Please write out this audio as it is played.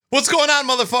What's going on,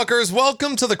 motherfuckers?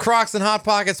 Welcome to the Crocs and Hot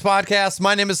Pockets podcast.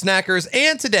 My name is Snackers,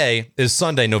 and today is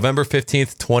Sunday, November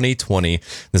 15th, 2020.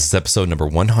 This is episode number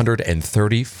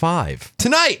 135.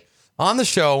 Tonight on the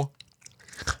show,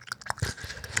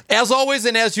 as always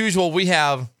and as usual, we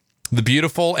have the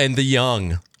beautiful and the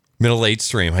young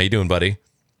MiddleAgedStream. How you doing, buddy?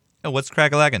 Oh, what's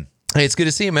crack-a-lackin'? Hey, it's good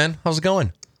to see you, man. How's it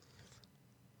going?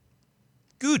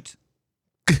 Good.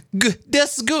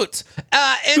 That's good.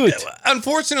 And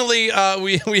unfortunately,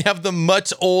 we have the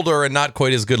much older and not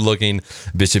quite as good looking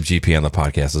BishopGP on the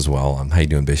podcast as well. How you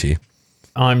doing, Bishy?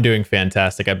 I'm doing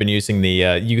fantastic. I've been using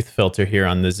the youth filter here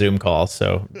on the Zoom call,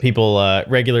 so people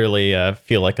regularly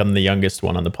feel like I'm the youngest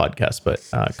one on the podcast,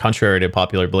 but contrary to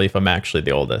popular belief, I'm actually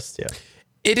the oldest. Yeah,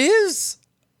 it is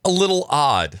a little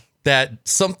odd that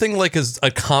something like a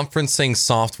conferencing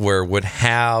software would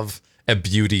have a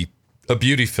beauty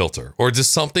filter, or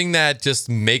just something that just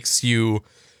makes you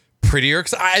prettier.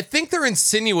 'Cause I think they're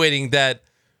insinuating that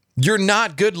you're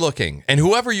not good looking, and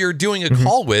whoever you're doing a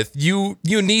call with, you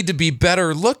need to be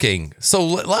better looking. So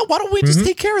why don't we just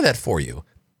take care of that for you?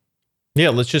 Yeah,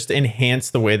 let's just enhance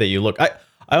the way that you look. I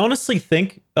honestly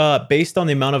think, based on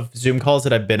the amount of Zoom calls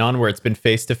that I've been on where it's been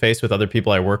face to face with other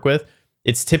people I work with,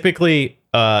 it's typically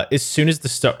as soon as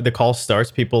the call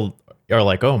starts, people are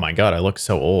like, "Oh my god, I look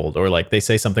so old," or like they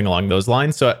say something along those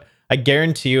lines. So I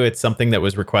guarantee you, it's something that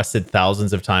was requested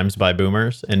thousands of times by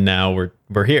boomers, and now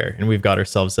we're here, and we've got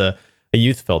ourselves a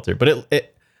youth filter. But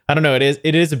it I don't know, it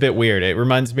is a bit weird. It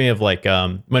reminds me of like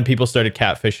when people started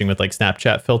catfishing with like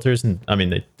Snapchat filters, and I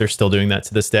mean they're still doing that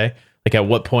to this day. Like, at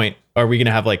what point are we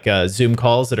gonna have like Zoom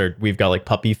calls we've got like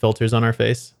puppy filters on our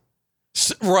face?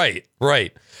 Right.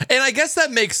 And I guess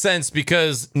that makes sense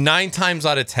because 9 times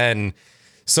out of 10,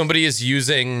 somebody is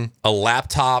using a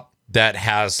laptop that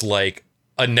has like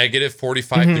a negative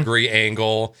 45 degree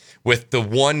angle with the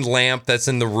one lamp that's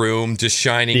in the room just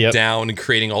shining down and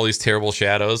creating all these terrible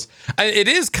shadows. It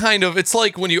is kind of, it's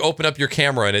like when you open up your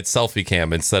camera and it's selfie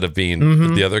cam instead of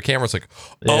being the other camera. It's like,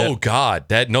 oh God,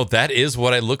 that is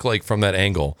what I look like from that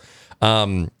angle.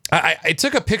 I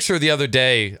took a picture the other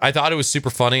day. I thought it was super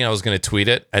funny. I was going to tweet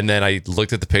it. And then I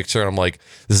looked at the picture and I'm like,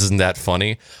 this isn't that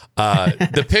funny.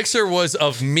 The picture was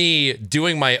of me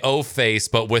doing my O face,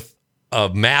 but with a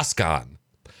mask on.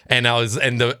 And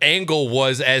the angle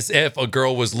was as if a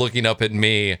girl was looking up at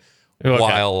me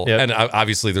while, and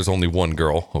obviously there's only one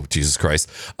girl. Oh, Jesus Christ.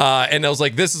 And I was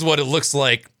like, this is what it looks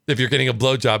like if you're getting a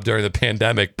blowjob during the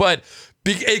pandemic. But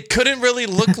it couldn't really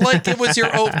look like it was your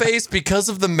O face because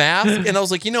of the mask, and I was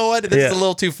like, you know what, this is a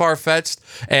little too far fetched,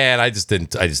 and I just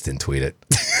didn't tweet it.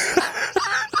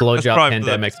 Blowjob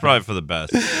pandemic. It's probably for the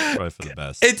best.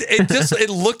 It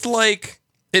looked like,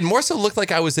 it more so looked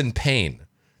like I was in pain,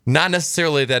 not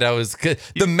necessarily that I was good.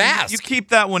 The mask. You keep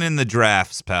that one in the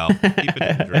drafts, pal. Keep it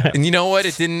in the drafts. And you know what?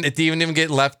 It didn't even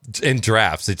get left in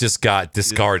drafts. It just got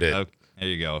discarded. Okay. There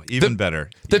you go. Even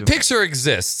better. The picture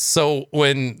exists. So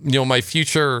when, my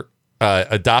future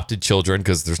adopted children,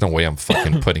 because there's no way I'm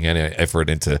fucking putting any effort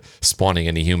into spawning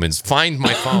any humans, find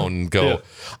my phone and go,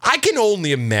 I can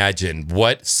only imagine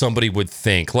what somebody would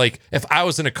think. Like if I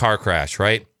was in a car crash,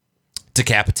 right?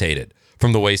 Decapitated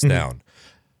from the waist down.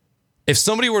 If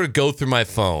somebody were to go through my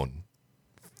phone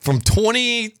from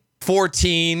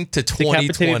 2014 to 2020.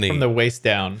 Decapitated from the waist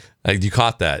down. You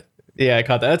caught that. Yeah, I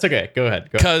caught that. That's okay. Go ahead.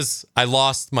 Because I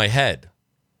lost my head.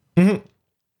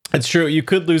 It's true. You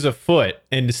could lose a foot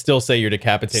and still say you're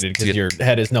decapitated because your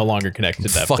head is no longer connected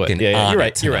to that foot. Yeah, you're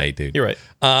right. You're right, dude. You're right.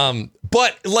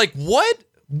 But like, what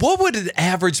would an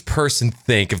average person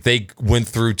think if they went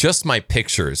through just my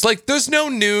pictures? Like, there's no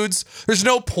nudes, there's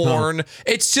no porn.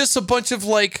 It's just a bunch of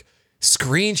like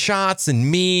screenshots and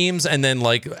memes, and then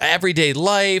like everyday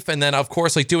life, and then of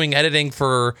course like doing editing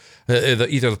for either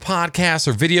the podcast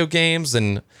or video games.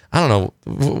 And I don't know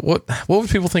what would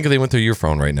people think if they went through your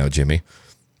phone right now, Jimmy?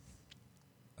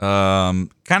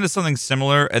 Kind of something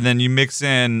similar, and then you mix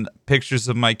in pictures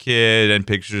of my kid and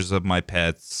pictures of my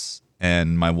pets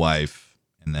and my wife,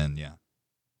 and then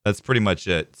that's pretty much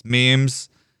it. It's memes.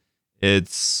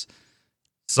 It's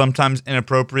sometimes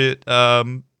inappropriate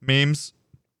memes.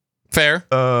 Fair.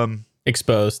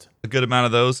 Exposed. A good amount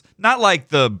of those. Not like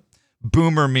the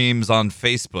boomer memes on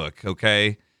Facebook,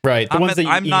 okay? Right. The ones that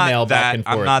you email back and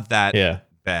forth. I'm not that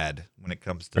bad when it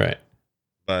comes to it.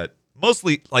 But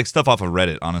mostly like stuff off of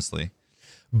Reddit, honestly.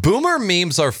 Boomer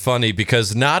memes are funny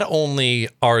because not only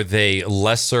are they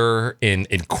lesser in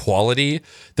quality,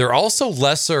 they're also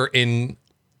lesser in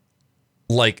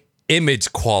like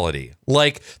image quality.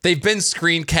 Like they've been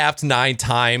screen capped 9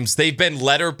 times. They've been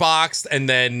letterboxed and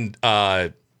then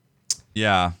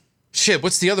shit,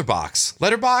 what's the other box?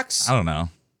 Letterbox? I don't know.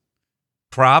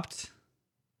 Cropped?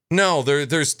 No,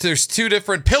 there's two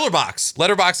different pillar box,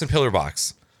 letterbox and pillar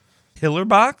box. Pillar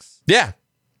box? Yeah.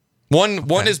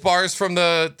 One is bars from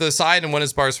the side and one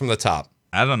is bars from the top.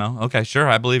 I don't know. Okay, sure,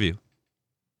 I believe you.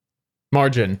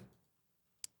 Margin.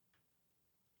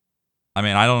 I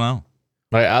mean, I don't know.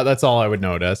 That's all I would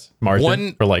know it as.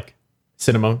 Margin for like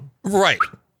cinema. Right.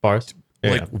 Bars.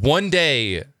 Yeah. Like one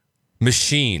day,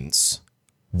 machines.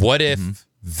 What if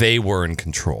they were in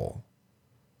control?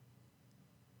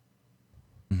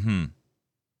 Mm-hmm.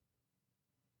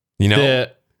 You know,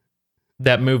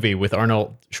 that movie with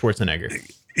Arnold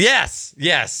Schwarzenegger. Yes.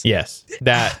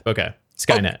 That okay.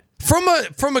 Skynet.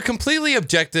 From a completely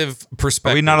objective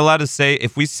perspective. Are we not allowed to say,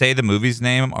 if we say the movie's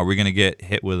name, are we going to get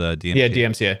hit with a DMCA? Yeah,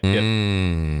 DMCA.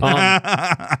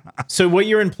 Yep. So what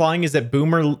you're implying is that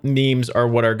boomer memes are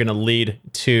what are going to lead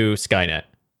to Skynet.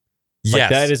 Like,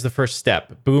 that is the first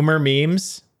step. Boomer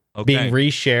memes being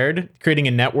reshared, creating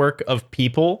a network of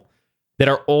people that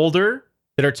are older,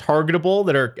 that are targetable,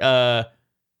 that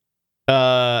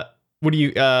are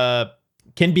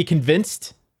can be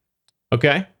convinced.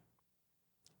 Okay.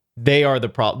 They are the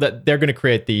problem. That they're going to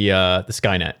create the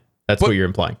Skynet. That's what you're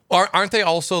implying. Aren't they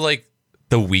also like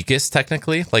the weakest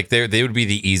technically? Like they would be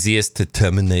the easiest to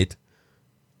terminate.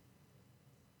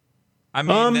 I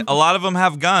mean, a lot of them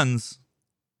have guns.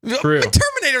 True.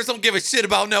 Terminators don't give a shit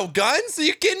about no guns. Are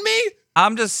you kidding me?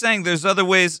 I'm just saying there's other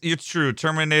ways. It's true,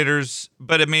 Terminators.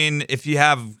 But I mean, if you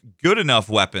have good enough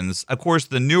weapons, of course,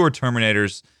 the newer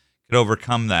Terminators could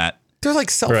overcome that. They're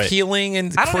like self-healing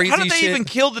and crazy shit. How did they even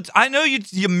kill the... I know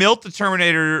you milked the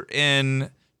Terminator in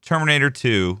Terminator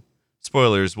 2.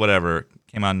 Spoilers, whatever.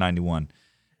 Came out in 91.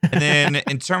 And then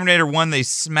in Terminator 1, they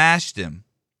smashed him.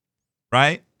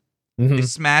 Right? Mm-hmm. They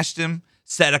smashed him.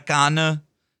 Sarah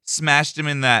smashed him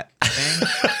in that thing.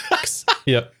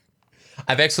 Yep.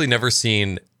 I've actually never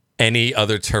seen any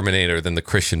other Terminator than the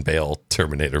Christian Bale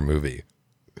Terminator movie.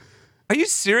 Are you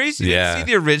serious? You didn't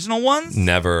see the original ones?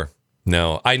 Never.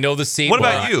 No, I know the scene. What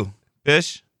about you,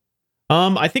 Bish?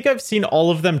 I think I've seen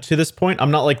all of them to this point. I'm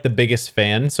not like the biggest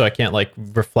fan, so I can't like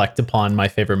reflect upon my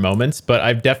favorite moments, but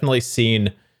I've definitely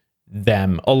seen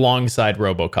them alongside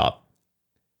RoboCop.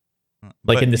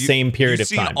 Like in the same period of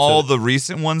time. You've seen all the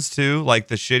recent ones too, like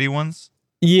the shitty ones?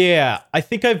 Yeah, I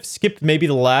think I've skipped maybe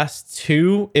the last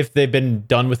two if they've been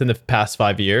done within the past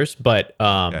 5 years, but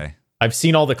I've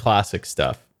seen all the classic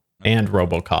stuff and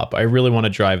RoboCop. I really want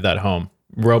to drive that home.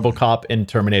 RoboCop and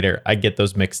Terminator, I get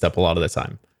those mixed up a lot of the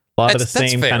time. A lot of the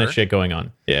same kind of shit going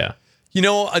on. Yeah. You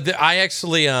know, I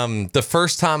actually, the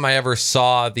first time I ever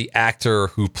saw the actor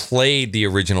who played the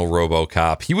original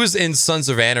RoboCop, he was in Sons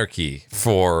of Anarchy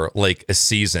for like a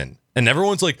season. And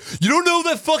everyone's like, you don't know who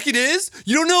that fucking is?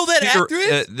 You don't know that actor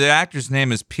is? The actor's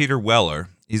name is Peter Weller.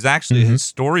 He's actually a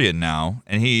historian now.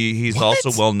 And he's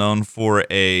also well known for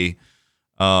a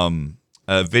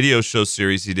video show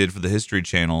series he did for the History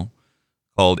Channel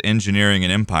called Engineering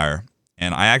and Empire.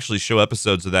 And I actually show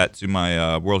episodes of that to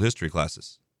my world history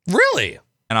classes. Really?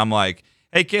 And I'm like,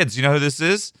 hey, kids, you know who this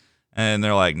is? And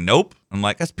they're like, nope. I'm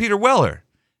like, that's Peter Weller.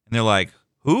 And they're like,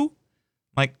 who?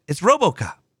 I'm like, it's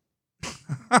RoboCop.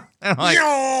 And I'm like,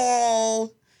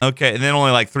 no. Okay. And then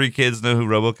only like 3 kids know who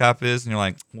RoboCop is. And you're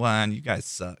like, well, you guys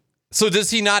suck. So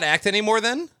does he not act anymore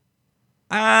then?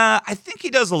 I think he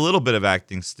does a little bit of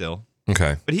acting still.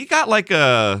 Okay. But he got like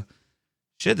the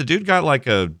dude got like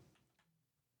a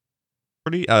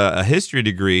pretty a history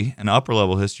degree, an upper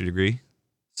level history degree.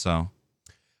 So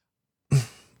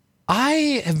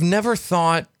I have never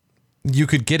thought you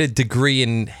could get a degree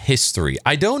in history.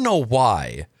 I don't know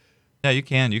why. Yeah, you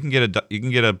can. You can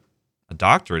get a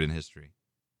doctorate in history.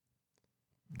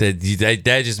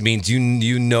 That just means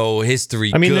you know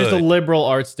history. I mean, good. there's a liberal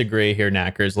arts degree here,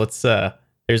 Knackers. Let's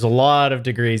there's a lot of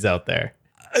degrees out there.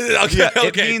 Okay,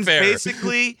 it means fair.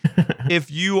 Basically, if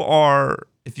you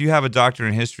have a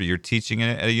doctorate in history, you're teaching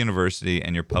it at a university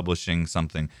and you're publishing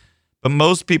something. But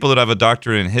most people that have a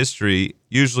doctorate in history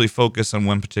usually focus on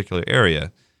one particular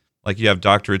area. Like you have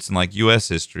doctorates in like U.S.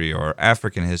 history or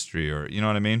African history, or you know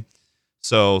what I mean?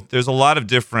 So there's a lot of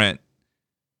different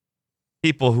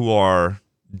people who are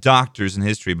doctors in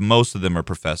history. Most of them are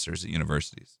professors at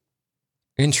universities.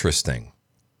 Interesting.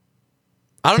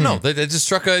 I don't know. That just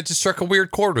struck a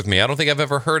weird chord with me. I don't think I've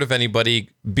ever heard of anybody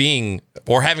being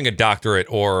or having a doctorate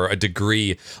or a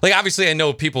degree. Like, obviously, I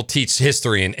know people teach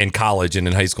history in college and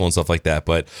in high school and stuff like that,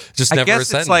 but just never a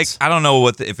sentence. It's like, I don't know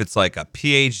if it's like a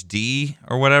PhD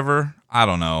or whatever. I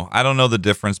don't know. I don't know the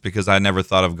difference because I never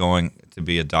thought of going to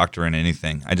be a doctor in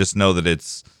anything. I just know that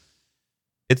it's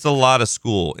a lot of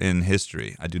school in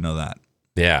history. I do know that.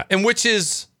 Yeah, and which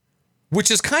is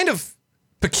kind of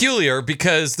peculiar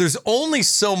because there's only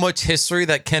so much history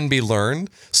that can be learned.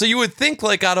 So you would think,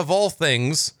 like, out of all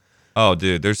things. Oh,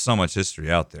 dude, there's so much history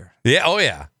out there. Yeah. Oh,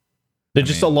 yeah. There's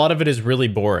just a lot of it is really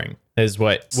boring. Is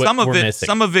what some we're of it. missing.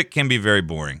 Some of it can be very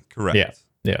boring. Correct.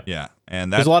 Yeah.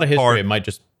 And that's there's a lot of history. part- It might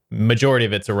just majority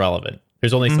of it's irrelevant.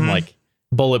 There's only some like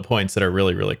bullet points that are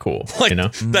really really cool. Like You know.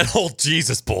 that whole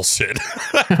Jesus bullshit.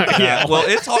 Yeah. Well,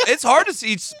 it's hard to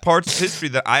see parts of history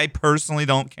that I personally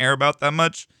don't care about that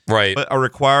much, Right. but are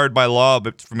required by law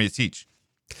for me to teach.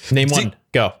 Name one.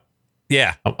 Go.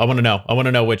 Yeah. I want to know. I want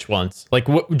to know which ones. Like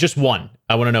just one.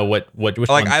 I want to know which Like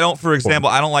ones. I don't, for example,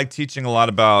 I don't like teaching a lot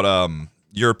about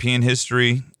European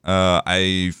history.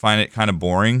 I find it kind of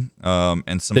boring.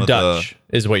 And some the of Dutch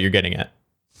is what you're getting at.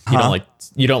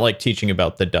 You don't like teaching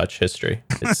about the Dutch history.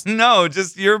 It's, No,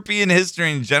 just European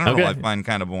history in general. Okay. I find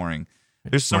kind of boring.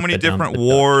 There's so Mark many that down, different the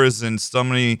wars and so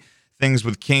many things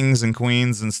with kings and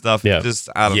queens and stuff. Yeah. Just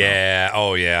I don't know. Yeah.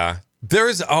 Oh, yeah.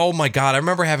 There's, oh my God. I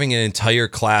remember having an entire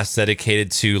class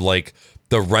dedicated to like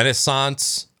the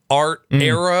Renaissance art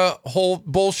era whole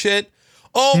bullshit.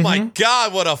 Oh my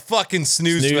God. What a fucking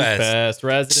snooze fest.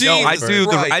 Resident No, I Jesus do.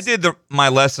 Christ. I did my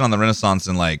lesson on the Renaissance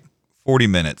in like 40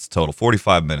 minutes total,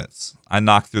 45 minutes. I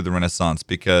knocked through the Renaissance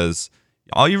because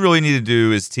all you really need to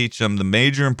do is teach them the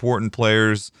major important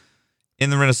players in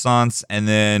the Renaissance, and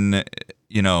then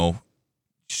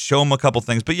show them a couple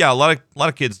things. But yeah, a lot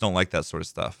of kids don't like that sort of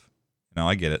stuff.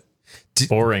 I get it.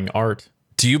 Boring art.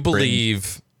 Do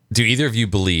either of you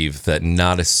believe that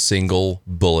not a single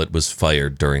bullet was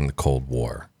fired during the Cold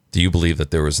War? Do you believe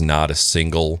that there was not a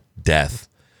single death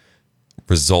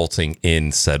resulting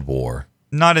in said war?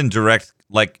 Not in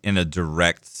a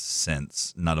direct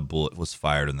sense, not a bullet was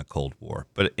fired in the Cold War,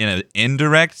 but in an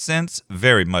indirect sense,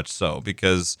 very much so,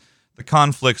 because the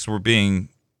conflicts were being,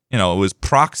 it was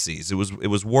proxies. It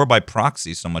was war by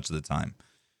proxy so much of the time.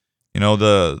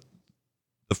 The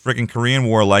freaking Korean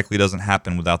War likely doesn't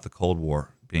happen without the Cold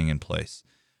War being in place.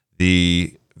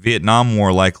 The Vietnam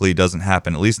War likely doesn't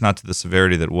happen, at least not to the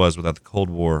severity that it was, without the Cold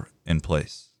War in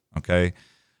place. Okay,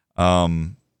 I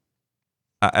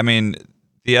mean,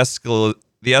 the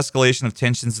escalation of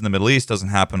tensions in the Middle East doesn't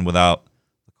happen without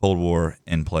the Cold War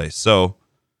in place. So,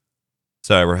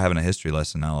 sorry, we're having a history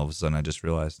lesson now. All of a sudden, I just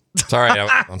realized. Sorry,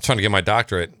 I'm trying to get my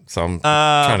doctorate, so I'm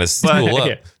trying to school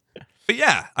up. But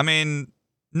yeah, I mean,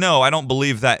 no, I don't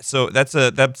believe that. So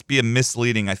that'd be a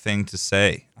misleading thing to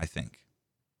say, I think.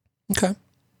 Okay,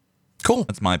 cool.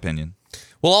 That's my opinion.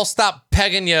 Well, I'll stop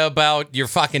pegging you about your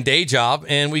fucking day job,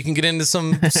 and we can get into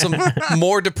some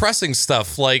more depressing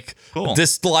stuff like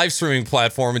this live streaming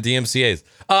platform and DMCA's.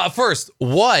 First,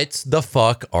 what the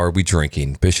fuck are we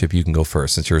drinking? Bishop, you can go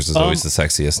first since yours is always the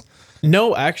sexiest.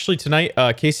 No, actually, tonight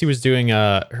Casey was doing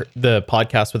the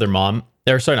podcast with her mom.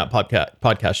 Or sorry, not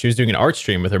podcast. She was doing an art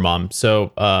stream with her mom.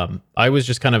 So I was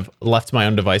just kind of left to my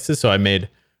own devices. So I made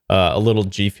a little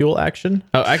G Fuel action.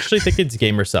 I actually think it's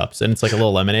Gamer Subs, and it's like a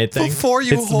little lemonade thing. Before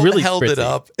you held it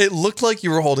up, it looked like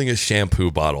you were holding a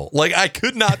shampoo bottle. Like I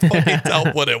could not fucking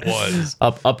tell what it was.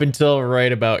 Up until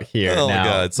right about here. Oh now, my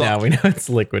God! Now we know it's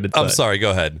liquid. I'm sorry.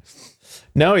 Go ahead.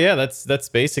 No, yeah, that's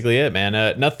basically it,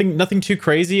 man. Nothing too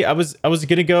crazy. I was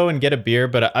gonna go and get a beer,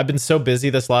 but I've been so busy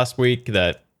this last week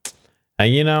that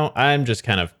I'm just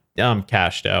kind of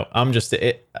cashed out.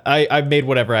 I made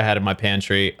whatever I had in my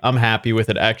pantry. I'm happy with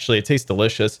it. Actually, it tastes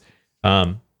delicious.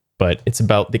 But it's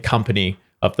about the company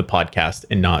of the podcast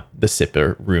and not the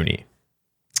sipper Rooney.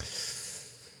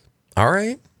 All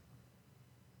right.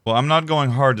 Well, I'm not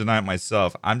going hard tonight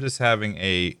myself. I'm just having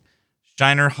a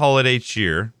Shiner Holiday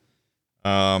Cheer,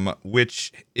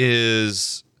 which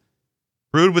is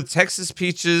brewed with Texas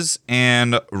peaches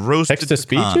and roasted Texas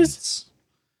pecans. peaches?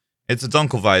 It's a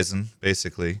Dunkelweizen,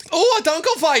 basically. Oh, a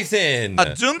Dunkelweizen. A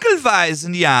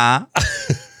Dunkelweizen, yeah.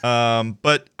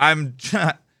 But I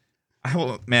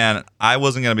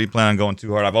wasn't going to be planning on going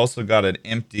too hard. I've also got an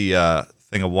empty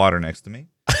thing of water next to me,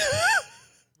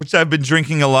 which I've been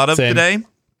drinking a lot of today.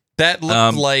 That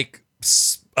looked like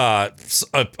a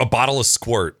bottle of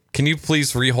Squirt. Can you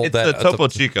please rehold that? It's the Topo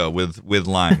Chico with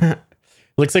lime.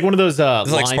 Looks like one of those like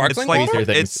lime sparkling water?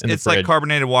 squeezer things. It's like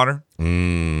carbonated water.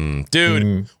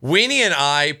 Dude, Weenie and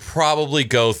I probably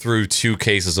go through 2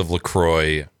 cases of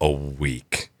LaCroix a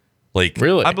week. Like,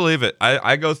 really? I believe it.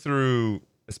 I go through,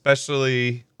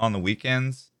 especially on the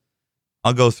weekends,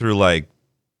 I'll go through like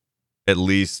at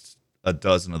least a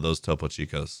dozen of those Topo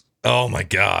Chicos. Oh my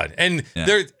God. And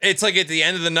it's like at the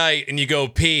end of the night and you go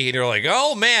pee and you're like,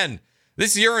 oh man,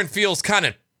 this urine feels kind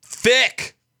of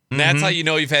thick. And that's how you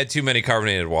know you've had too many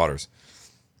carbonated waters.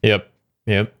 Yep.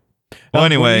 Well,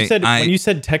 anyway, when you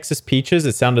said Texas peaches,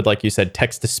 it sounded like you said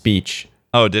text to speech.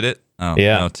 Oh, did it? Oh,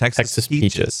 Yeah, no, Texas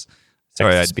peaches. peaches.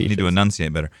 Sorry, Texas I need to peaches.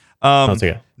 enunciate better. That's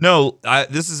okay. No,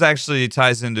 this is actually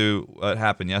ties into what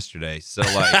happened yesterday. So,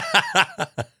 like,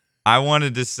 I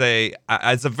wanted to say,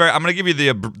 I'm going to give you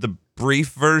the brief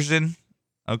version.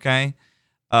 Okay.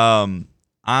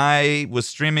 I was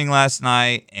streaming last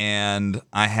night and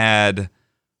I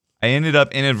ended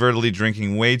up inadvertently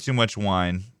drinking way too much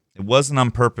wine. It wasn't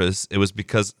on purpose. It was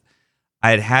because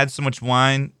I had so much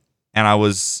wine and I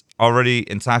was already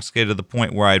intoxicated to the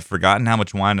point where I had forgotten how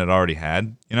much wine I'd already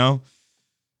had, you know?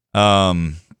 How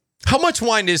much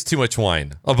wine is too much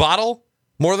wine? A bottle?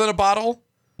 More than a bottle?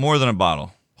 More than a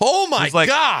bottle. Oh my It was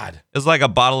God. It was like a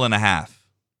bottle and a half.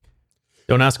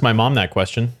 Don't ask my mom that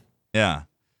question. Yeah.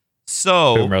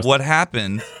 So Boom, roast. what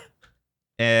happened?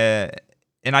 And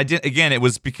I did again. It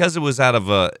was because it was out of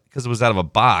a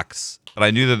box, but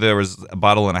I knew that there was a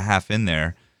bottle and a half in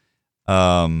there,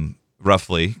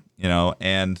 roughly, you know.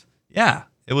 And yeah,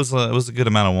 it was a good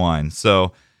amount of wine.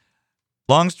 So,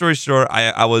 long story short,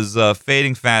 I was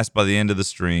fading fast by the end of the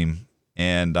stream,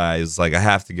 and I was like, I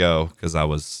have to go because I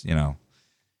was, you know.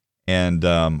 And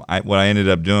what I ended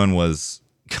up doing was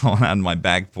going on my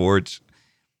back porch,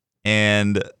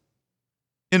 and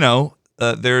you know,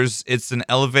 it's an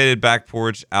elevated back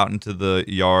porch out into the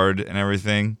yard and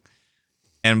everything.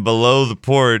 And below the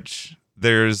porch,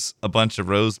 there's a bunch of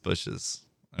rose bushes.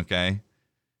 Okay.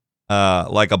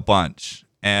 Like a bunch.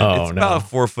 And it's about a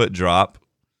 4-foot drop.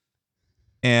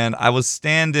 And I was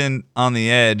standing on the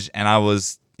edge and I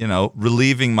was, you know,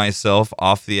 relieving myself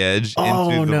off the edge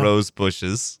into the rose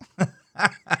bushes.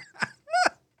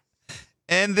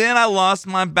 And then I lost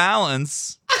my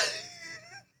balance.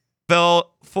 Fell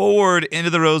forward into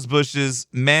the rose bushes,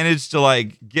 managed to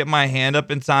like get my hand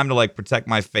up in time to like protect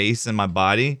my face and my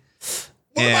body.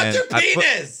 What about your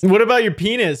penis? What about your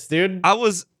penis, dude?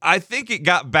 I think it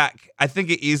got back. I think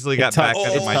it easily got back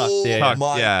under my tucked,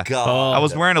 my God. I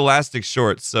was wearing elastic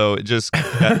shorts, so it just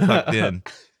got tucked in.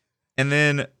 And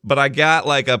then, but I got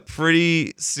like a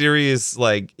pretty serious,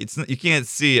 like, you can't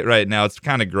see it right now. It's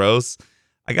kind of gross.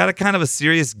 I got a kind of a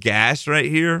serious gash right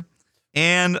here.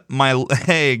 And my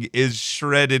leg is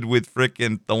shredded with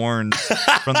freaking thorns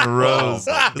from the rose.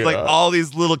 There's like all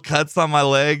these little cuts on my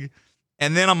leg.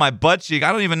 And then on my butt cheek,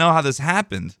 I don't even know how this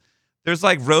happened. There's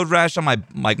like road rash on my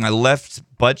left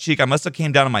butt cheek. I must have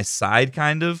came down on my side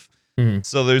kind of. Mm-hmm.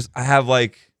 So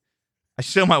I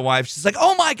show my wife. She's like,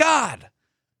 oh my God,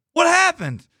 what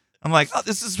happened? I'm like, oh,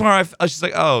 this is where she's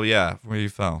like, oh yeah, where you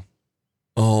fell.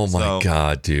 Oh my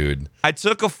God, dude. I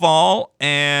took a fall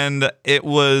and it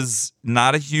was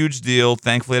not a huge deal.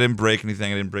 Thankfully, I didn't break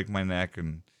anything. I didn't break my neck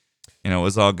and, you know, it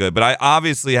was all good. But I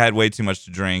obviously had way too much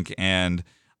to drink and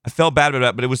I felt bad about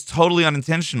that, but it was totally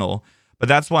unintentional. But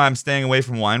that's why I'm staying away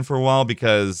from wine for a while,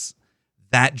 because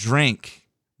that drink,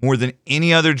 more than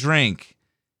any other drink,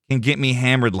 can get me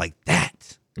hammered like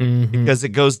that. Mm-hmm. Because it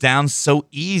goes down so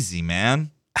easy,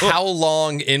 man. How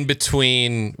long in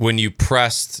between when you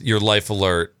pressed your life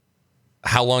alert,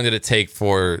 how long did it take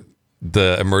for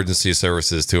the emergency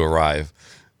services to arrive?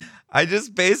 I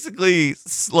just basically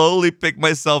slowly picked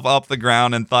myself off the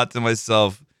ground and thought to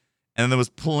myself, and then was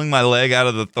pulling my leg out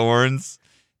of the thorns.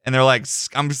 And they're like,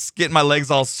 I'm just getting my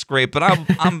legs all scraped, but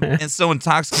I'm so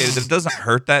intoxicated that it doesn't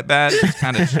hurt that bad. It just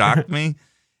kind of shocked me.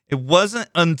 It wasn't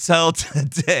until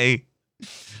today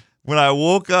when I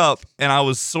woke up and I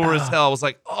was sore as hell. I was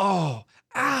like, oh,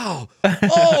 ow,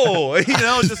 oh, you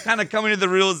know, just kind of coming to the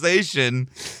realization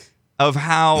of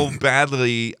how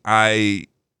badly I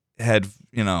had,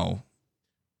 you know,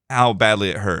 how badly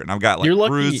it hurt. And I've got like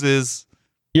bruises.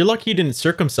 You're lucky you didn't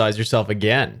circumcise yourself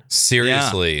again.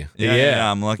 Seriously. Yeah,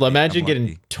 I'm lucky. Well, imagine I'm getting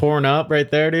lucky. torn up right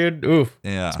there, dude. Oof.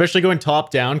 Yeah. Especially going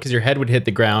top down, because your head would hit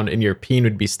the ground and your peen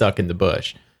would be stuck in the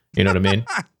bush. You know what I mean?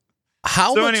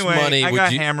 How much money I would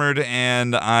got you... hammered,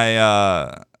 and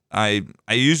I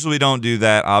usually don't do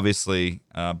that, obviously,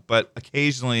 but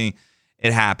occasionally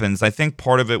it happens. I think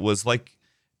part of it was like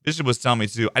Bishop was telling me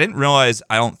too. I didn't realize,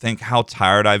 I don't think, how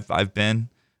tired I've been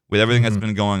with everything that's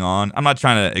been going on. I'm not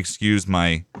trying to excuse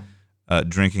my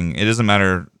drinking. It doesn't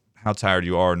matter how tired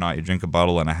you are or not. You drink a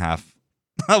bottle and a half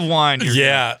of wine.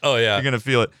 You're gonna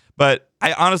feel it. But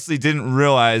I honestly didn't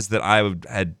realize that I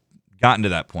had gotten to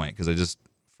that point, because I just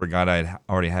forgot I had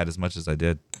already had as much as I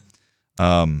did.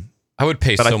 I would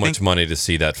pay so much money to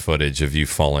see that footage of you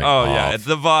falling off. Oh, yeah.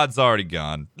 The VOD's already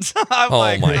gone.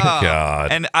 My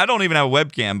God. And I don't even have a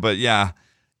webcam, but yeah.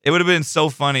 It would have been so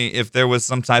funny if there was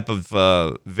some type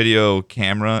of video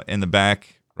camera in the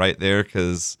back right there,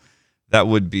 because that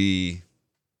would be...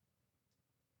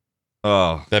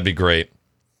 Oh. That'd be great.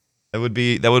 That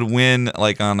would win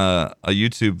like on a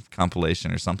YouTube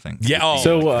compilation or something. Yeah. Oh,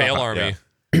 So, Fail Army. Yeah.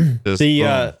 Just The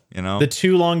boom, you know, the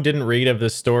too long didn't read of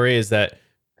this story is that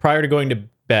prior to going to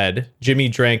bed, Jimmy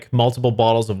drank multiple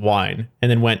bottles of wine and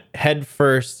then went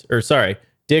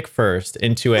dick first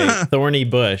into a thorny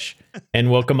bush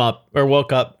and woke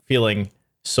up feeling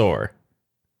sore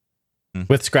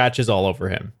with scratches all over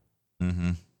him.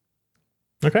 Mm-hmm.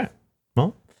 Okay.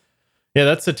 Well, yeah,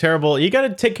 that's a terrible. You got to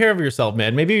take care of yourself,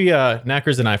 man. Maybe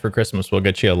Knackers and I for Christmas will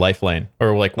get you a lifeline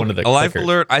or like one of the a life clickers.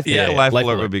 alert. I think Yeah, a life life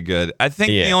alert alert would be good. I think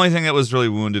the only thing that was really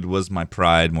wounded was my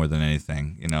pride more than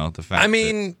anything. You know, the fact. I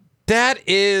mean,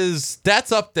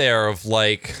 that's up there of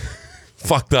like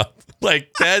fucked up.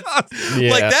 Like that's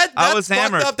Yeah. like that's I was fucked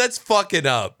hammered. up. That's fucking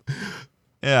up.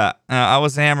 Yeah, I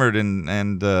was hammered,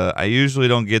 and I usually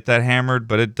don't get that hammered,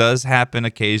 but it does happen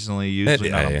occasionally.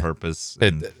 Usually not on purpose.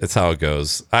 It's how it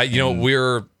goes. We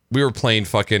were playing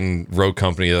fucking Road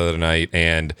Company the other night,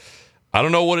 and I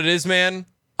don't know what it is, man.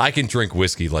 I can drink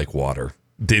whiskey like water.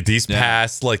 This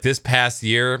past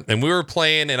year, and we were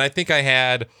playing, and I think I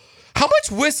had how much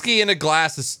whiskey in a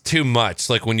glass is too much?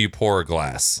 Like when you pour a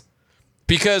glass,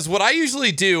 because what I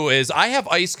usually do is I have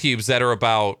ice cubes that are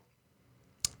about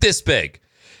this big.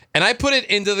 And I put it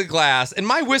into the glass, and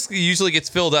my whiskey usually gets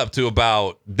filled up to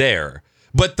about there.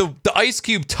 But the ice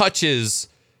cube touches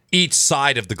each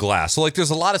side of the glass. So, like,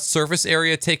 there's a lot of surface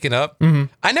area taken up. Mm-hmm.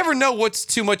 I never know what's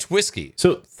too much whiskey.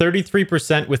 So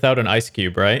 33% without an ice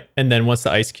cube, right? And then once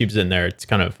the ice cube's in there, it's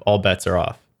kind of all bets are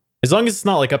off. As long as it's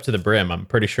not, like, up to the brim, I'm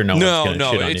pretty sure one's going to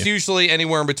shit on it's you. usually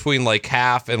anywhere in between, like,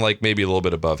 half and, like, maybe a little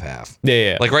bit above half.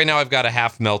 Yeah. Like, right now, I've got a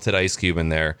half melted ice cube in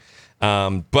there.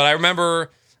 But I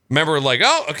remember like,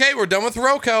 oh, okay, we're done with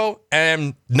Rocco,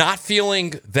 and not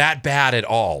feeling that bad at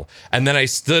all. And then I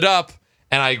stood up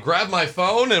and I grabbed my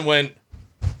phone and went,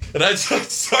 and I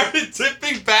just started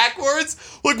tipping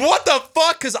backwards. Like, what the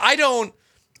fuck? Because I don't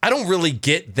really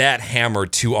get that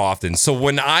hammered too often. So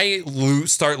when I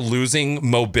start losing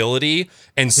mobility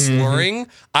and slurring,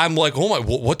 I'm like, oh my,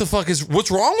 what the fuck what's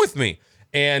wrong with me?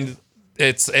 And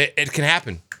it can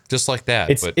happen. Just like that.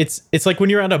 It's like when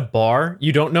you're at a bar,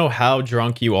 you don't know how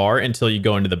drunk you are until you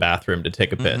go into the bathroom to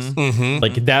take a piss. Mm-hmm.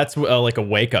 Like that's like a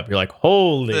wake up. You're like,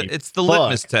 holy. It's the fuck.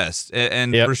 litmus test,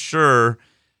 and for sure,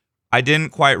 I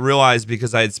didn't quite realize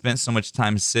because I had spent so much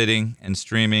time sitting and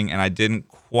streaming, and I didn't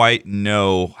quite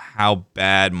know how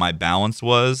bad my balance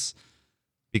was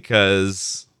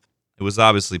because it was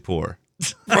obviously poor.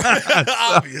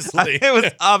 Obviously,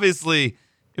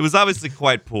 it was obviously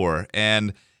quite poor,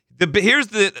 and.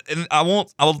 And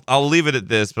I'll leave it at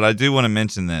this, but I do want to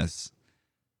mention this.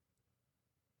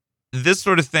 This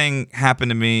sort of thing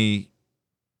happened to me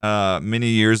many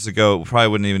years ago. It probably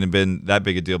wouldn't even have been that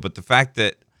big a deal. But the fact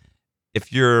that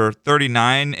if you're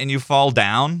 39 and you fall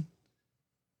down,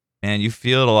 and you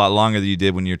feel it a lot longer than you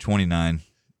did when you're 29.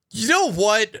 You know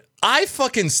what? I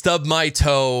fucking stubbed my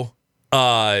toe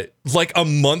like a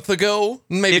month ago.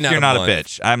 Maybe if not. You're not month. a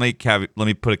bitch. Let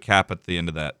me put a cap at the end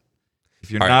of that. If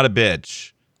you're not a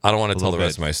bitch, I don't want to tell the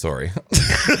rest of my story.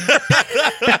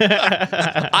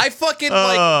 I fucking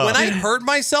like when I hurt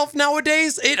myself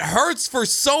nowadays, it hurts for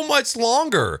so much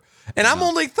longer. And I'm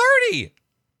only 30.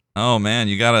 Oh man,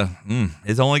 you gotta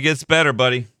it only gets better,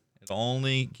 buddy. It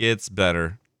only gets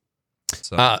better.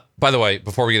 So. By the way,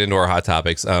 before we get into our hot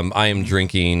topics, I am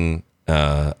drinking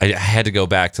I had to go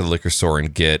back to the liquor store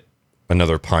and get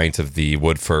another pint of the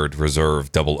Woodford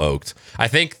Reserve Double Oaked. I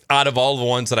think out of all the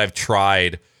ones that I've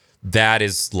tried, that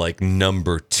is like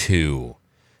number 2.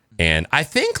 And I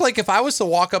think like if I was to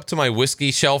walk up to my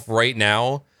whiskey shelf right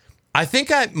now, I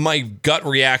think my gut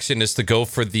reaction is to go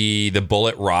for the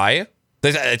Bullet Rye.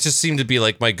 It just seemed to be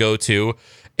like my go-to.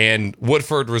 And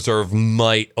Woodford Reserve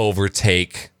might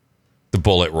overtake the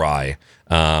Bullet Rye.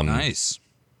 Nice.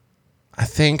 I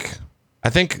think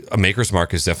a Maker's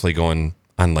Mark is definitely going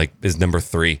on like is number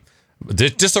 3.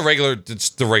 Just the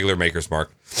regular Maker's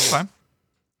Mark. Okay.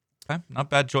 Not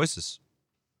bad choices.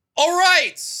 All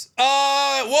right.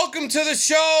 Welcome to the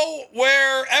show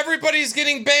where everybody's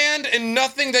getting banned and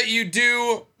nothing that you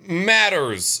do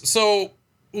matters. So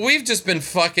we've just been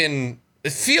fucking.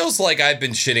 It feels like I've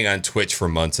been shitting on Twitch for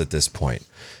months at this point.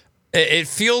 It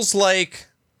feels like,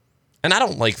 and I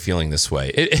don't like feeling this way.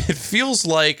 It feels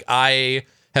like I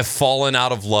have fallen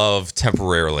out of love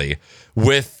temporarily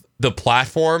with the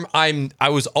platform. I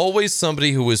was always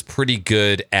somebody who was pretty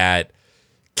good at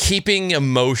keeping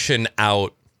emotion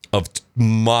out of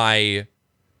my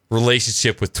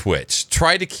relationship with Twitch.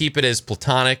 Try to keep it as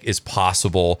platonic as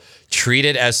possible. Treat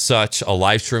it as such, a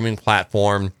live streaming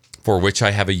platform for which I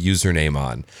have a username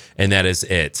on, and that is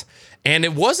it. And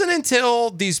it wasn't until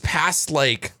these past,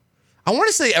 like, I want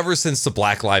to say ever since the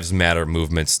Black Lives Matter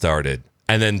movement started,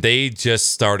 and then they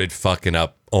just started fucking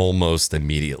up almost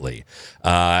immediately.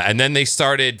 And then they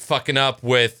started fucking up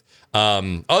with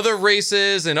other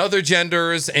races and other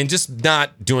genders and just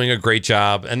not doing a great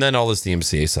job. And then all this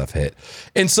DMCA stuff hit.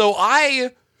 And so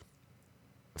I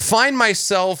find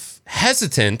myself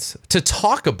hesitant to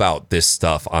talk about this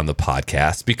stuff on the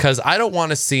podcast because I don't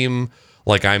want to seem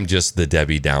like I'm just the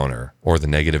Debbie Downer or the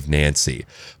negative Nancy.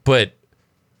 But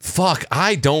fuck,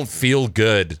 I don't feel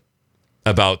good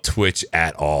about Twitch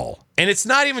at all. And it's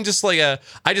not even just like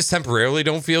I just temporarily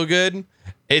don't feel good.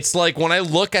 It's like when I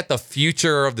look at the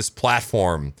future of this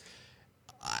platform,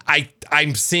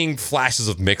 I'm seeing flashes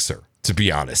of Mixer, to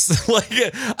be honest. Like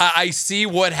I see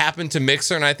what happened to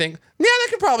Mixer and I think, yeah, that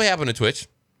could probably happen to Twitch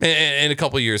in a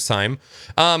couple of years' time.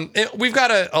 We've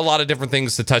got a lot of different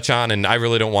things to touch on, and I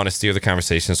really don't want to steer the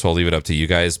conversation, so I'll leave it up to you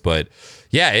guys. But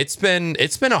yeah, it's been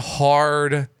a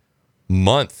hard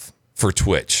month for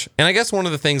Twitch. And I guess one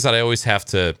of the things that I always have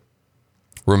to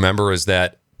remember is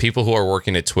that people who are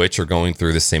working at Twitch are going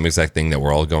through the same exact thing that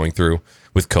we're all going through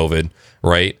with COVID,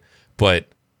 right? But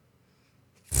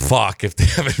fuck if they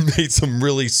haven't made some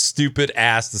really stupid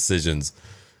ass decisions.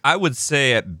 I would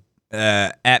say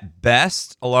at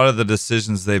best, a lot of the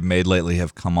decisions they've made lately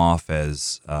have come off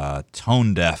as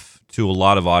tone deaf to a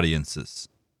lot of audiences.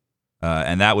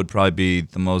 And that would probably be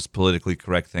the most politically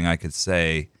correct thing I could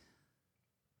say.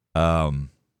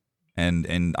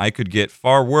 And I could get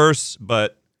far worse,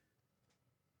 but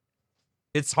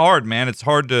it's hard, man. It's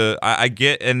hard to, I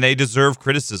get, and they deserve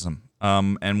criticism.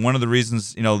 And one of the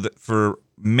reasons, for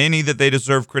many that they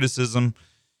deserve criticism,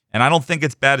 and I don't think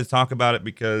it's bad to talk about it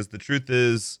because the truth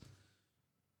is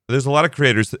there's a lot of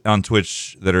creators on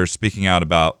Twitch that are speaking out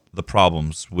about the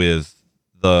problems with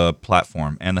the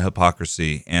platform and the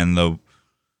hypocrisy and the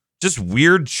just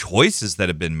weird choices that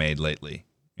have been made lately,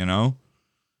 And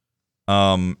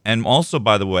also,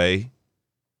 by the way,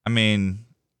 I mean,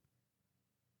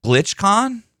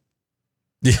 GlitchCon?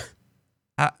 Yeah.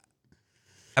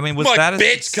 I mean, was Fuck that a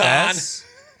BitchCon? success?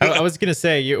 I was gonna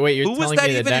say, you're Who was telling that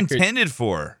me even that Dacker, intended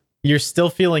for? you're still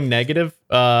feeling negative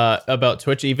about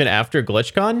Twitch even after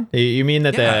GlitchCon? You mean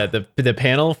that Yeah. the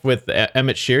panel with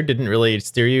Emmett Shear didn't really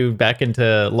steer you back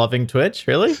into loving Twitch?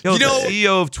 Really? The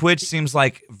CEO of Twitch seems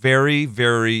like very,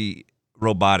 very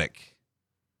robotic.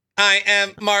 I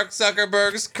am Mark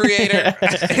Zuckerberg's creator.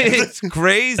 It's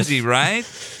crazy, right?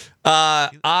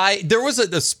 There was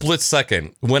a split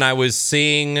second when I was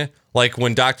seeing, like,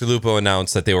 when Dr. Lupo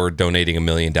announced that they were donating $1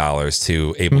 million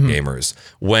to Able Gamers,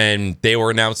 when they were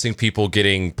announcing people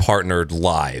getting partnered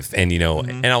live, and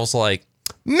and I was like,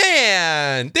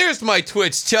 man, there's my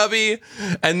Twitch chubby.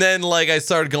 And then like I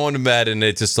started going to bed and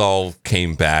it just all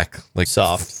came back like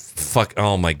soft. Fuck,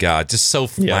 oh my god, just so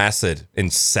flaccid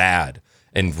and sad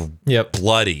and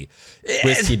bloody.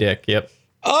 Whiskey dick. Yep.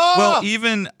 Oh! Well,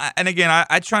 even, and again,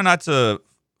 I try not to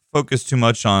focus too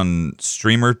much on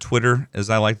streamer Twitter, as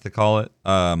I like to call it,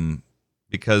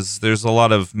 because there's a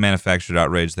lot of manufactured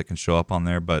outrage that can show up on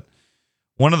there. But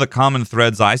one of the common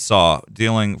threads I saw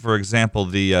dealing, for example,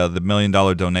 the $1 million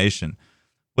donation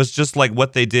was just like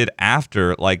what they did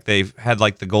after, like they've had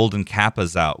like the golden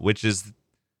kappas out, which is,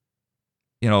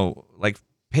 like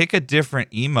pick a different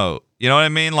emote. You know what I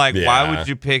mean? Like, why would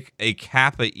you pick a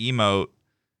kappa emote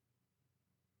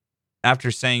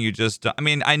after saying you just, I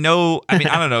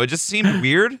don't know. It just seemed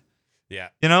weird. Yeah.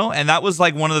 And that was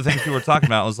like one of the things we were talking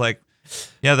about. I was like,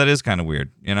 yeah, that is kind of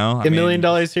weird. $1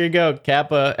 million. Here you go.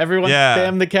 Kappa. Everyone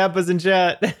spam the kappas in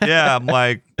chat. Yeah. I'm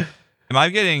like, am I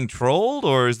getting trolled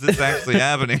or is this actually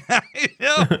happening? What?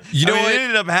 It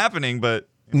ended up happening, but.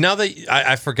 Now that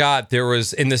I forgot, there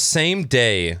was, in the same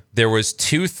day, there was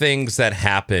two things that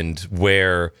happened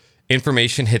where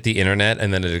information hit the internet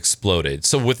and then it exploded.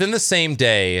 So within the same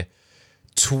day,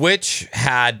 Twitch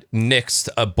had nixed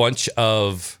a bunch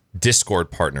of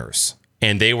Discord partners,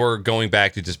 and they were going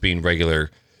back to just being regular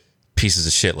pieces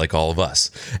of shit like all of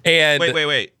us. And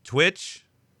wait. Twitch?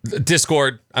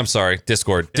 Discord. I'm sorry.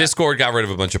 Discord. Yeah. Discord got rid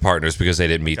of a bunch of partners because they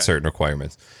didn't meet certain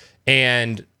requirements.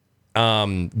 And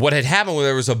what had happened was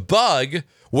there was a bug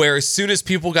where as soon as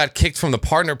people got kicked from the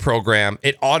partner program,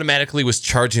 it automatically was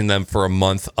charging them for a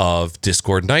month of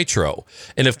Discord Nitro.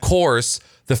 And of course,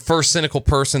 the first cynical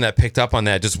person that picked up on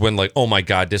that just went like, oh my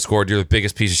God, Discord, you're the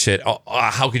biggest piece of shit.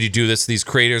 How could you do this to these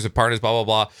creators and partners, blah, blah,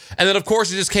 blah. And then, of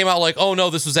course, it just came out like, oh, no,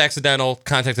 this was accidental.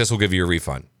 Contact us, we'll give you a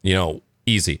refund.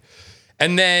 Easy.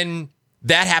 And then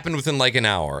that happened within like an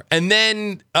hour. And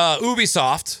then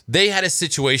Ubisoft, they had a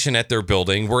situation at their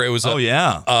building where it was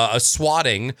a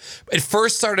swatting. It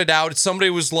first started out,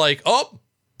 somebody was like, oh,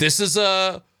 this is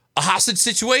a hostage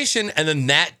situation. And then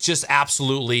that just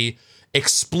absolutely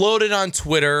exploded on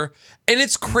Twitter. And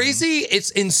it's crazy.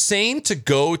 It's insane to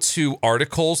go to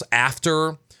articles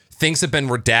after things have been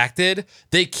redacted.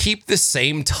 They keep the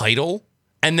same title.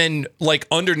 And then like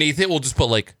underneath it, we'll just put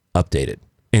like updated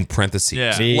in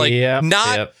parentheses. Yeah. Like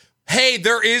hey,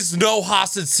 there is no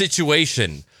hostage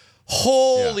situation.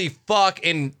 Holy fuck.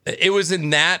 And it was in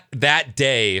that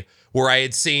day where I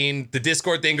had seen the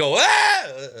Discord thing go,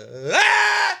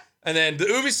 and then the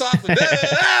Ubisoft,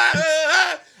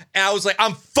 and I was like,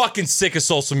 I'm fucking sick of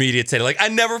social media today. Like, I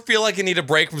never feel like I need a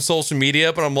break from social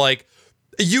media, but I'm like,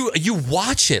 you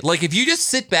watch it. Like, if you just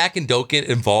sit back and don't get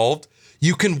involved,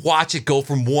 you can watch it go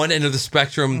from one end of the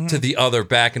spectrum to the other,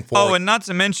 back and forth. Oh, and not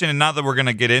to mention, and not that we're going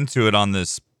to get into it on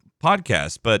this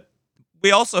podcast, but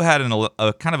we also had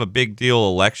a kind of a big deal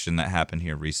election that happened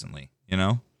here recently, you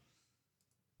know?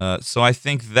 So I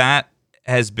think that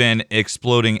has been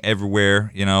exploding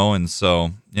everywhere, you know, and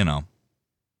so, you know.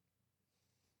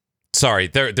 Sorry,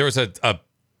 there was the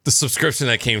subscription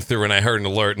that came through and I heard an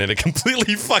alert and it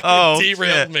completely fucking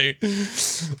derailed me.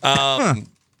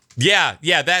 Yeah,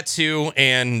 that too.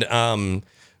 And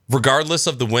regardless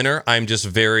of the winner, I'm just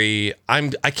I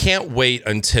can't wait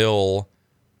until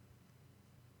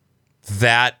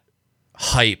that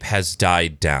hype has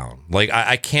died down. Like,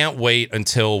 I can't wait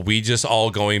until we just all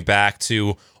going back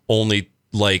to only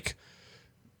like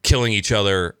killing each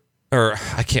other, or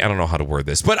I don't know how to word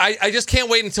this, but I just can't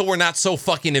wait until we're not so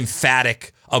fucking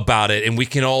emphatic about it and we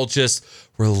can all just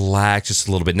relax just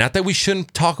a little bit. Not that we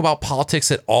shouldn't talk about politics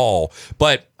at all,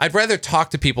 but I'd rather talk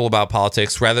to people about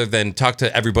politics rather than talk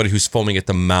to everybody who's foaming at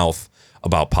the mouth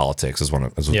about politics, is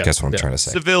guess what I'm trying to say.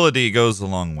 Civility goes a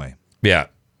long way. Yeah.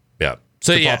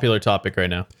 So it's a popular topic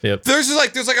right now. Yep. There's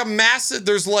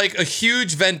like a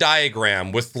huge Venn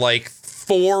diagram with like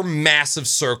 4 massive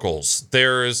circles.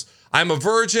 There's I'm a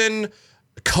virgin,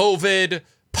 COVID,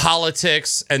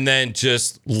 politics, and then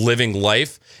just living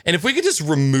life. And if we could just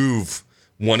remove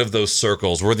one of those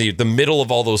circles, where the middle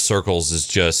of all those circles is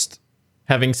just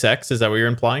having sex, is that what you're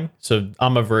implying? So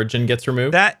I'm a virgin gets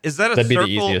removed? Is that a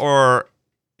circle, or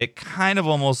it kind of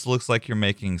almost looks like you're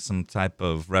making some type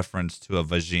of reference to a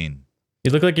vagine? You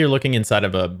look like you're looking inside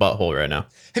of a butthole right now.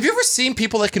 Have you ever seen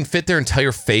people that can fit their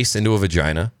entire face into a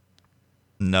vagina?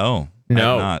 No, I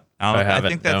have not. I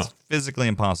think that's physically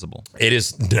impossible. It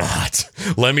is not.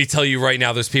 Let me tell you right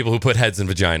now, there's people who put heads in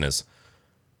vaginas.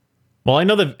 Well, I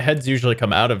know the heads usually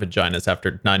come out of vaginas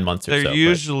after 9 months or so. They're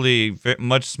usually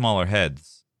much smaller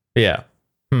heads. Yeah.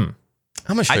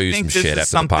 I'm gonna show you some shit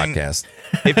after the podcast.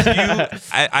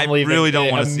 If I really don't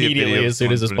want to see a video as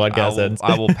soon as this podcast ends.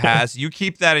 I will pass. You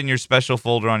keep that in your special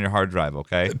folder on your hard drive,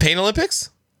 okay? Pain Olympics?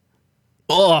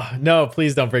 Oh no!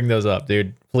 Please don't bring those up,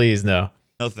 dude. Please no.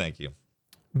 No, thank you.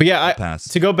 But yeah, pass.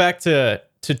 To go back to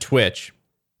Twitch,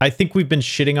 I think we've been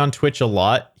shitting on Twitch a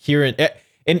lot here,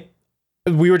 and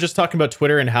we were just talking about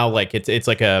Twitter and how like it's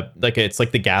like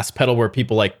the gas pedal where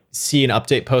people like see an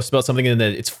update post about something and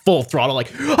then it's full throttle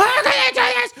like.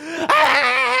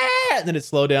 And then it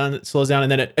slows down,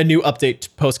 and then a new update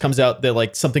post comes out that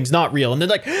like something's not real, and they're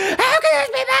like, "How can this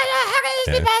be possible? How can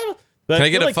this be possible?" But can I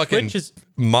get a like fucking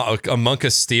a monk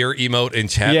of steer emote in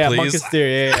chat, please? Monk of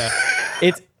steer, yeah.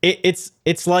 It's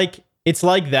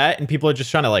like that, and people are just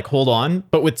trying to like hold on.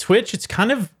 But with Twitch, it's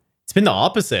been the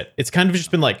opposite. It's kind of just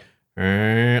been like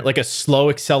a slow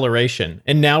acceleration,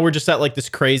 and now we're just at like this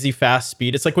crazy fast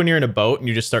speed. It's like when you're in a boat and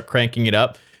you just start cranking it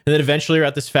up. And then eventually you're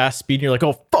at this fast speed and you're like,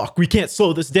 oh, fuck, we can't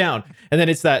slow this down. And then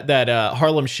it's that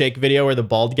Harlem Shake video where the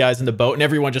bald guy's in the boat and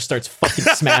everyone just starts fucking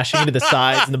smashing into the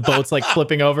sides and the boat's like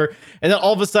flipping over. And then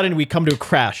all of a sudden we come to a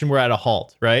crash and we're at a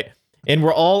halt, right? And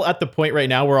we're all at the point right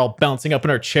now, we're all bouncing up in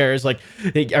our chairs, like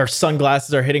our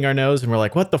sunglasses are hitting our nose and we're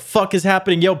like, what the fuck is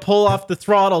happening? Yo, pull off the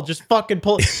throttle, just fucking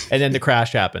pull. And then the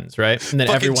crash happens, right? And then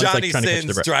fucking everyone's Johnny like trying to catch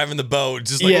the breath. driving the boat,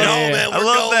 just like, man,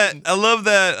 I love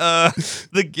that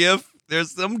the GIF.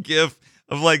 There's some GIF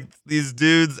of like these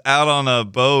dudes out on a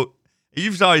boat.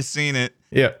 You've probably seen it.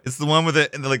 Yeah. It's the one with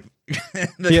it and like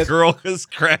the girl just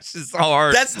crashes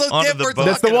hard. That's the onto GIF the we're boat.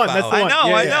 talking about. That's the one.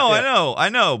 I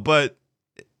know. But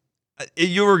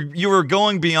you were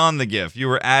going beyond the GIF. You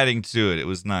were adding to it. It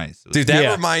was nice. Dude,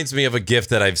 that reminds me of a GIF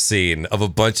that I've seen of a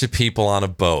bunch of people on a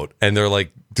boat, and they're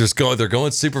like, they're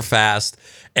going super fast,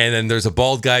 and then there's a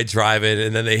bald guy driving,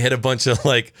 and then they hit a bunch of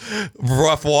like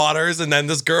rough waters, and then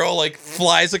this girl like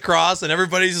flies across, and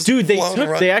everybody's just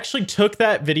they actually took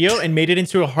that video and made it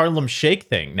into a Harlem Shake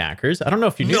thing, Knackers. I don't know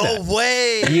if you knew that. No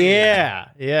way.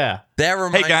 Yeah. That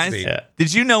reminds me. Hey guys, me.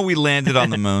 Did you know we landed on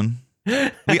the moon?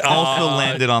 We also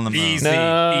landed on the moon. Easy.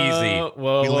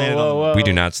 Whoa. We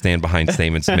do not stand behind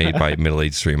statements made by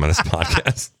MiddleAgedStream on this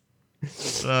podcast.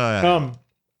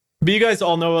 But you guys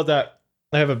all know that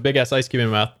I have a big ass ice cube in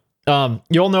my mouth.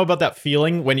 You all know about that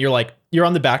feeling when you're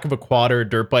on the back of a quad or a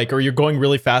dirt bike, or you're going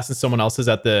really fast and someone else is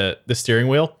at the steering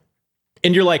wheel,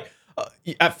 and you're like,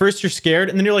 at first you're scared,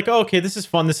 and then you're like, oh, okay, this is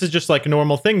fun. This is just like a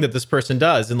normal thing that this person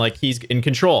does, and like he's in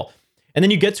control. And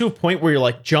then you get to a point where you're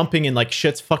like jumping and like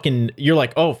shit's fucking. You're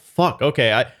like, oh fuck,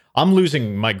 okay, I'm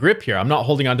losing my grip here. I'm not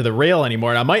holding onto the rail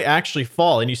anymore, and I might actually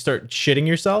fall. And you start shitting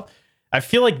yourself. I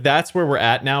feel like that's where we're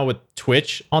at now with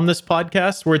Twitch on this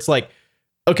podcast, where it's like,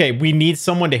 okay, we need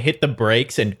someone to hit the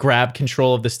brakes and grab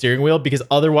control of the steering wheel, because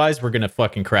otherwise we're going to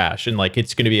fucking crash, and like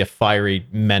it's going to be a fiery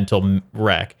mental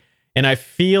wreck. And I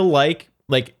feel like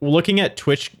looking at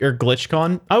Twitch or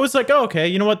GlitchCon, I was like, oh, okay,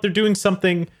 you know what? They're doing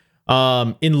something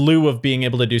in lieu of being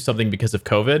able to do something because of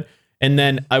COVID. And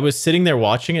then I was sitting there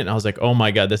watching it, and I was like, oh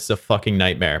my God, this is a fucking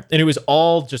nightmare. And it was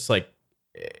all just like,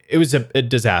 it was a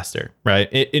disaster,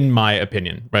 right? In my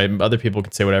opinion, right? Other people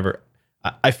could say whatever.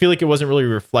 I feel like it wasn't really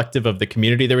reflective of the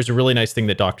community. There was a really nice thing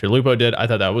that Dr. Lupo did. I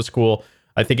thought that was cool.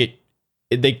 I think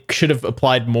they should have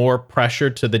applied more pressure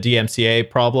to the DMCA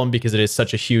problem, because it is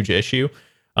such a huge issue.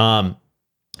 And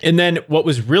then what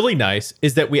was really nice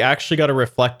is that we actually got a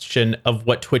reflection of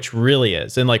what Twitch really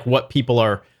is, and like what people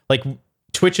are like.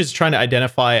 Twitch is trying to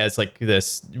identify as like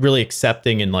this really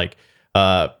accepting and like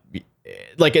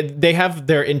they have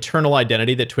their internal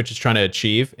identity that Twitch is trying to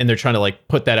achieve, and they're trying to like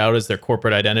put that out as their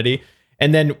corporate identity.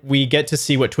 And then we get to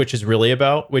see what Twitch is really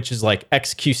about, which is like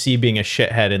XQC being a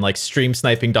shithead and like stream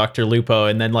sniping Dr. Lupo,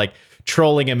 and then like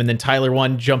trolling him, and then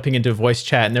Tyler1 jumping into voice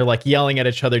chat, and they're like yelling at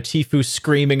each other, Tfue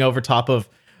screaming over top of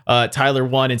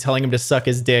Tyler1 and telling him to suck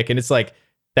his dick. And it's like,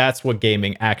 that's what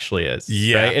gaming actually is.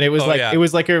 Yeah. Right? And it was it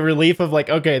was like a relief of like,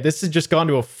 okay, this has just gone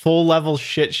to a full level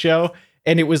shit show.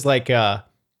 And it was like in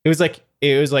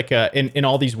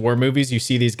all these war movies, you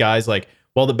see these guys like,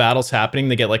 while the battle's happening,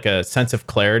 they get like a sense of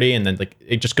clarity, and then like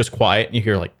it just goes quiet, and you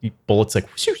hear like bullets like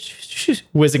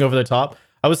whizzing over the top.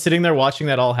 I was sitting there watching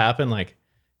that all happen, like,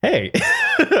 hey,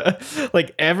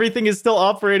 like everything is still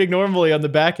operating normally on the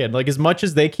back end. Like, as much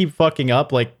as they keep fucking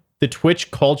up, like the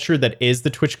Twitch culture that is the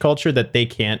Twitch culture that they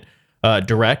can't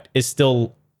direct is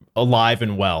still alive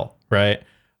and well, right?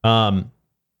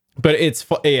 But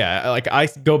it's like I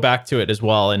go back to it as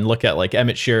well and look at like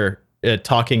Emmett Shear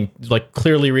talking, like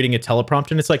clearly reading a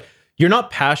teleprompter, and it's like, you're not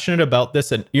passionate about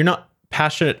this, and you're not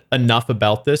passionate enough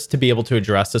about this to be able to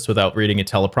address this without reading a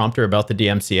teleprompter about the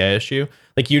DMCA issue.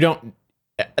 Like, you don't.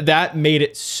 That made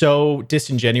it so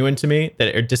disingenuous to me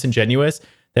that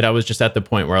I was just at the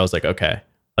point where I was like, okay,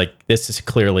 like this is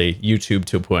clearly YouTube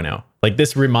 2.0. Like,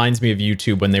 this reminds me of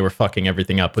YouTube when they were fucking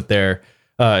everything up with their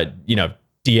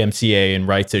DMCA and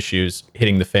rights issues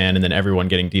hitting the fan, and then everyone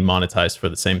getting demonetized for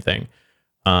the same thing.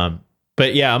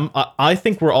 But yeah, I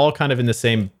think we're all kind of in the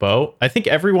same boat. I think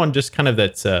everyone just kind of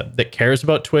that cares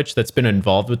about Twitch, that's been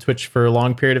involved with Twitch for a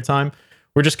long period of time,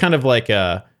 we're just kind of like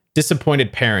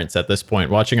disappointed parents at this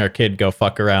point, watching our kid go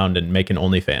fuck around and make an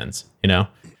OnlyFans. You know,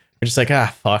 we're just like,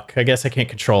 fuck, I guess I can't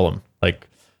control him. Like,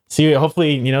 see,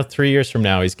 hopefully, 3 years from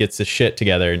now, he gets his shit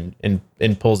together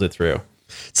and pulls it through.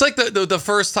 It's like the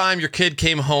first time your kid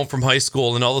came home from high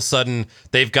school, and all of a sudden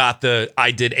they've got the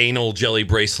I did anal jelly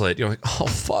bracelet. You're like, oh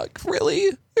fuck, really?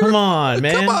 Come on,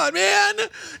 man. Come on, man.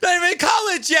 Not even in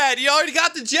college yet. You already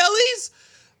got the jellies?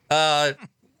 I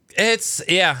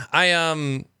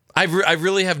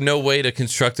really have no way to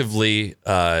constructively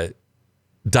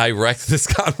direct this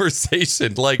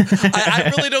conversation. Like,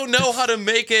 I really don't know how to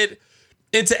make it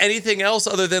into anything else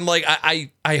other than like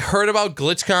I heard about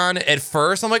GlitchCon at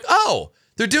first. I'm like, oh,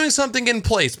 they're doing something in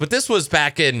place. But this was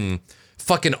back in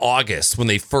fucking August when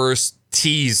they first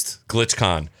teased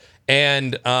GlitchCon.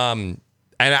 And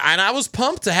I was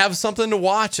pumped to have something to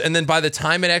watch. And then by the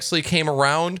time it actually came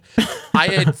around, I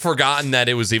had forgotten that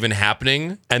it was even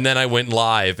happening. And then I went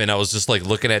live, and I was just like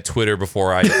looking at Twitter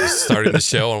before I started the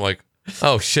show. And I'm like,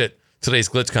 oh shit, today's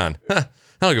GlitchCon. I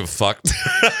don't give a fuck.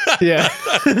 Yeah.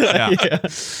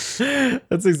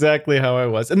 That's exactly how I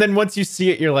was. And then once you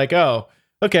see it, you're like, oh,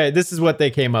 okay, this is what they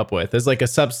came up with as like a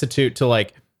substitute to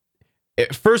like,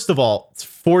 first of all,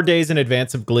 4 days in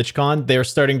advance of GlitchCon, they're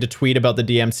starting to tweet about the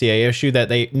DMCA issue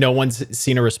that no one's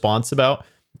seen a response about.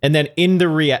 And then in the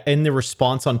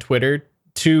response on Twitter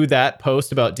to that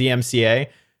post about DMCA,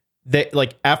 they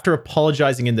like, after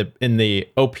apologizing in the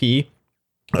OP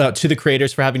to the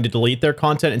creators for having to delete their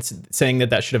content and saying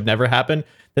that should have never happened,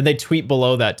 then they tweet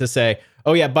below that to say,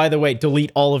 oh yeah, by the way,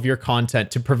 delete all of your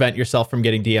content to prevent yourself from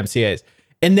getting DMCAs.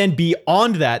 And then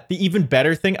beyond that, the even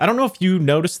better thing, I don't know if you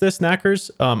noticed this,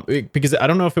 Knackers, because I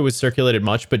don't know if it was circulated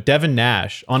much, but Devin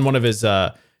Nash on one of his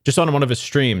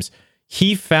streams,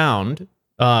 he found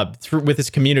with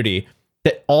his community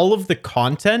that all of the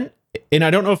content and I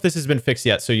don't know if this has been fixed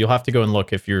yet, so you'll have to go and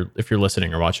look if you're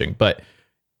listening or watching, but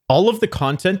all of the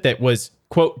content that was,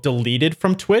 quote, deleted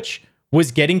from Twitch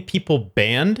was getting people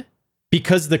banned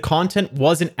because the content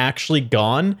wasn't actually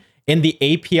gone, and the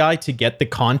API to get the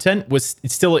content was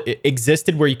still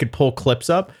existed where you could pull clips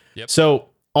up. Yep. So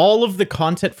all of the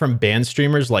content from banned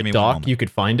streamers like Doc, you could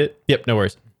find it. Yep, no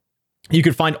worries. You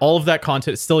could find all of that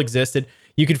content. It still existed.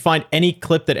 You could find any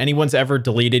clip that anyone's ever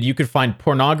deleted. You could find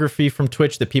pornography from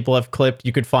Twitch that people have clipped.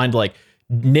 You could find like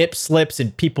nip slips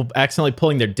and people accidentally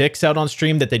pulling their dicks out on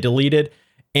stream that they deleted.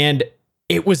 And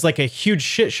it was like a huge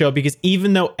shit show because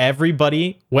even though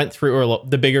everybody went through, or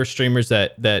the bigger streamers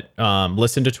that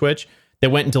listen to Twitch,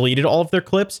 that went and deleted all of their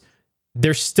clips,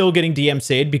 they're still getting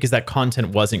DMCA'd because that content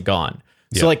wasn't gone.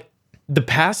 So like the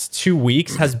past 2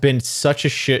 weeks has been such a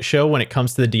shit show when it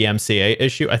comes to the DMCA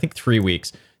issue. I think 3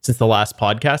 weeks since the last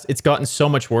podcast. It's gotten so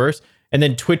much worse. And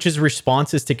then Twitch's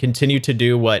response is to continue to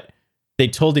do what they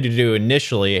told you to do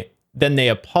initially, then they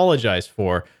apologize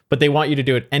for, but they want you to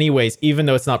do it anyways, even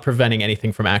though it's not preventing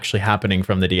anything from actually happening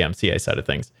from the DMCA side of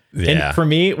things. Yeah. And for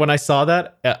me, when I saw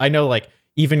that, I know like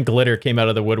even Glitter came out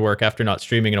of the woodwork after not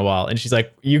streaming in a while, and she's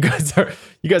like, "You guys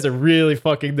are really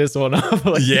fucking this one up."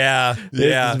 Like,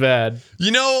 this is bad.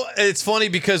 You know, it's funny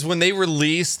because when they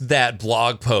released that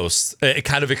blog post,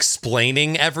 kind of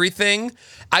explaining everything,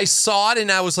 I saw it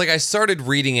and I was like, I started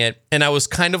reading it and I was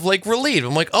kind of like relieved.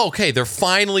 I'm like, oh, okay, they're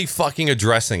finally fucking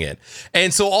addressing it.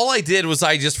 And so all I did was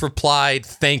I just replied,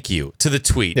 "Thank you" to the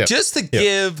tweet, just to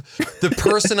give the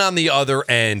person on the other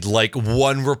end like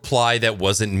one reply that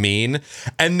wasn't mean.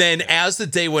 And then as the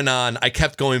day went on, I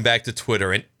kept going back to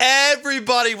Twitter and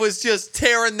everybody was just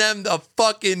tearing them a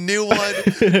fucking new one,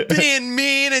 being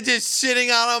mean and just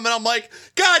shitting on them. And I'm like,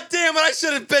 God damn it, I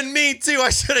should have been mean too. I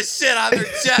should have shit on their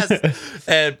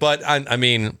chest. But I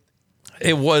mean,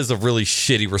 it was a really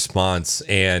shitty response.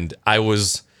 And I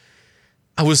was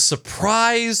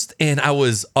surprised and I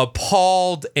was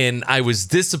appalled and I was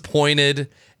disappointed.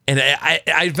 And I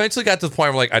eventually got to the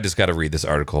point where like, I just got to read this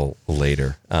article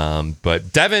later.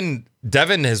 But Devin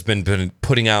has been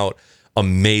putting out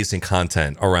amazing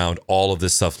content around all of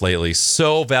this stuff lately.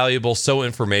 So valuable, so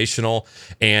informational.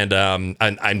 And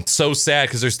I'm so sad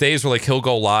because there's days where like he'll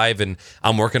go live and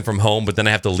I'm working from home, but then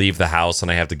I have to leave the house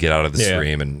and I have to get out of the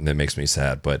stream, and it makes me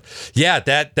sad. But yeah,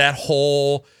 that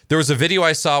whole... There was a video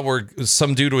I saw where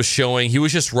some dude was showing, he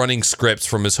was just running scripts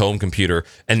from his home computer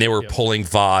and they were pulling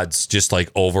VODs just like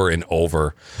over and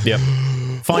over. Yep.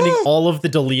 Finding all of the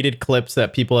deleted clips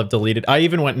that people have deleted. I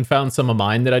even went and found some of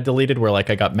mine that I deleted where like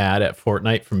I got mad at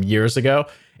Fortnite from years ago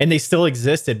and they still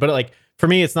existed. But like for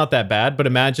me, it's not that bad. But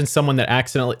imagine someone that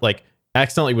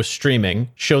accidentally was streaming,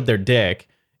 showed their dick,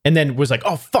 and then was like,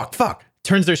 oh, fuck,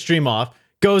 turns their stream off,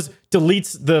 goes,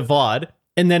 deletes the VOD.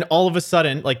 And then all of a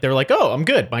sudden, like they're like, "Oh, I'm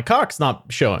good. My cock's not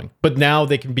showing." But now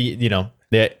they can be,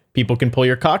 that people can pull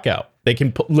your cock out. They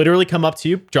can literally come up to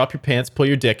you, drop your pants, pull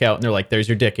your dick out, and they're like, "There's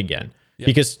your dick again." Yep.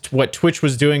 Because what Twitch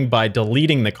was doing by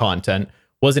deleting the content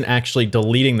wasn't actually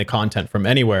deleting the content from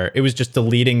anywhere. It was just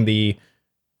deleting the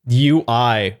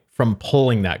UI from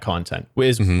pulling that content.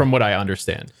 From what I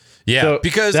understand. Yeah, so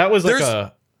because that was like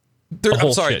a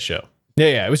whole shit show.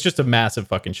 Yeah, it was just a massive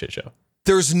fucking shit show.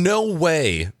 There's no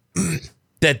way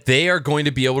that they are going to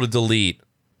be able to delete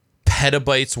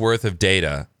petabytes worth of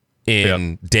data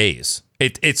in days.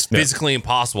 It's physically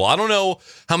impossible. I don't know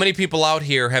how many people out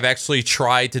here have actually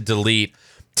tried to delete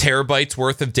terabytes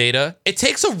worth of data. It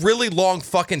takes a really long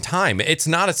fucking time. It's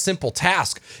not a simple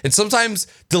task. And sometimes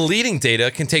deleting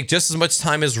data can take just as much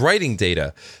time as writing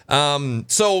data.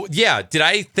 So yeah, did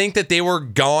I think that they were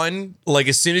gone like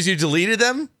as soon as you deleted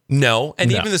them? No.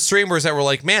 And even the streamers that were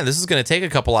like, man, this is going to take a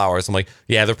couple hours. I'm like,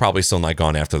 yeah, they're probably still not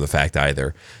gone after the fact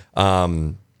either.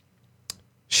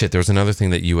 Shit, there was another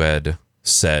thing that you had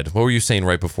said. What were you saying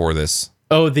right before this?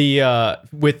 Oh, the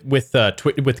with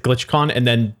GlitchCon and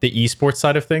then the esports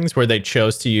side of things where they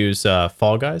chose to use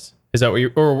Fall Guys. Is that what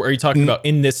you're, or are you talking about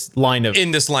in this line of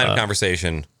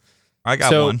conversation? I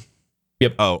got one.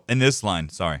 Yep. Oh, in this line.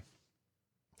 Sorry.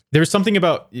 There's something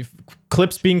about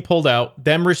clips being pulled out,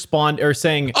 them respond or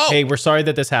saying, "Hey, we're sorry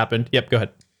that this happened." Yep, go ahead.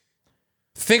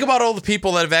 Think about all the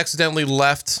people that have accidentally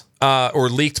left or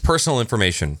leaked personal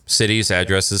information, cities,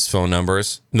 addresses, phone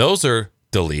numbers. Those are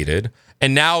deleted.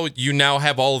 And now you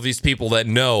have all of these people that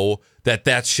know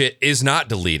that shit is not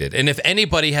deleted. And if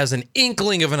anybody has an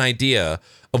inkling of an idea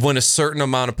of when a certain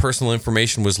amount of personal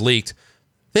information was leaked,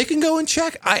 they can go and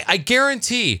check. I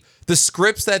guarantee the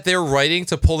scripts that they're writing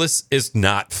to pull this is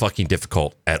not fucking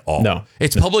difficult at all. No.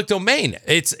 It's public domain.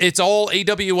 It's all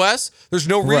AWS. There's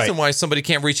no reason why somebody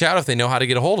can't reach out if they know how to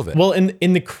get a hold of it. Well,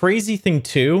 and the crazy thing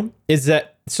too is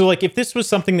that So like if this was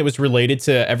something that was related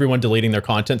to everyone deleting their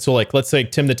content, so like let's say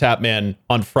Tim the Tapman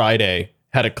on Friday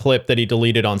had a clip that he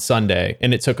deleted on Sunday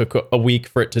and it took a week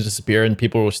for it to disappear and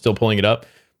people were still pulling it up.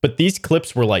 But these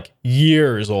clips were like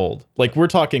years old. Like we're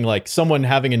talking like someone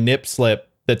having a nip slip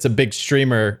that's a big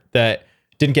streamer that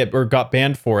didn't get or got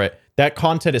banned for it. That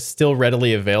content is still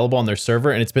readily available on their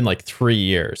server and it's been like 3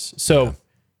 years. So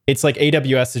it's like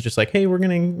AWS is just like, hey,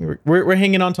 we're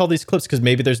hanging on to all these clips because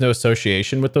maybe there's no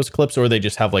association with those clips or they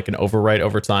just have like an overwrite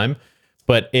over time.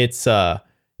 But it's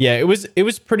it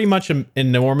was pretty much an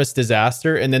enormous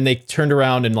disaster. And then they turned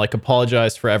around and like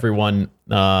apologized for everyone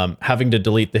having to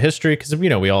delete the history because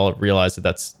we all realize that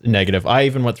that's negative. I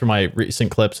even went through my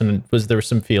recent clips and there were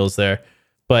some feels there,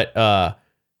 but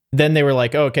then they were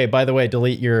like, oh, okay, by the way,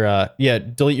 delete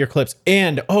your clips.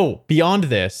 And beyond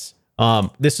this.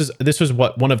 This was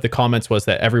what one of the comments was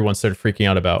that everyone started freaking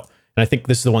out about. And I think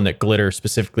this is the one that Glitter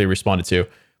specifically responded to.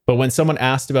 But when someone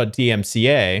asked about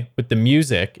DMCA with the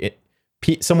music,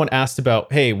 someone asked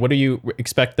about, hey, what do you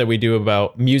expect that we do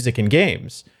about music in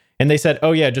games? And they said,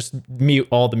 oh, yeah, just mute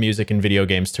all the music in video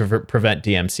games to prevent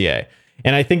DMCA.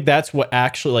 And I think that's what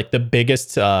actually like the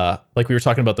biggest, like we were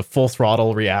talking about the full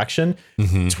throttle reaction,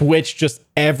 Twitch, just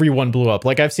everyone blew up.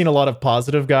 Like I've seen a lot of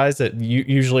positive guys that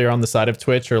usually are on the side of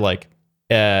Twitch or like,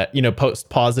 post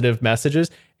positive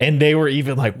messages. And they were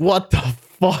even like, what the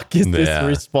fuck is this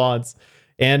response?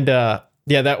 And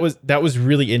that was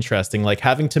really interesting. Like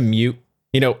having to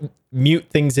mute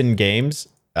things in games.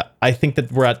 I think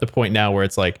that we're at the point now where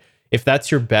it's like, if that's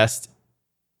your best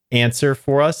answer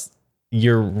for us,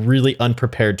 you're really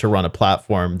unprepared to run a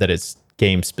platform that is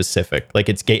game specific. Like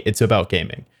it's about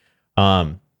gaming.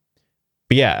 But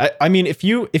yeah, I mean, if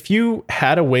you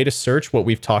had a way to search what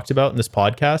we've talked about in this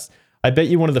podcast, I bet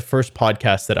you one of the first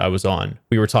podcasts that I was on,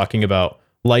 we were talking about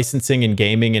licensing and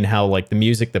gaming and how like the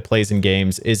music that plays in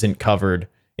games isn't covered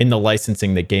in the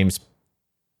licensing that games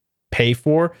pay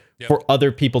for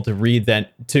other people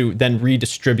to then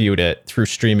redistribute it through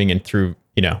streaming and through,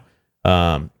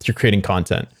 through creating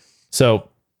content. So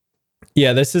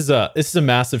yeah, this is a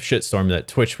massive shitstorm that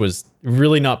Twitch was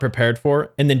really not prepared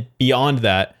for. And then beyond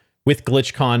that, with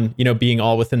GlitchCon, being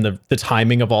all within the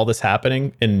timing of all this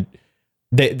happening, and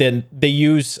they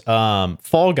use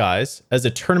Fall Guys as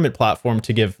a tournament platform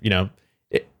to give,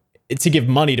 to give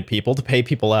money to people, to pay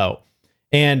people out.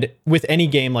 And with any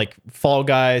game like Fall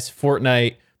Guys,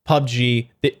 Fortnite, PUBG,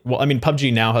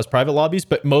 PUBG now has private lobbies,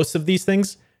 but most of these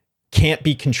things can't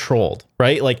be controlled,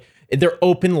 right? Like they're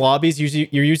open lobbies.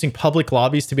 You're using public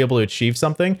lobbies to be able to achieve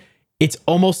something. It's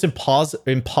almost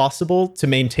impossible to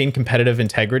maintain competitive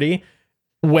integrity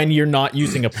when you're not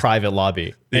using a private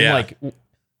lobby. And like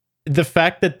the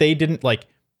fact that they didn't like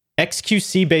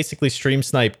XQC basically stream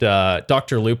sniped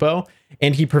Dr. Lupo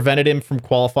and he prevented him from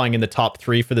qualifying in the top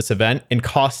 3 for this event and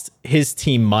cost his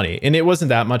team money. And it wasn't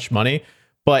that much money,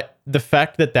 but the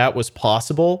fact that was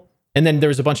possible. And then there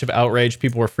was a bunch of outrage.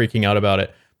 People were freaking out about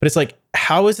it. But it's like,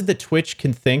 how is it that Twitch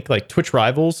can think, like Twitch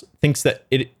Rivals thinks that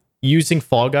using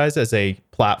Fall Guys as a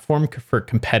platform for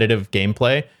competitive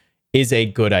gameplay is a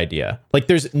good idea? Like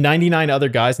there's 99 other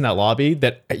guys in that lobby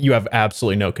that you have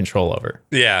absolutely no control over.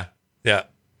 Yeah. Yeah.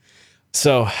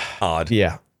 So odd.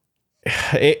 Yeah.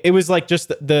 It was like just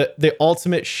the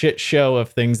ultimate shit show of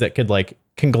things that could like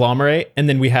conglomerate. And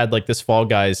then we had like this Fall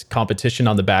Guys competition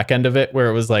on the back end of it where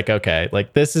it was like, okay,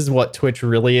 like this is what Twitch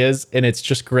really is. And it's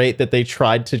just great that they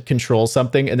tried to control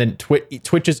something and then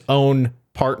Twitch's own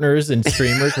partners and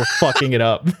streamers were fucking it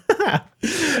up.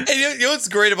 And you know what's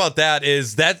great about that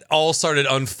is that all started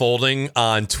unfolding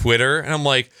on Twitter. And I'm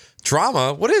like,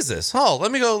 drama? What is this? Oh,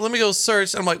 let me go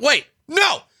search. And I'm like, wait,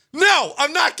 no,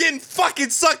 I'm not getting fucking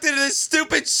sucked into this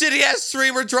stupid shitty ass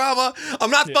streamer drama. I'm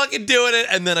not fucking doing it.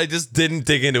 And then I just didn't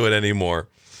dig into it anymore.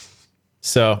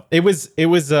 So it was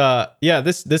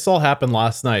this all happened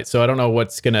last night. So I don't know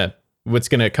what's gonna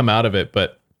come out of it,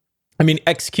 but I mean,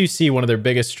 XQC, one of their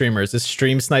biggest streamers, is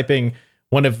stream sniping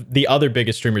one of the other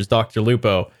biggest streamers, Dr.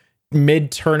 Lupo,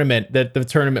 mid-tournament, that the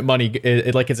tournament money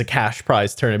it's a cash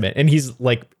prize tournament, and he's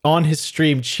like on his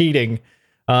stream cheating.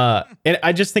 And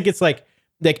I just think it's like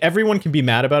everyone can be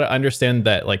mad about it. I understand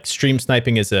that like stream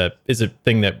sniping is a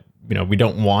thing that we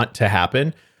don't want to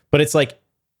happen, but it's like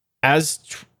as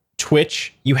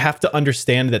Twitch, you have to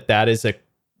understand that is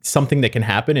something that can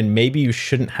happen, and maybe you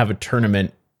shouldn't have a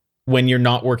tournament when you're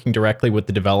not working directly with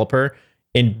the developer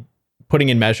and putting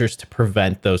in measures to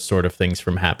prevent those sort of things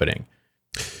from happening.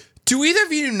 Do either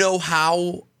of you know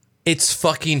how it's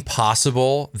fucking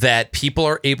possible that people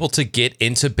are able to get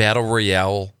into Battle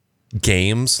Royale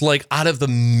games? Like out of the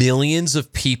millions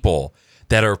of people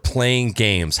that are playing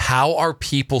games. How are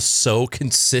people so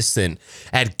consistent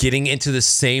at getting into the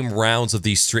same rounds of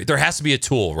these streams? There has to be a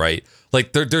tool, right?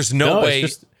 Like there's no way.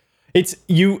 It's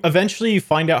you eventually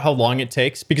find out how long it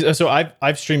takes, because so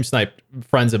I've stream sniped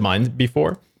friends of mine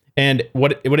before, and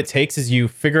what it takes is you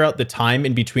figure out the time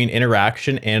in between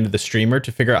interaction and the streamer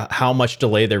to figure out how much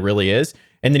delay there really is,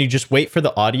 and then you just wait for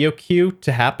the audio cue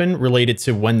to happen related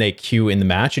to when they queue in the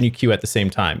match, and you queue at the same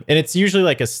time, and it's usually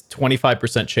like a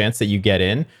 25% chance that you get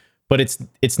in, but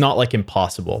it's not like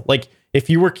impossible. Like if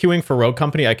you were queuing for Rogue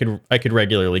Company, I could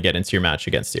regularly get into your match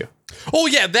against you. Oh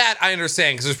yeah, that I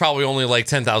understand, because there's probably only like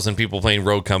 10,000 people playing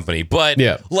Rogue Company. But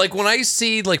like when I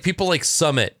see like people like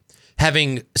Summit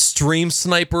having stream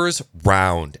snipers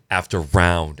round after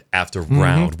round after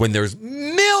round, when there's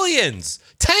millions,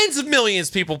 tens of millions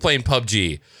of people playing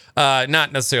PUBG,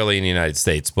 not necessarily in the United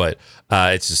States, but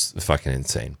it's just fucking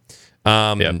insane.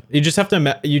 You just have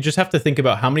to think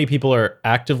about how many people are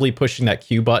actively pushing that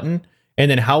Q button, and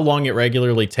then how long it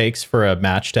regularly takes for a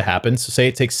match to happen. So say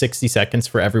it takes 60 seconds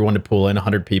for everyone to pull in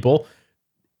 100 people.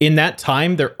 In that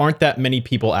time, there aren't that many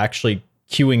people actually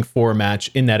queuing for a match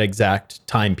in that exact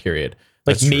time period.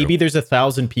 Like maybe there's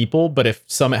 1,000 people, but if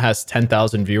Summit has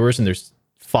 10,000 viewers and there's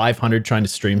 500 trying to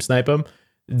stream snipe them,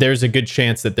 there's a good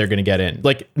chance that they're going to get in.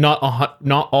 Like not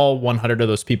all 100 of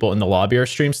those people in the lobby are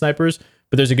stream snipers,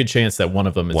 but there's a good chance that one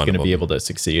of them is going to be able to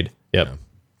succeed. Yep. Yeah.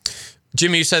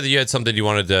 Jimmy, you said that you had something you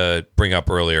wanted to bring up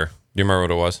earlier. Do you remember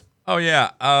what it was? Oh,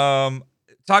 yeah.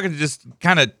 Talking just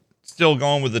kind of still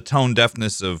going with the tone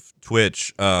deafness of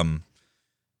Twitch.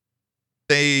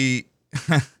 They,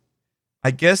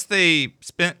 I guess they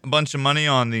spent a bunch of money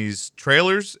on these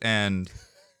trailers and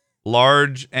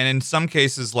large, and in some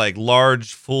cases, like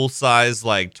large, full-size,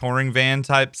 like touring van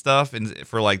type stuff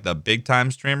for like the big-time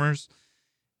streamers.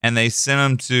 And they sent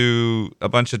them to a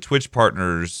bunch of Twitch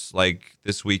partners like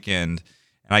this weekend.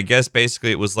 And I guess basically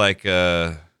it was like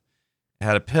it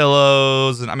had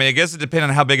pillows. And I mean, I guess it depended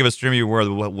on how big of a streamer you were,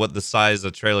 what the size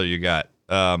of trailer you got.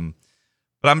 But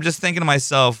I'm just thinking to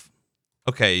myself,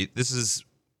 okay, this is,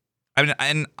 I mean,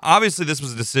 and obviously this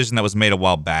was a decision that was made a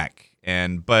while back.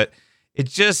 But it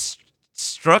just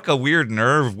struck a weird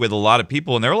nerve with a lot of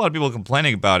people. And there were a lot of people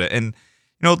complaining about it. And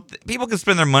you know, people can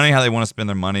spend their money how they want to spend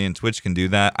their money, and Twitch can do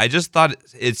that. I just thought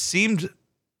it seemed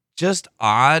just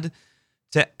odd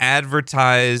to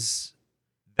advertise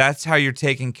that's how you're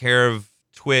taking care of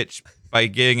Twitch by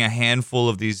getting a handful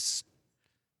of these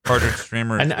partner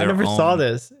streamers. I never saw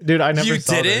this. Dude, I never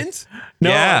saw this. You didn't? No,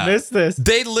 yeah. I missed this.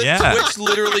 Twitch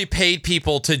literally paid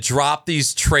people to drop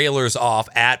these trailers off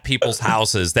at people's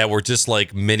houses that were just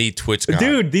like mini TwitchCon.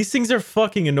 Dude, these things are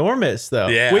fucking enormous, though.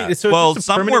 Yeah. Wait, so well,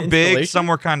 some were big, some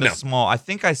were kind of small. I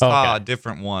think I saw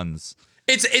different ones.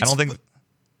 I don't think.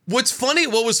 What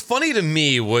was funny to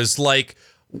me was like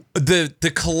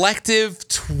the collective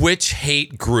Twitch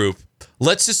hate group.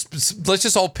 Let's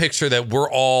just all picture that we're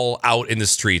all out in the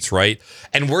streets, right?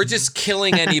 And we're just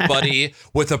killing anybody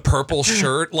with a purple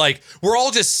shirt. Like, we're all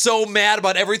just so mad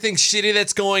about everything shitty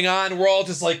that's going on. We're all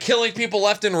just like killing people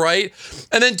left and right.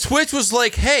 And then Twitch was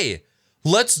like, hey,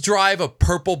 let's drive a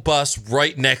purple bus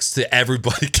right next to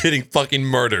everybody getting fucking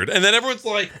murdered. And then everyone's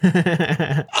like,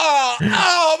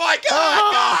 oh my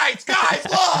God, guys,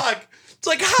 look. It's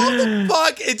like, how the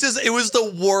fuck? It was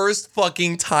the worst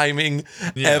fucking timing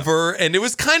ever. And it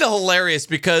was kind of hilarious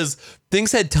because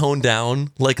things had toned down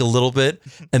like a little bit.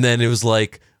 And then it was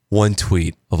like one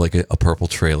tweet of like a purple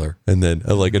trailer. And then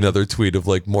like another tweet of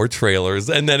like more trailers.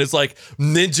 And then it's like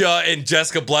Ninja and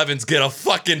Jessica Blevins get a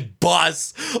fucking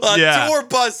bus, tour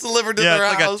bus delivered to their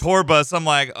house. Like a tour bus. I'm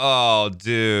like, oh,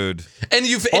 dude. And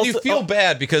you feel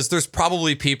bad because there's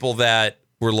probably people that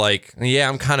we're like, yeah,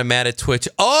 I'm kind of mad at Twitch.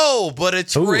 Oh, but a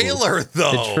trailer,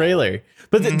 though. The trailer.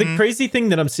 But the crazy thing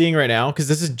that I'm seeing right now, because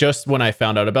this is just when I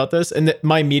found out about this, and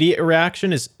my immediate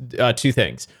reaction is two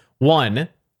things. One,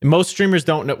 most streamers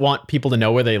don't want people to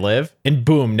know where they live. And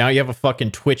boom, now you have a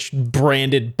fucking Twitch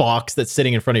branded box that's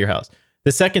sitting in front of your house.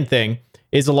 The second thing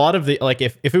is a lot of the, like,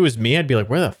 if it was me, I'd be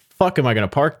like, where the fuck am I going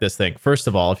to park this thing? First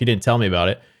of all, if you didn't tell me about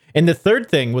it. And the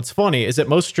third thing, what's funny, is that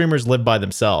most streamers live by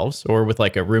themselves or with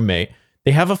like a roommate.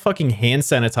 They have a fucking hand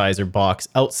sanitizer box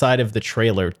outside of the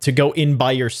trailer to go in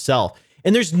by yourself.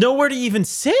 And there's nowhere to even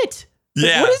sit.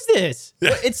 Yeah. What is this?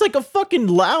 It's like a fucking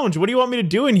lounge. What do you want me to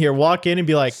do in here? Walk in and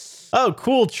be like, oh,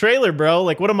 cool trailer, bro.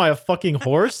 Like, what am I, a fucking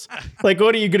horse? Like,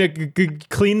 what are you going to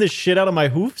clean the shit out of my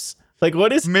hoofs? Like,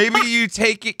 what is... Maybe you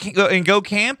take it and go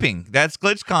camping. That's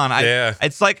GlitchCon.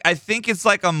 It's like, I think it's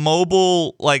like a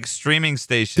mobile, like, streaming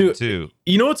station, too.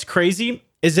 You know what's crazy?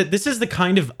 is that this is the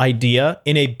kind of idea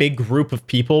in a big group of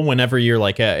people whenever you're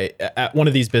like at one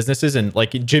of these businesses, and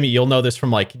like Jimmy, you'll know this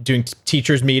from like doing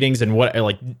teachers meetings and what,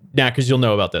 like Knackers, you'll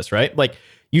know about this, right? Like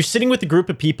you're sitting with a group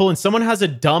of people and someone has a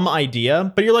dumb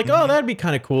idea, but you're like, oh, that'd be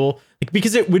kind of cool, like,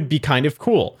 because it would be kind of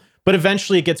cool. But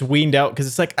eventually it gets weaned out because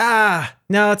it's like,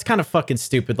 no, it's kind of fucking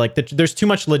stupid. Like there's too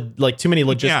much, too many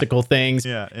logistical things.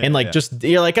 And like, just,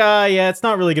 you're like, yeah, it's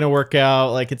not really going to work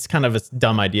out. Like, it's kind of a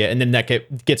dumb idea. And then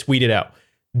that gets weeded out.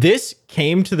 This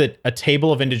came to a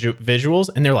table of individuals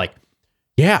and they're like,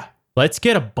 yeah, let's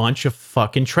get a bunch of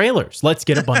fucking trailers. Let's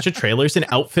get a bunch of trailers and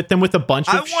outfit them with a bunch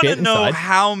of shit inside. I want to know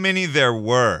how many there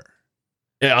were.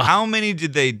 Yeah. How many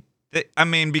did they I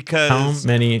mean, because... How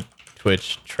many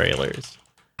Twitch trailers?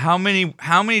 How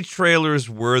many trailers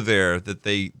were there that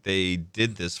they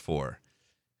did this for?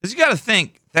 Because you got to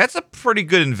think, that's a pretty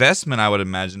good investment, I would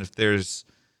imagine. If there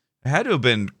had to have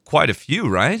been quite a few,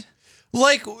 right?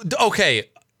 Like, okay,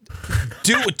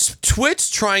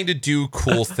 Twitch trying to do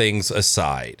cool things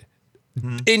aside,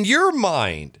 in your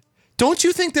mind, don't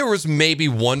you think there was maybe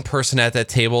one person at that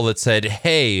table that said,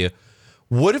 hey,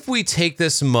 what if we take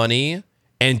this money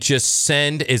and just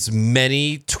send as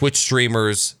many Twitch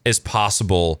streamers as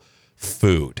possible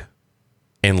food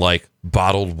and like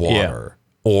bottled water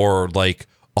or like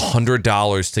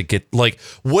 $100 to get, like,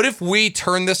 what if we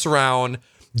turn this around,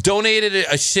 donated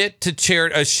a shit to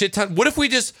charity, a shit ton? What if we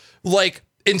just like,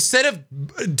 instead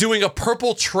of doing a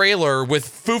purple trailer with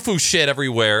foo-foo shit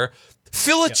everywhere,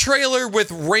 fill a trailer with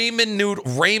ramen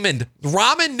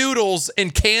noodles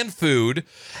and canned food,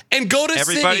 and go to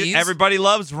cities. Everybody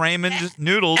loves ramen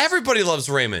noodles. Everybody loves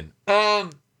ramen.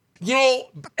 You know,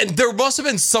 and there must have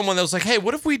been someone that was like, hey,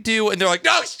 what if we do? And they're like,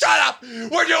 no, shut up.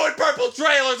 We're doing purple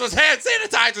trailers with hand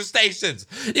sanitizer stations.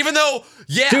 Even though,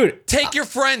 dude, take your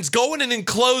friends, go in an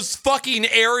enclosed fucking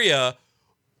area.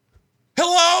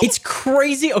 Hello? It's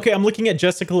crazy. Okay, I'm looking at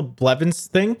Jessica Blevins'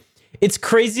 thing. It's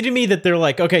crazy to me that they're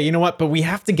like, okay, you know what? But we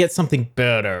have to get something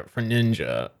better for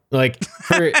Ninja. Like,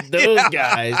 for those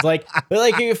guys. Like,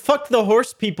 fuck the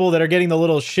horse people that are getting the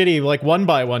little shitty, like,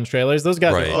 1x1 trailers. Those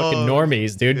guys are fucking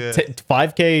normies, dude. Yeah.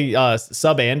 5K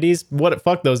sub Andes.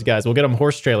 Fuck those guys. We'll get them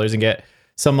horse trailers and get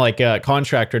some, like,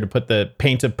 contractor to put the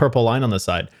painted purple line on the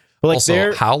side. But, like,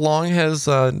 also, how long has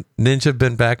Ninja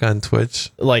been back on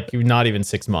Twitch? Like, not even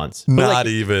 6 months. But, not like,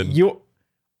 even.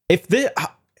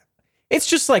 It's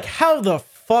just like, how the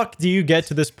fuck do you get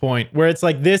to this point where it's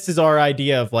like, this is our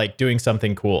idea of like doing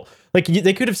something cool? Like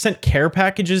they could have sent care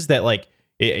packages that like,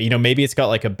 you know, maybe it's got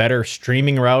like a better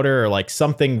streaming router or like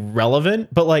something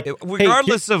relevant, but like,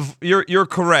 regardless of you're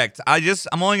correct.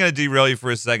 I'm only going to derail you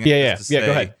for a second. Yeah.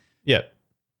 Go ahead. Yeah.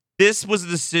 This was a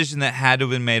decision that had to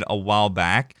have been made a while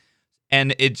back.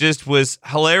 And it just was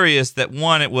hilarious that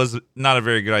one, it was not a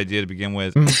very good idea to begin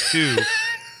with. Two,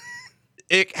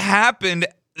 it happened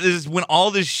is when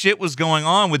all this shit was going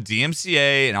on with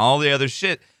DMCA and all the other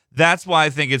shit. That's why I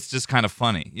think it's just kind of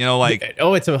funny. You know, like,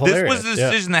 it's hilarious. This was a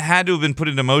decision that had to have been put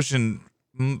into motion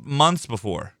months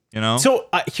before, you know? So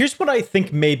here's what I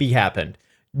think maybe happened.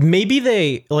 Maybe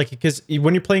they, like, because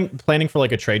when you're planning for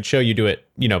like a trade show, you do it,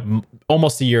 you know,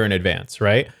 almost a year in advance,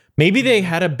 right? Maybe they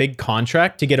had a big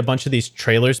contract to get a bunch of these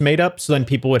trailers made up so then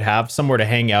people would have somewhere to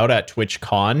hang out at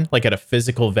TwitchCon, like at a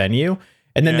physical venue.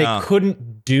 And then they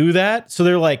couldn't do that. So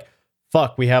they're like,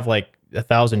 fuck, we have like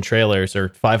 1,000 trailers or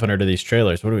 500 of these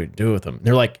trailers. What do we do with them?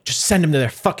 They're like, just send them to their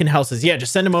fucking houses. Yeah,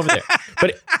 just send them over there.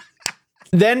 But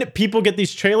then people get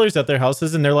these trailers at their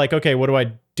houses and they're like, okay, what do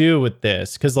I do with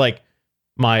this? Because like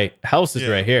my house is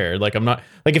right here. Like I'm not,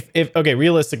 like if okay,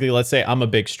 realistically, let's say I'm a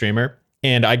big streamer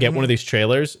and I get one of these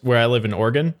trailers where I live in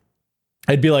Oregon.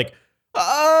 I'd be like,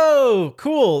 oh,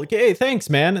 cool. Okay, thanks,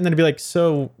 man. And then I'd be like,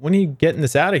 so when are you getting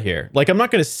this out of here? Like, I'm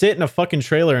not going to sit in a fucking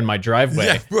trailer in my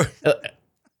driveway. Yeah,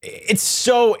 it's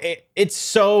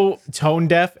so tone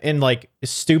deaf and like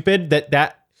stupid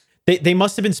that they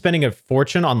must have been spending a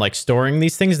fortune on like storing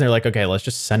these things. And they're like, okay, let's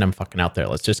just send them fucking out there.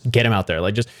 Let's just get them out there.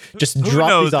 Like, just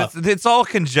drop these off. It's all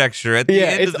conjecture. At the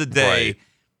end of the day,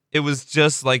 it was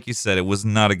just like you said, it was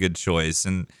not a good choice.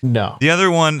 And the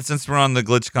other one, since we're on the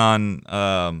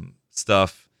GlitchCon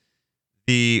stuff,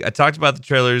 I talked about the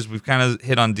trailers. We've kind of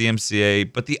hit on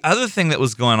DMCA, but the other thing that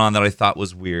was going on that I thought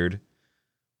was weird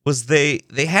was they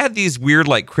had these weird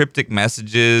like cryptic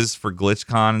messages for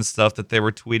GlitchCon and stuff that they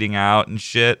were tweeting out and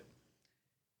shit.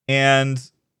 And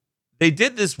they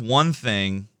did this one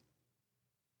thing.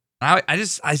 I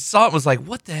saw it, was like,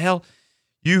 what the hell?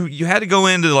 You had to go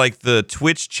into like the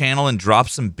Twitch channel and drop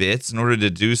some bits in order to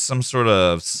do some sort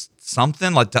of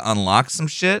something, like to unlock some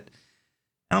shit.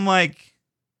 And I'm like,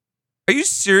 are you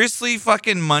seriously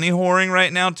fucking money whoring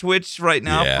right now, Twitch, right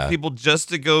now, for people just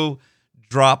to go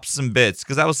drop some bits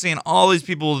because I was seeing all these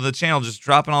people in the channel just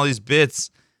dropping all these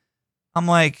bits. I'm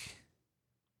like,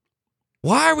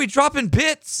 why are we dropping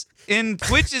bits in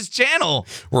Twitch's channel?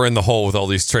 We're in the hole with all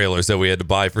these trailers that we had to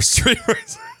buy for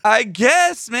streamers. I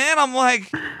guess, man. I'm like,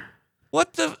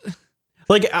 what the?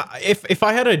 Like, if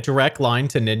I had a direct line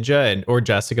to Ninja or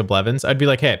Jessica Blevins, I'd be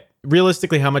like, hey,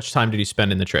 realistically, how much time did you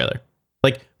spend in the trailer?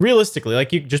 Like, realistically,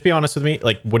 like, you just be honest with me.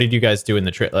 Like, what did you guys do in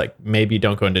the trailer? Like, maybe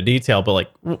don't go into detail, but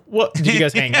like, what did you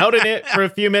guys hang out in it for a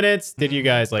few minutes? Did you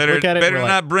guys like look at it? Better not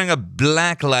like, bring a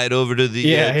black light over to the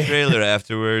trailer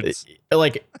afterwards.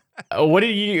 Like, what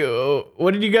did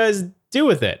you guys do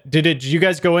with it? Did you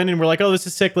guys go in and we're like, oh, this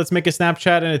is sick. Let's make a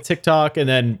Snapchat and a TikTok, and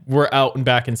then we're out and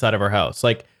back inside of our house.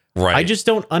 Like, right. I just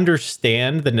don't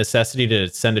understand the necessity to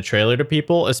send a trailer to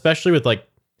people, especially with like,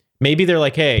 maybe they're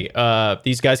like, hey,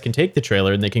 these guys can take the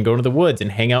trailer and they can go into the woods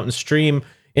and hang out and stream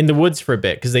in the woods for a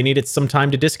bit because they needed some time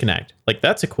to disconnect. Like,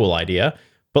 that's a cool idea.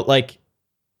 But like,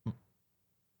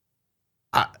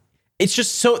 it's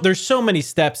just there's so many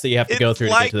steps that you have to go through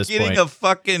to get to this point. It's like getting a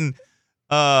fucking,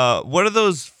 what are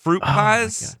those fruit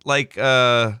pies? Like,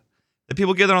 that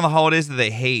people get there on the holidays that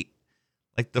they hate.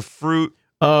 Like the fruit.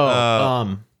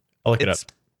 I'll look it up.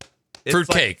 Fruit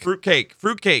cake.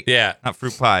 Fruit cake. Yeah. Not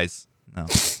fruit pies. No.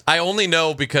 I only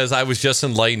know because I was just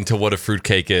enlightened to what a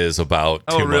fruitcake is about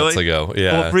 2 months ago.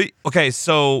 Yeah. Well, okay,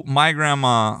 so my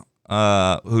grandma,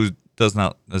 who is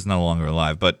no longer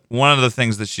alive, but one of the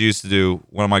things that she used to do,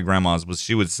 one of my grandmas, was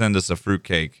she would send us a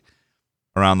fruitcake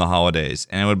around the holidays,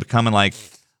 and it would become in like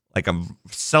a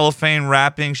cellophane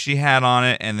wrapping she had on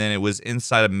it, and then it was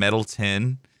inside a metal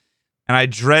tin. And I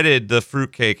dreaded the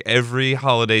fruitcake every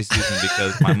holiday season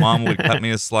because my mom would cut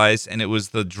me a slice, and it was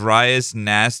the driest,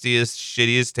 nastiest,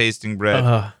 shittiest tasting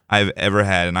bread I've ever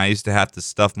had. And I used to have to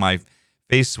stuff my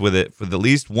face with it for the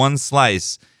least one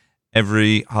slice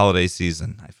every holiday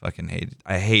season. I fucking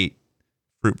hate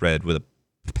fruit bread with a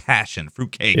passion.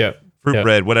 Fruitcake, fruit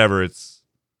bread, whatever. It's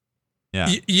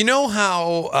You know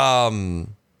how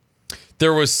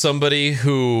there was somebody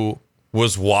who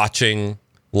was watching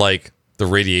like the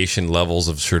radiation levels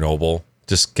of Chernobyl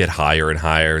just get higher and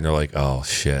higher, and they're like, oh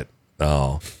shit,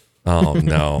 oh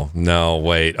no,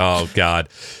 wait, oh god.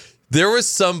 There was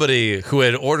somebody who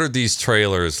had ordered these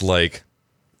trailers like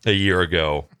a year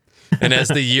ago, and as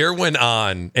the year went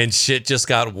on and shit just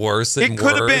got worse and worse. It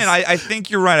could have been. I think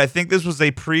you're right. I think this was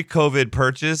a pre-COVID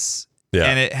purchase. Yeah.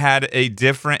 And it had a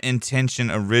different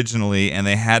intention originally, and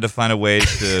they had to find a way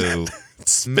to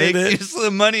make use of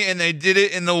the money, and they did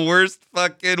it in the worst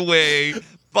fucking way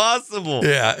possible.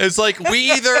 Yeah, it's like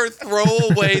we either throw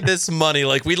away this money,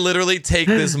 like we literally take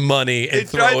this money and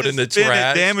throw it in the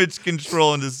trash. Damage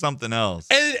control into something else.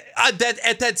 And at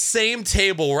that same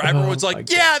table where everyone's like,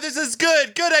 yeah, this is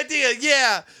good idea,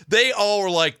 yeah. They all were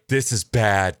like, this is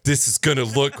bad. This is going to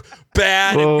look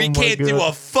bad, and we can't do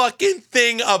a fucking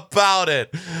thing about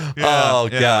it.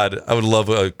 God. I would love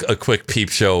a quick peep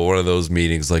show, one of those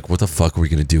meetings. Like, what the fuck are we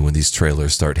going to do when these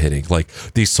trailers start hitting? Like,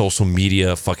 these social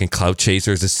media fucking clout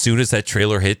chasers, as soon as that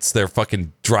trailer hits their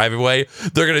fucking driveway,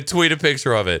 they're going to tweet a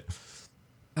picture of it.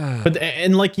 But,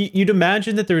 and like, you'd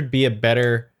imagine that there would be a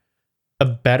better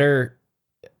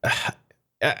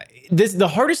the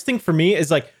hardest thing for me is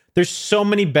like, there's so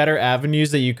many better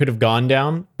avenues that you could have gone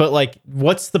down, but like,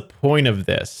 what's the point of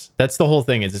this? That's the whole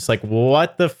thing. Is it's like,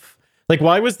 what the like,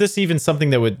 why was this even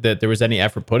something that there was any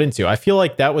effort put into? I feel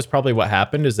like that was probably what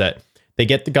happened, is that they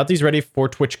got these ready for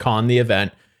TwitchCon, the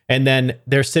event, and then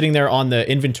they're sitting there on the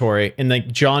inventory, and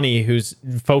like Johnny, whose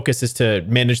focus is to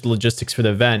manage the logistics for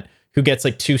the event, who gets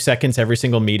like 2 seconds every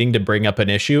single meeting to bring up an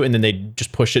issue, and then they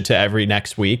just push it to every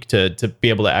next week to be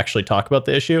able to actually talk about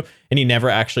the issue, and he never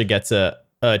actually gets a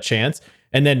chance.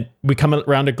 And then we come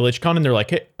around to GlitchCon, and they're like,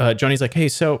 hey, Johnny's like, hey,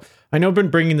 so I know I've been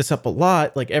bringing this up a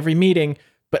lot, like every meeting,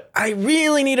 but I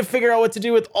really need to figure out what to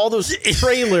do with all those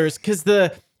trailers, because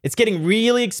it's getting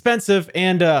really expensive,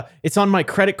 and it's on my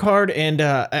credit card, and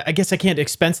I guess I can't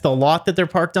expense the lot that they're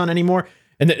parked on anymore.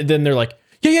 And then they're like,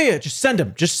 yeah, just send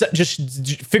them. Just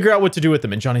figure out what to do with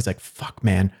them. And Johnny's like, fuck,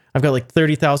 man, I've got like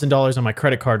 $30,000 on my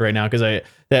credit card right now because I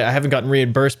haven't gotten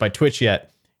reimbursed by Twitch yet.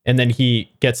 And then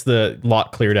he gets the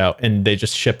lot cleared out, and they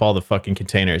just ship all the fucking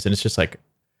containers. And it's just like,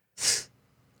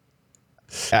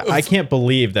 I can't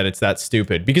believe that it's that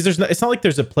stupid, because it's not like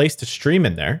there's a place to stream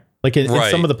in there. Like in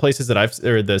some of the places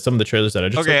that some of the trailers that I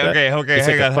just hang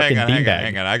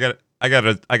on. I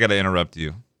gotta interrupt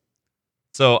you.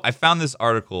 So I found this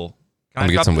article. Can I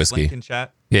get some whiskey link in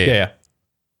chat? Yeah.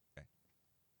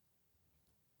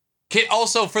 Okay.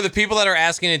 Also, for the people that are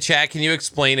asking in chat, can you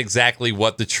explain exactly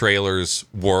what the trailers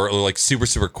were, like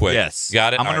super quick? Yes.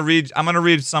 Got it. I'm gonna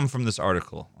read some from this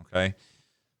article. Okay.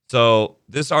 So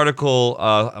this article,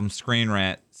 Screen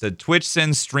Rant, said Twitch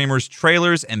sends streamers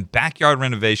trailers and backyard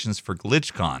renovations for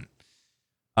GlitchCon.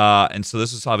 And so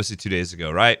this was obviously 2 days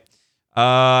ago, right?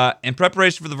 In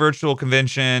preparation for the virtual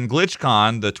convention,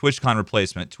 GlitchCon, the TwitchCon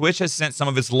replacement, Twitch has sent some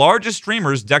of its largest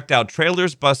streamers decked out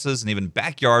trailers, buses, and even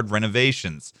backyard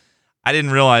renovations. I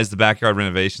didn't realize the backyard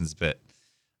renovations bit.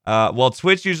 Well,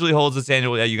 Twitch usually holds its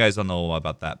annual... Yeah, you guys don't know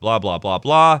about that. Blah, blah, blah,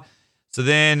 blah. So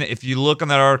then if you look on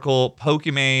that article,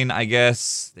 Pokimane, I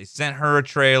guess, they sent her a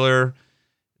trailer.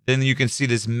 Then you can see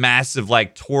this massive,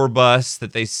 like, tour bus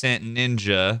that they sent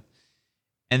Ninja.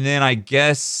 And then I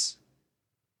guess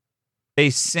they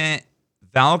sent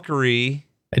Valkyrie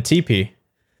a TP.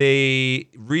 They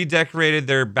redecorated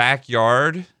their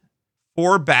backyard,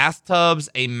 4 bathtubs,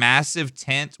 a massive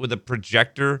tent with a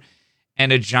projector,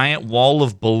 and a giant wall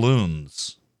of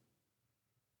balloons.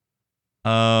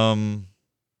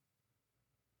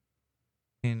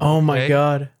 Oh my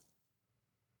God.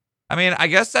 I mean, I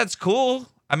guess that's cool.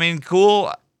 I mean, cool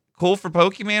for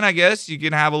Pokemon, I guess. You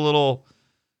can have a little...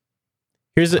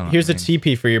 Here's a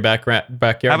TP for your backyard,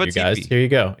 you guys. TP. Here you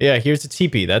go. Yeah, here's a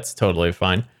TP. That's totally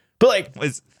fine. But like,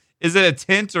 is it a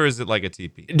tent or is it like a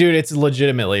TP? Dude, it's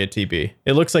legitimately a TP.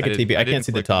 It looks like a TP. I can't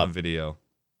see the top video.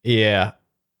 Yeah,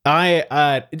 I'm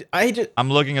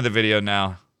looking at the video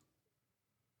now.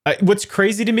 What's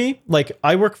crazy to me, like,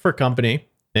 I work for a company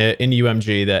in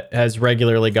UMG that has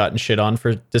regularly gotten shit on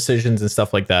for decisions and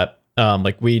stuff like that.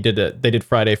 Like they did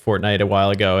Friday Fortnite a while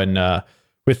ago, and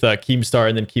with Keemstar,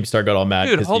 and then Keemstar got all mad.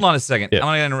 Dude, hold on a second. Yeah. I'm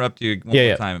gonna interrupt you one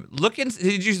more time.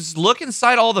 Did you just look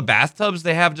inside all the bathtubs?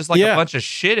 They have just like a bunch of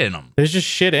shit in them. There's just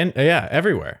shit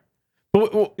everywhere.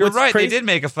 But you're right. Crazy, they did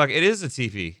make a It is a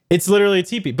TP. It's literally a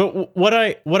TP. But what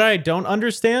I don't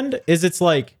understand is it's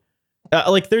like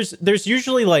there's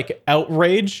usually like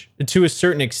outrage to a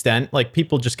certain extent. Like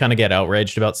people just kind of get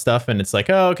outraged about stuff, and it's like,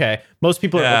 oh, okay, most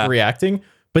people are overreacting.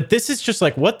 But this is just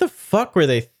like, what the fuck were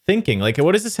they thinking? Like,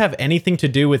 what does this have anything to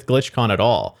do with GlitchCon at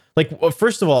all? Like,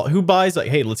 first of all, who buys like,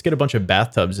 hey, let's get a bunch of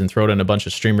bathtubs and throw it in a bunch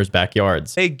of streamers'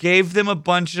 backyards? They gave them a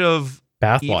bunch of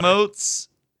emotes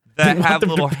that have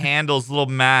little handles, little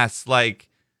masks. Like,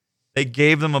 they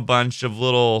gave them a bunch of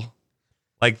little,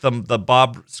 like the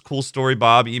Bob Cool Story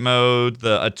Bob emote,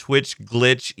 a Twitch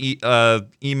glitch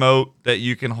emote that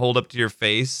you can hold up to your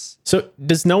face. So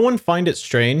does no one find it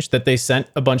strange that they sent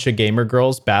a bunch of gamer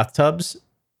girls bathtubs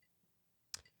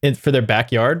for their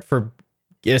backyard,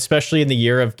 especially in the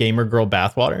year of gamer girl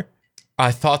bathwater?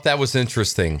 I thought that was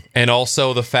interesting. And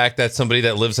also the fact that somebody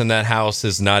that lives in that house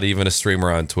is not even a streamer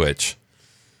on Twitch.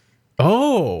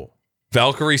 Oh.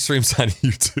 Valkyrie streams on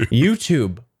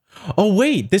YouTube. Oh,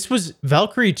 wait, this was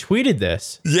Valkyrie tweeted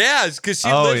this. Yeah, it's because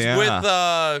she lives with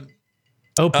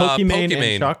Pokimane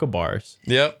and Chocobars.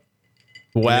 Yep.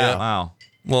 Wow. Yeah. Wow.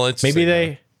 Well, it's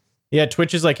maybe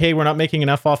Twitch is like, hey, we're not making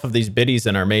enough off of these biddies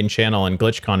in our main channel in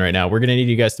GlitchCon right now. We're gonna need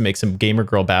you guys to make some gamer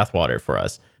girl bathwater for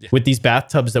us with these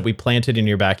bathtubs that we planted in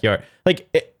your backyard.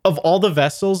 Like, of all the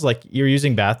vessels, like, you're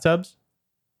using bathtubs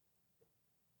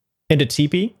and a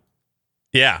teepee.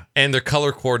 Yeah, and they're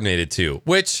color coordinated too.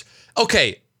 Which,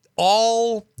 okay,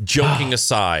 all joking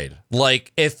aside,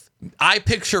 like, if I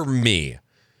picture me,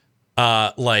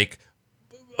 like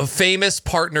a famous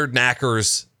partnered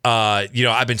knackers.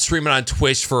 I've been streaming on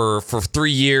Twitch for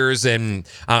 3 years, and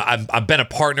I've been a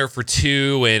partner for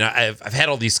 2, and I've had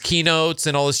all these keynotes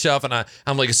and all this stuff, and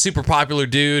I'm like a super popular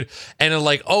dude, and I'm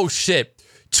like, oh shit,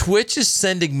 Twitch is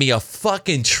sending me a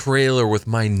fucking trailer with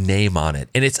my name on it,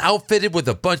 and it's outfitted with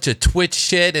a bunch of Twitch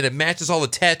shit, and it matches all the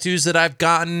tattoos that I've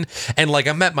gotten, and like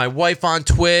I met my wife on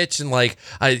Twitch, and like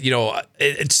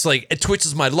it's like Twitch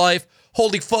is my life.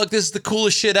 Holy fuck, this is the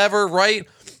coolest shit ever, right?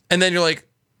 And then you're like,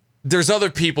 there's other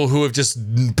people who have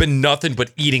just been nothing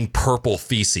but eating purple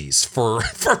feces for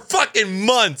fucking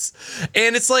months.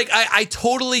 And it's like, I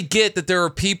totally get that there are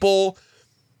people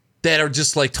that are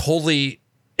just like totally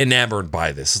enamored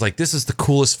by this. It's like, this is the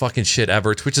coolest fucking shit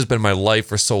ever. Twitch has been my life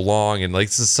for so long, and like,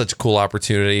 this is such a cool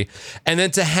opportunity. And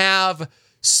then to have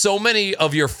so many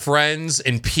of your friends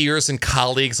and peers and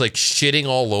colleagues like shitting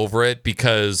all over it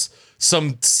because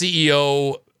some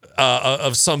CEO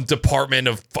of some department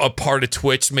of a part of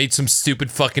Twitch made some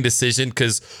stupid fucking decision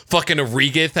because fucking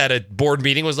Arigith at a board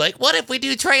meeting was like, what if we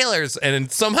do trailers? And then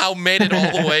somehow made it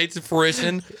all the way to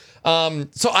fruition.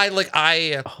 So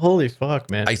I holy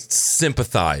fuck, man. I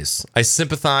sympathize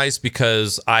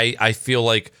because I feel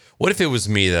like, what if it was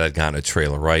me that had gotten a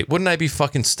trailer, right? Wouldn't I be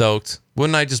fucking stoked?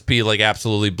 Wouldn't I just be like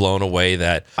absolutely blown away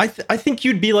that I think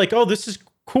you'd be like, oh, this is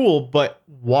cool, but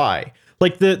why?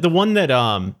 Like the one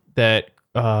that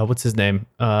what's his name?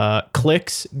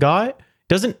 Clicks got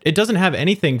doesn't have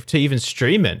anything to even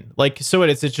stream in. Like, so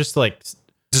it's just like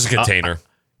Just a container.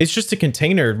 it's just a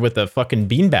container with a fucking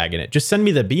beanbag in it. Just send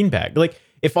me the beanbag. Like,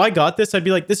 if I got this, I'd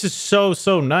be like, this is so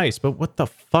nice, but what the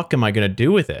fuck am I gonna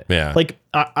do with it? Yeah. Like,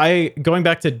 I going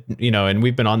back to, and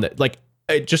we've been on that. Like,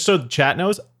 just so the chat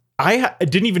knows, I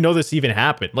didn't even know this even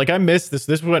happened. Like, I missed this.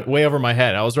 This went way over my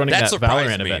head. I was running that surprised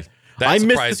Valorant me. event. That I missed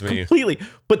surprised this me. completely.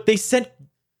 But they sent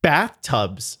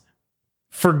bathtubs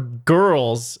for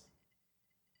girls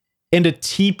and a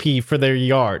teepee for their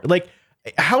yard. Like,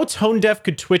 how tone deaf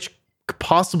could Twitch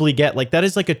possibly get? Like, that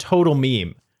is like a total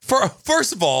meme.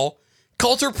 First of all,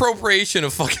 culture appropriation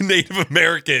of fucking Native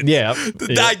Americans. Yeah.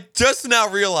 I just now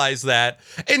realized that.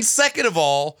 And second of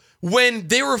all, when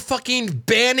they were fucking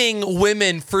banning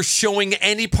women for showing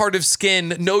any part of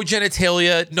skin, no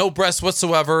genitalia, no breasts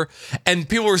whatsoever, and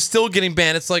people were still getting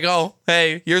banned, it's like, oh,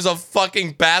 hey, here's a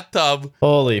fucking bathtub.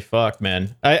 Holy fuck,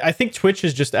 man. I think Twitch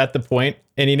is just at the point,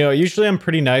 and usually I'm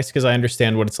pretty nice because I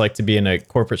understand what it's like to be in a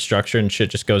corporate structure and shit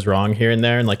just goes wrong here and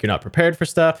there, and like you're not prepared for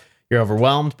stuff, you're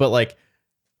overwhelmed, but like,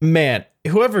 man,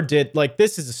 whoever did, like,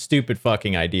 this is a stupid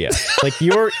fucking idea. Like,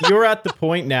 you're at the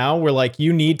point now where like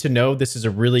you need to know this is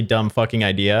a really dumb fucking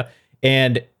idea,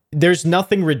 and there's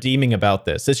nothing redeeming about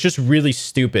this. It's just really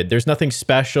stupid. There's nothing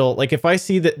special. Like, if I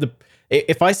see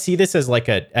if I see this as like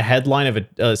a headline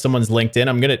of someone's LinkedIn,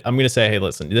 I'm gonna say, hey,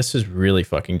 listen, this is really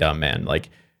fucking dumb, man. Like,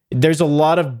 there's a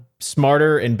lot of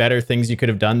smarter and better things you could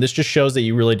have done. This just shows that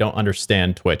you really don't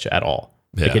understand Twitch at all.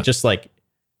 Yeah. Like, it just like,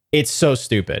 it's so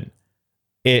stupid.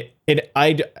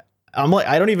 I'm like,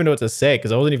 I don't even know what to say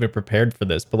because I wasn't even prepared for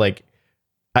this. But like,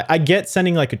 I get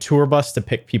sending like a tour bus to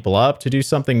pick people up to do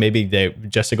something. Maybe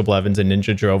Jessica Blevins and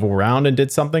Ninja drove around and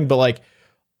did something. But like,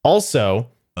 also,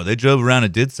 they drove around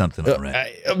and did something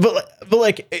already. But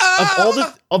like,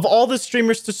 of all the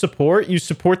streamers to support, you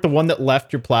support the one that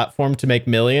left your platform to make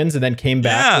millions and then came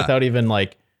back without even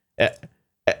like.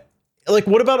 Like,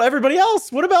 what about everybody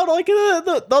else? What about like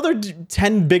the other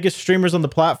 10 biggest streamers on the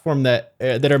platform that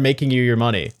are making you your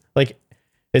money? Like,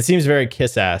 it seems very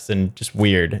kiss ass and just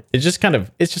weird. It's just kind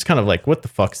of like, what the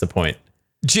fuck's the point?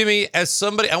 Jimmy, as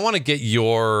somebody, I want to get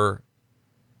your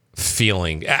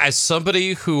feeling as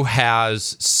somebody who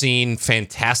has seen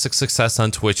fantastic success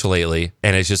on Twitch lately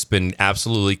and has just been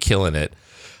absolutely killing it.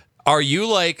 Are you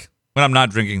like, when I'm not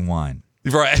drinking wine?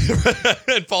 Right,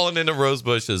 and falling into rose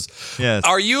bushes. Yes.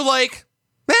 Are you like,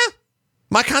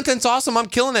 my content's awesome, I'm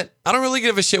killing it, I don't really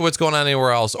give a shit what's going on anywhere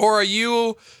else? Or are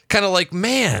you kind of like,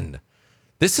 man,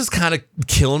 this is kind of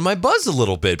killing my buzz a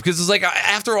little bit? Because it's like,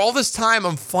 after all this time,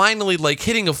 I'm finally like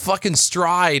hitting a fucking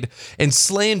stride and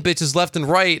slaying bitches left and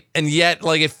right, and yet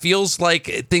like it feels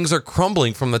like things are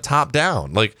crumbling from the top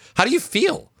down. Like, how do you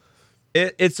feel?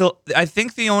 I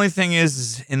think the only thing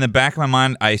is in the back of my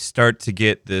mind, I start to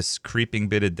get this creeping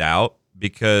bit of doubt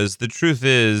because the truth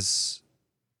is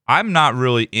I'm not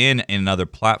really in another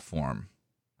platform.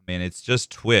 I mean, it's just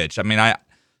Twitch. I mean,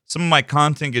 some of my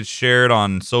content gets shared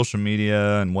on social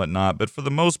media and whatnot, but for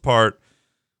the most part,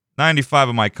 95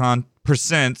 of my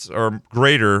percent or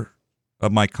greater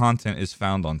of my content is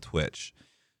found on Twitch.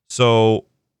 So,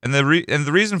 and the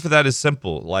reason for that is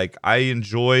simple. Like, I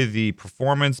enjoy the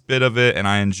performance bit of it, and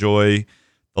I enjoy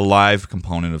the live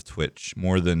component of Twitch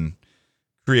more than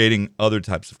creating other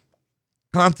types of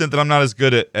content that I'm not as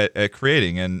good at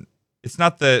creating. And it's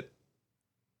not that.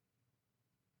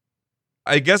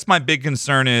 I guess my big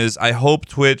concern is I hope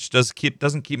Twitch doesn't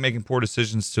keep making poor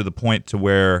decisions to the point to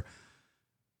where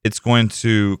it's going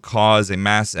to cause a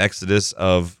mass exodus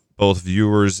of both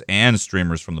viewers and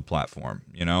streamers from the platform.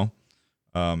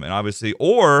 And obviously,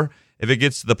 or if it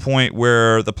gets to the point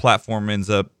where the platform ends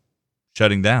up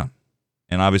shutting down,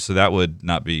 and obviously that would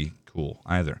not be cool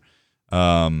either.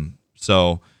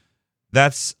 So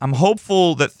I'm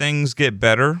hopeful that things get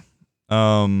better,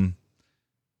 but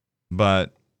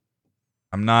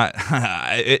I'm not.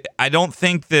 I don't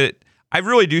think that. I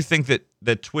really do think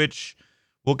that Twitch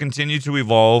will continue to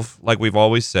evolve, like we've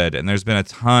always said, and there's been a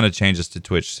ton of changes to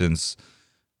Twitch since.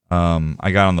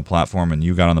 I got on the platform and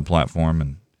you got on the platform,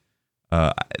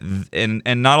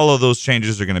 and not all of those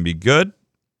changes are going to be good,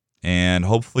 and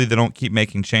hopefully they don't keep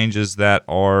making changes that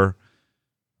are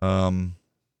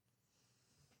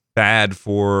bad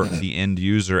for the end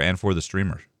user and for the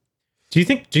streamer. Do you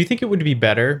think it would be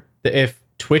better if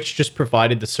Twitch just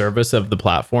provided the service of the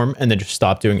platform and then just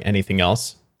stopped doing anything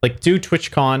else? Like, do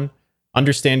TwitchCon,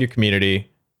 understand your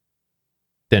community,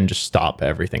 then just stop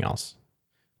everything else.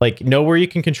 Like, know where you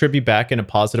can contribute back in a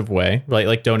positive way,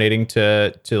 like donating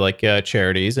to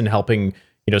charities and helping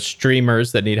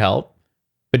streamers that need help.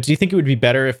 But do you think it would be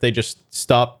better if they just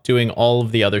stopped doing all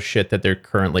of the other shit that they're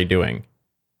currently doing?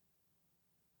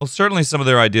 Well, certainly some of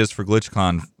their ideas for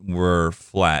GlitchCon were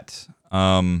flat.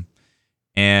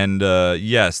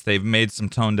 Yes, they've made some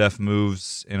tone-deaf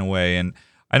moves in a way, and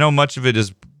I know much of it is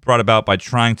brought about by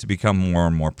trying to become more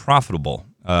and more profitable,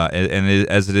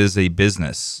 as it is a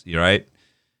business, right?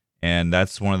 And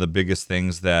that's one of the biggest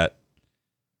things that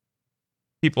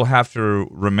people have to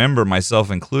remember, myself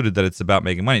included, that it's about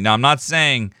making money. Now, I'm not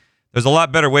saying there's a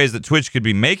lot better ways that Twitch could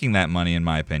be making that money, in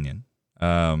my opinion,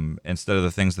 instead of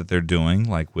the things that they're doing,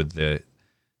 like with the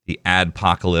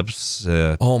adpocalypse.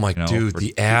 Dude,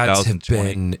 the ads have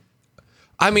been.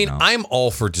 I mean, I'm all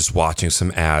for just watching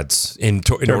some ads in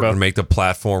order to make the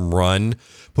platform run,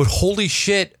 but holy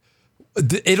shit,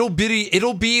 it'll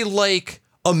be like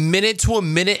a minute to a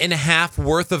minute and a half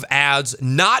worth of ads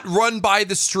not run by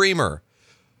the streamer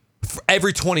for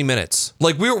every 20 minutes.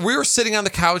 Like we were sitting on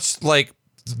the couch, like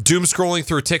doom scrolling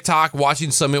through TikTok,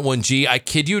 watching Summit 1G. I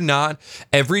kid you not,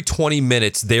 every 20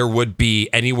 minutes there would be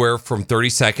anywhere from 30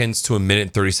 seconds to a minute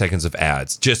and 30 seconds of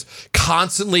ads. Just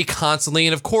constantly.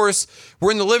 And of course,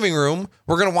 we're in the living room.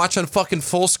 We're going to watch on fucking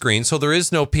full screen, so there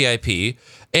is no PIP.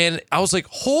 And I was like,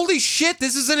 holy shit,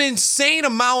 this is an insane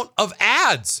amount of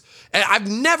ads. And I've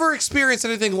never experienced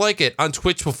anything like it on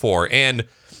Twitch before. And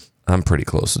I'm pretty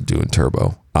close to doing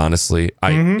Turbo, honestly.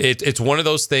 It's one of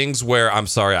those things where I'm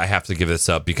sorry, I have to give this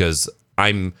up because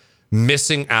I'm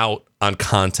missing out on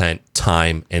content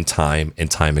time and time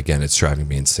again. It's driving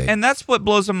me insane. And that's what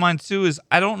blows my mind too, is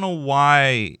I don't know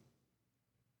why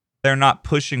they're not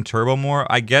pushing Turbo more.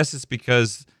 I guess it's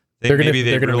because they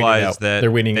realized that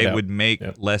they would make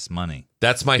less money.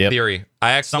 That's my theory.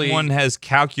 Someone has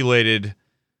calculated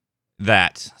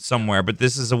that somewhere, but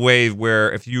this is a way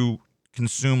where if you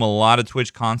consume a lot of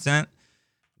Twitch content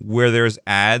where there's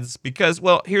ads, because,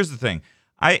 well, here's the thing.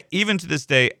 Even to this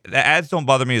day, the ads don't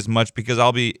bother me as much because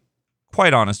I'll be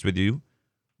quite honest with you.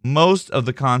 Most of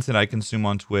the content I consume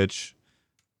on Twitch,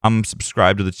 I'm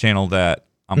subscribed to the channel that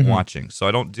I'm watching. So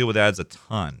I don't deal with ads a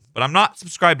ton. But I'm not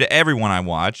subscribed to everyone I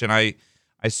watch, and I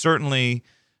certainly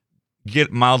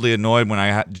get mildly annoyed when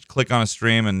I click on a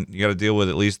stream and you got to deal with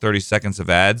at least 30 seconds of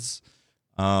ads.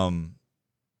 But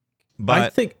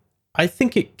I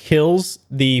think it kills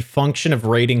the function of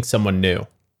rating someone new.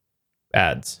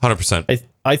 Ads. 100%.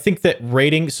 I think that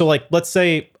rating, so like, let's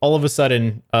say all of a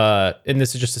sudden, and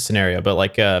this is just a scenario, but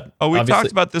like, we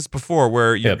talked about this before,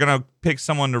 where you're gonna pick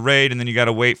someone to raid, and then you got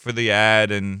to wait for the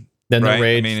ad, and then the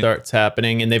raid starts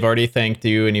happening, and they've already thanked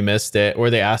you, and you missed it, or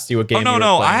they asked you a game. Oh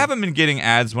no, I haven't been getting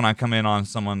ads when I come in on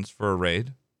someone's for a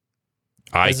raid.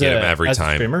 I get them every time.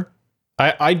 As a streamer,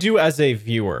 I do as a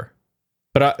viewer.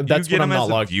 But that's when I'm not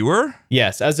logged. Viewer?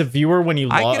 Yes, as a viewer when you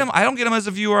log. I get them. I don't get them as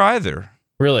a viewer either.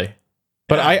 Really?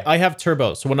 But yeah. I have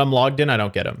Turbo, so when I'm logged in, I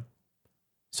don't get them.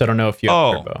 So I don't know if you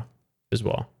have Turbo as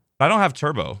well. I don't have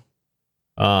Turbo.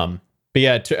 But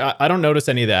yeah, I don't notice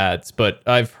any of the ads, but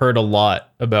I've heard a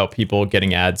lot about people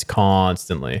getting ads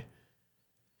constantly.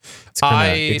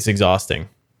 It's exhausting.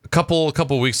 A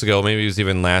couple weeks ago, maybe it was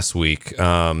even last week,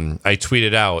 I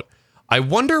tweeted out, I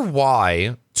wonder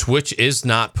why Twitch is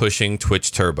not pushing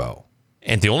Twitch Turbo.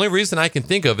 And the only reason I can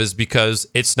think of is because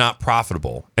it's not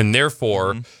profitable. And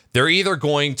therefore, they're either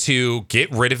going to get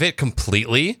rid of it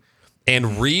completely and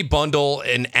rebundle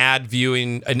an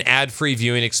ad-free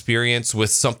viewing experience with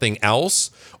something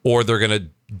else, or they're going to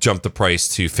jump the price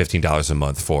to $15 a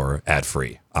month for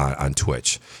ad-free on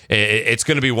Twitch. It's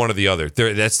going to be one or the other.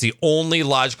 That's the only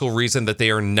logical reason that they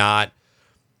are not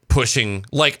pushing.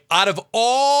 Like, out of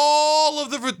all of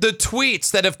the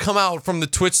tweets that have come out from the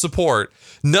Twitch support,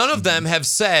 none of them have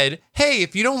said, hey,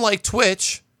 if you don't like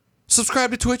Twitch,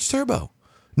 subscribe to Twitch Turbo.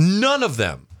 None of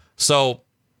them. So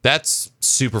that's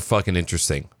super fucking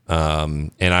interesting.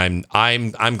 And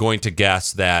I'm going to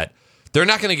guess that they're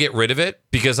not going to get rid of it,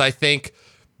 because I think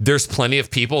there's plenty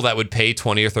of people that would pay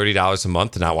 $20 or $30 a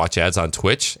month to not watch ads on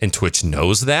Twitch, and Twitch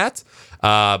knows that.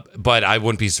 But I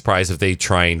wouldn't be surprised if they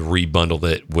try and rebundle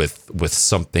it with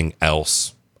something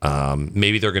else.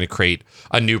 Maybe they're going to create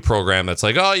a new program that's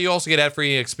like, oh, you also get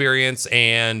ad-free experience,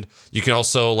 and you can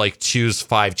also like choose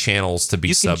 5 channels to be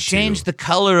subbed to. You can change the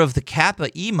color of the Kappa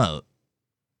emote.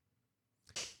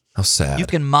 How sad. You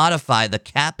can modify the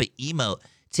Kappa emote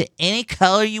to any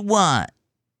color you want.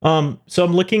 So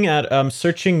I'm looking at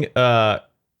searching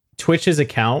Twitch's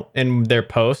account and their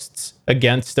posts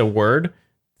against a word.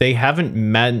 They haven't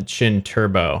mentioned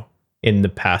Turbo in the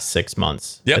past 6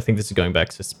 months. Yep. I think this is going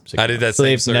back 6 months. I did that so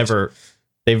same search.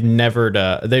 They've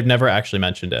never actually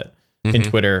mentioned it in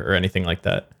Twitter or anything like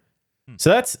that. So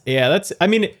that's I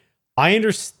mean, I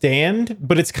understand,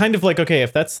 but it's kind of like, okay,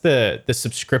 if that's the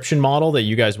subscription model that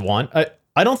you guys want,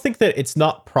 I don't think that it's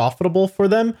not profitable for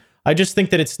them. I just think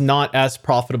that it's not as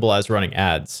profitable as running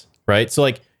ads, right? So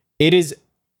like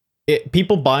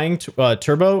people buying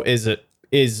Turbo is a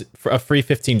free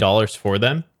 $15 for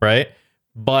them, right?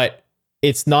 But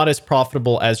it's not as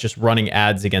profitable as just running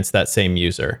ads against that same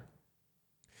user.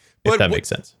 If that makes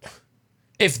sense.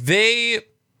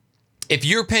 If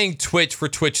you're paying Twitch for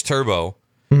Twitch Turbo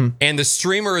and the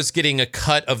streamer is getting a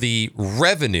cut of the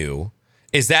revenue,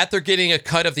 is that they're getting a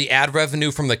cut of the ad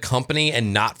revenue from the company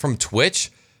and not from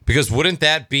Twitch? Because wouldn't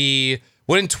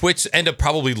Twitch end up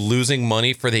probably losing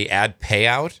money for the ad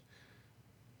payout?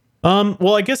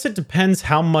 Well, I guess it depends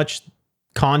how much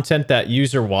content that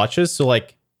user watches. So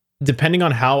like, depending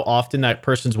on how often that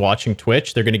person's watching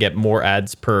Twitch, they're going to get more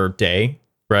ads per day,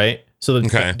 right? So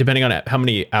depending on how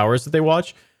many hours that they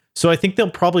watch. So I think they'll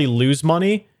probably lose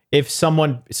money if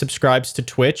someone subscribes to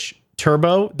Twitch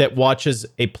Turbo that watches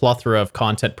a plethora of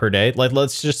content per day. Like,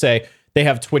 let's just say they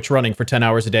have Twitch running for 10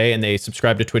 hours a day and they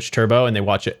subscribe to Twitch Turbo and they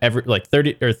watch it every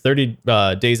 30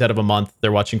 days out of a month.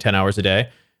 They're watching 10 hours a day.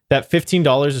 That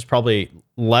 $15 is probably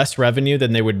less revenue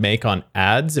than they would make on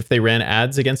ads if they ran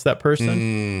ads against that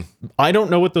person. I don't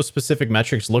know what those specific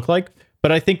metrics look like,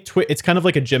 but I think it's kind of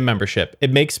like a gym membership. It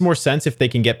makes more sense if they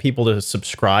can get people to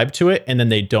subscribe to it and then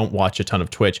they don't watch a ton of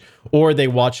Twitch, or they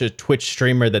watch a Twitch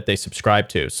streamer that they subscribe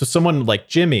to. So someone like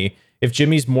Jimmy, if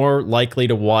Jimmy's more likely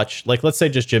to watch, like let's say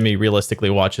just Jimmy realistically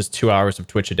watches 2 hours of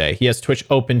Twitch a day. He has Twitch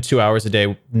open 2 hours a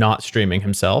day, not streaming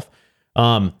himself.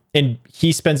 And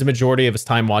he spends a majority of his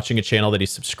time watching a channel that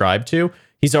he's subscribed to.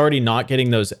 He's already not getting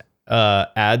those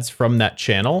ads from that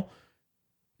channel.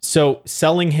 So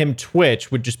selling him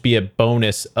Twitch would just be a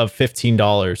bonus of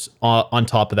 $15 on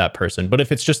top of that person. But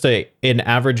if it's just an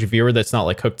average viewer that's not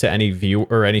like hooked to any view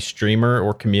or any streamer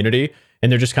or community, and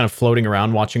they're just kind of floating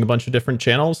around watching a bunch of different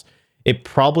channels, it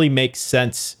probably makes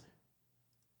sense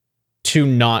to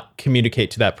not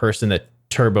communicate to that person that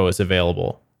Turbo is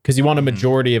available, because you want a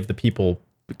majority of the people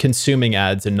consuming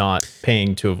ads and not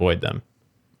paying to avoid them.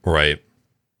 Right.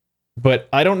 But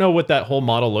I don't know what that whole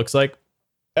model looks like.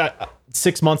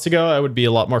 6 months ago, I would be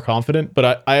a lot more confident,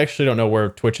 but I actually don't know where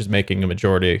Twitch is making a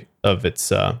majority of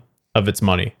its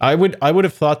money. I would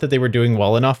have thought that they were doing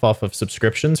well enough off of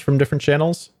subscriptions from different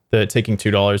channels, that taking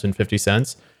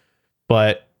 $2.50,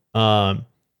 but I'm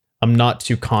not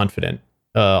too confident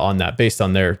on that based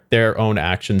on their own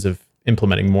actions of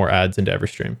implementing more ads into every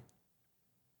stream.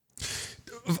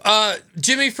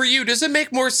 Jimmy, for you, does it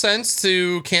make more sense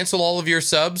to cancel all of your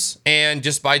subs and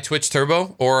just buy Twitch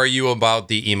Turbo, or are you about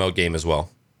the emote game as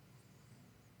well?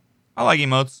 I like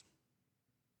emotes,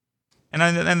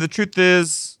 and the truth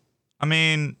is, I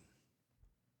mean,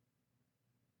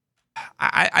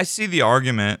 I see the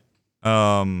argument, but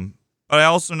I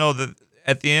also know that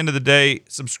at the end of the day,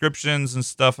 subscriptions and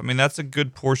stuff, I mean, that's a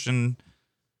good portion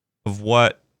of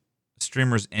what a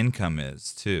streamer's income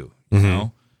is too, you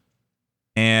know?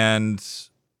 And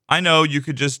I know you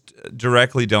could just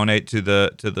directly donate to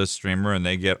the streamer and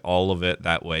they get all of it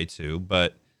that way too.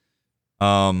 But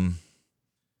part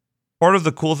of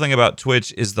the cool thing about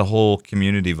Twitch is the whole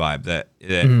community vibe that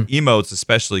emotes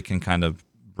especially can kind of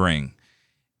bring.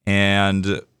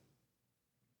 And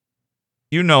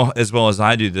you know as well as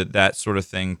I do that sort of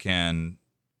thing can,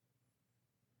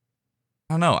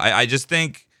 I don't know. I just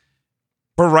think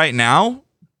for right now,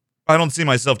 I don't see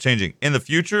myself changing. In the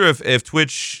future, if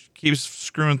Twitch keeps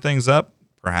screwing things up,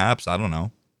 perhaps, I don't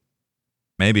know.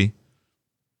 Maybe.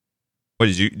 What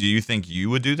do you think you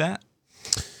would do that?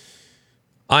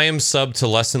 I am subbed to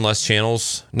less and less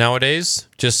channels nowadays,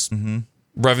 just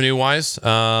revenue wise.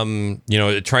 Trying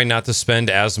not to spend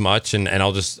as much, and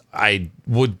I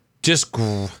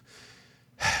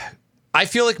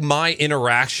feel like my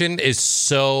interaction is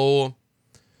so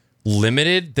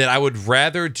limited that I would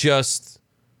rather just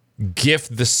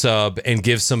gift the sub and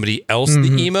give somebody else the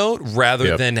emote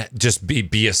rather than just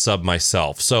be a sub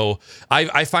myself. So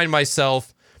I find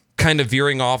myself kind of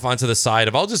veering off onto the side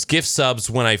of I'll just gift subs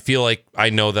when I feel like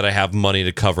I know that I have money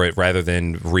to cover it rather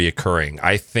than reoccurring.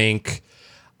 I think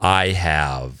I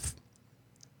have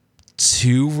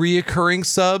 2 reoccurring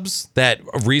subs that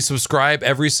resubscribe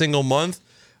every single month.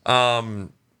 I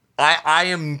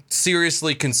am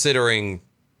seriously considering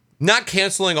not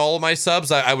canceling all of my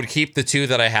subs. I would keep the 2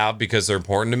 that I have because they're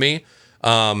important to me.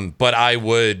 But I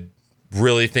would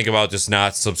really think about just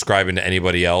not subscribing to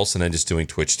anybody else and then just doing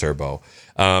Twitch Turbo.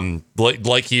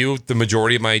 Like you, the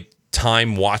majority of my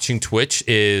time watching Twitch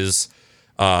is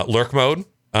lurk mode.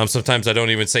 Sometimes I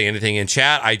don't even say anything in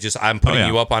chat. I'm putting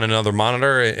you up on another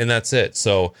monitor and that's it.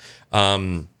 So,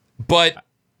 but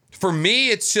for me,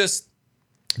 it's just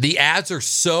the ads are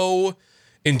so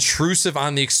intrusive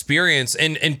on the experience.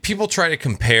 And people try to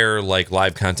compare like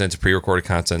live content to pre-recorded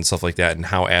content and stuff like that and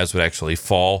how ads would actually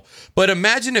fall. But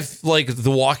imagine if like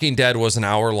The Walking Dead was an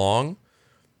hour long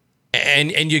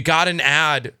and you got an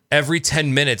ad every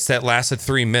 10 minutes that lasted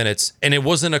 3 minutes, and it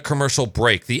wasn't a commercial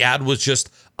break. The ad was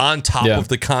just on top of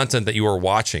the content that you were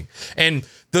watching. And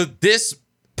this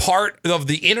part of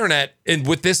the internet, and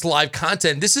with this live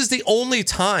content, this is the only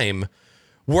time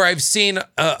where I've seen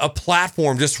a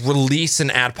platform just release an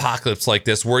adpocalypse like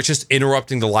this, where it's just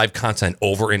interrupting the live content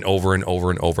over and over and over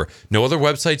and over. No other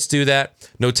websites do that.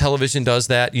 No television does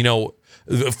that. You know,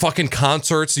 the fucking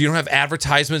concerts, you don't have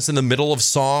advertisements in the middle of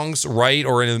songs, right?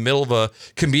 Or in the middle of a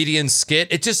comedian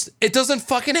skit. It doesn't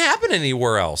fucking happen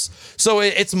anywhere else. So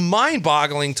it's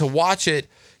mind-boggling to watch it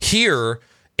here.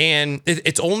 And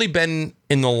it's only been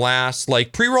in the last,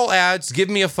 like, pre-roll ads. Give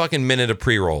me a fucking minute of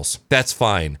pre-rolls. That's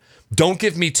fine. Don't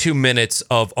give me 2 minutes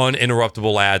of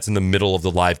uninterruptible ads in the middle of the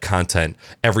live content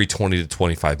every 20 to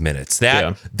 25 minutes.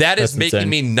 That is making insane.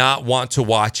 me not want to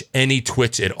watch any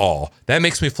Twitch at all. That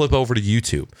makes me flip over to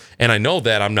YouTube. And I know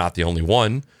that I'm not the only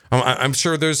one. I'm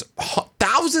sure there's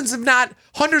thousands, if not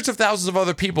hundreds of thousands of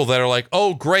other people that are like,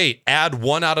 oh, great, ad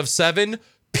 1 out of 7.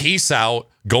 Peace out.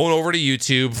 Going over to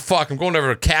YouTube. Fuck, I'm going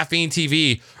over to Caffeine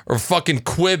TV or fucking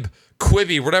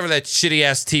Quibi, whatever that shitty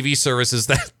ass TV service is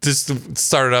that just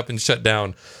started up and shut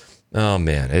down. Oh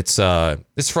man, it's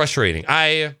frustrating.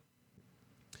 I'm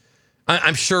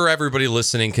sure everybody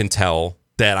listening can tell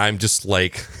that I'm just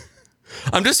like,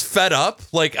 I'm just fed up.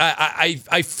 Like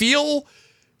I feel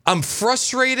I'm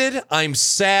frustrated, I'm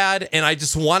sad, and I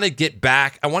just want to get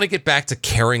back. I want to get back to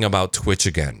caring about Twitch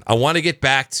again. I want to get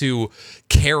back to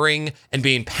caring and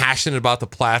being passionate about the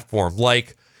platform.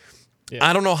 Like,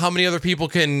 I don't know how many other people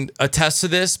can attest to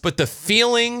this, but the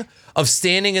feeling of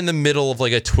standing in the middle of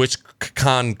like a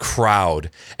TwitchCon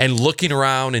crowd and looking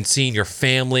around and seeing your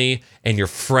family and your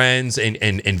friends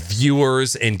and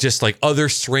viewers and just like other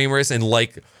streamers, and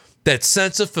like that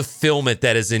sense of fulfillment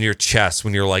that is in your chest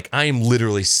when you're like, I am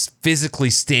literally physically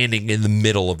standing in the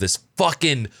middle of this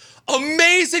fucking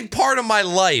amazing part of my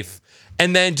life.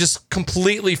 And then just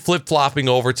completely flip-flopping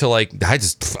over to like,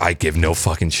 I give no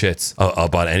fucking shits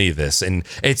about any of this. And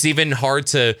it's even hard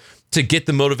to get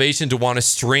the motivation to want to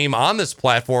stream on this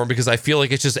platform because I feel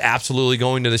like it's just absolutely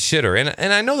going to the shitter.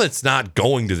 And I know that's not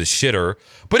going to the shitter,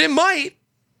 but it might.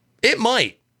 It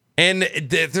might. And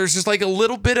there's just like a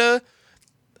little bit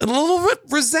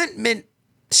resentment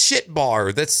shit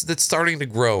bar that's starting to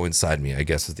grow inside me, I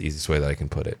guess is the easiest way that I can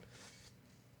put it.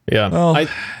 Yeah. Well,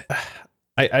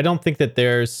 I don't think that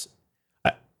there's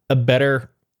a better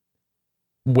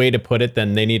way to put it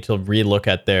than they need to relook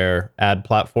at their ad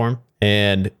platform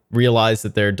and realize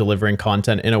that they're delivering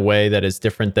content in a way that is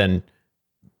different than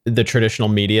the traditional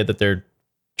media that they're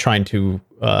trying to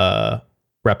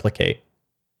replicate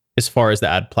as far as the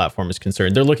ad platform is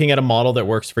concerned. They're looking at a model that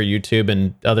works for YouTube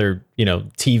and other,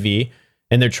 TV,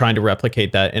 and they're trying to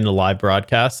replicate that in a live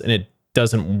broadcast, and it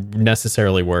doesn't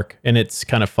necessarily work, and it's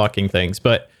kind of fucking things.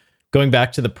 But going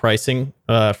back to the pricing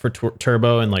for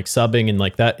Turbo and like subbing and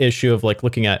like that issue of like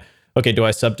looking at, okay, do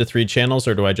I sub to 3 channels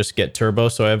or do I just get Turbo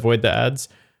so I avoid the ads?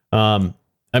 I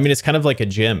mean, it's kind of like a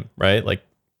gym, right? Like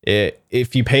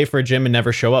if you pay for a gym and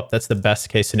never show up, that's the best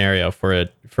case scenario for a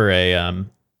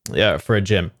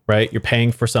gym, right? You're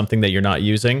paying for something that you're not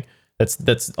using.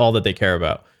 That's all that they care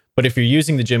about. But if you're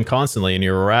using the gym constantly and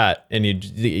you're a rat and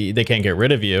they can't get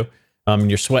rid of you,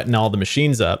 you're sweating all the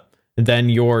machines up, then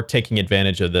you're taking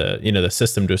advantage of the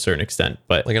system to a certain extent.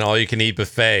 But like an all-you-can-eat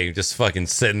buffet, just fucking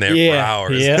sitting there for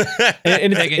hours. Yeah,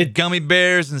 and taking gummy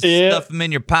bears and stuff them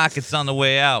in your pockets on the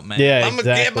way out, man. Yeah, I'm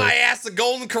gonna get my ass to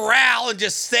Golden Corral and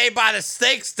just stay by the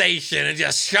steak station and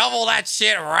just shovel that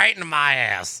shit right into my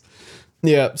ass.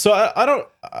 Yeah, so I don't.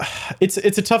 It's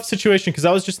a tough situation because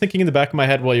I was just thinking in the back of my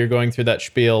head while you're going through that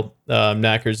spiel,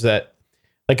 Knackers, that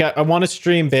like I want to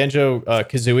stream Banjo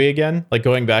Kazooie again, like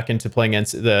going back into playing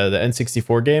the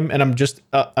N64 game, and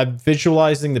I'm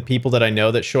visualizing the people that I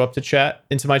know that show up to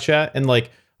into my chat, and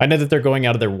like I know that they're going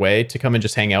out of their way to come and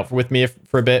just hang out with me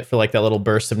for a bit for like that little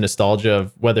burst of nostalgia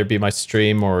of whether it be my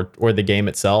stream or the game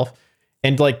itself,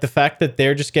 and like the fact that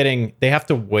they have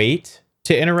to wait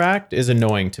to interact is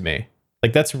annoying to me.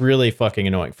 Like that's really fucking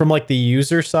annoying from like the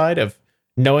user side of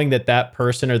knowing that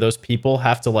person or those people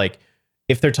have to like,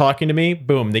 if they're talking to me,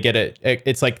 boom, they get it.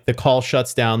 It's like the call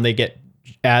shuts down. They get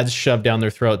ads shoved down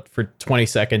their throat for 20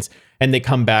 seconds and they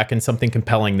come back and something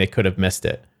compelling, they could have missed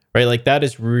it. Right. Like that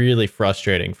is really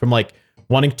frustrating from like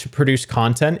wanting to produce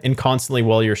content and constantly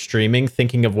while you're streaming,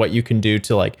 thinking of what you can do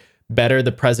to like better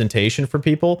the presentation for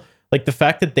people. like the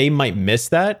fact that they might miss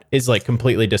that is like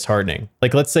completely disheartening.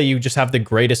 Like, let's say you just have the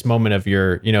greatest moment of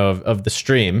your, of the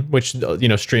stream, which,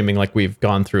 streaming like we've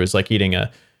gone through is like eating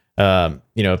a,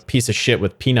 piece of shit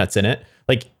with peanuts in it.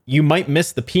 Like, you might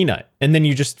miss the peanut, and then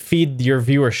you just feed your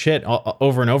viewer shit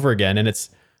over and over again. And it's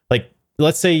like,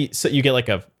 let's say you get like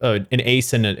an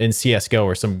ace in CSGO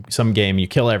or some game, you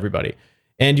kill everybody,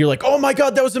 and you're like, oh my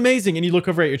God, that was amazing. And you look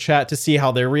over at your chat to see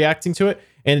how they're reacting to it.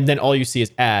 And then all you see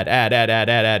is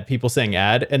ad, people saying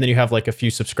ad. And then you have like a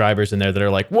few subscribers in there that are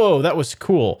like, whoa, that was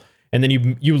cool. And then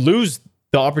you lose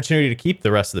the opportunity to keep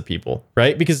the rest of the people,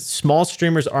 right? Because small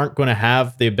streamers aren't going to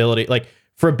have the ability, like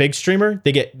for a big streamer,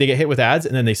 they get hit with ads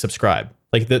and then they subscribe.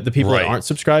 Like the people that aren't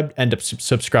subscribed end up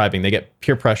subscribing. They get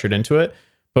peer pressured into it.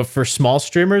 But for small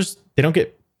streamers, they don't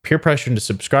get peer pressured into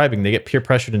subscribing. They get peer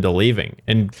pressured into leaving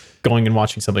and going and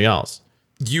watching something else.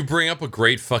 You bring up a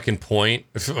great fucking point.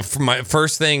 My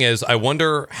first thing is, I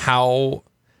wonder how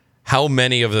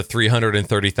many of the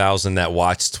 330,000 that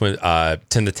watched Tim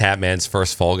the Tatman's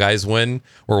first Fall Guys win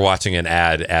were watching an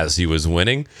ad as he was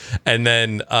winning. And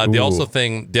then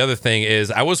the other thing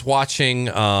is, I was watching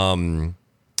Hassan.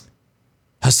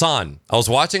 I was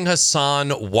watching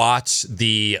Hassan watch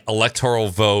the electoral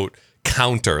vote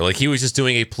counter. Like, he was just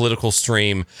doing a political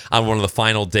stream on one of the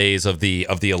final days of the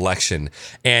go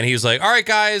and he was like, all right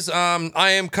guys, I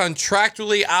am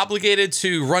contractually obligated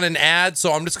to run an ad,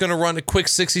 so I'm just gonna run a quick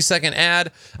 60-second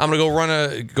ad. I'm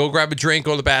gonna go grab a drink,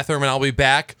 go to the bathroom, and I'll be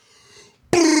back.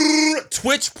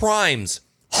 Twitch primes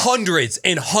hundreds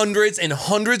and hundreds and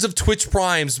hundreds of Twitch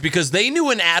primes because they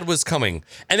knew an ad was coming,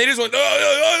 and they just went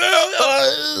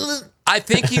I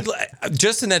think he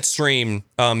just in that stream,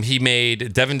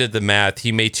 Devin did the math.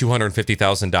 He made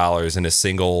 $250,000 in a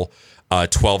single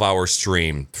 12-hour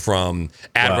stream from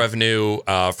ad revenue,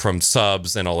 from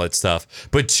subs and all that stuff.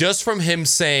 But just from him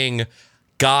saying,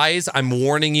 guys, I'm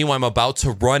warning you, I'm about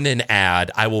to run an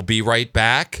ad. I will be right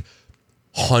back.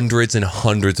 Hundreds and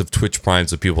hundreds of Twitch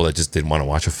primes of people that just didn't want to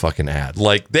watch a fucking ad.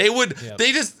 Like, they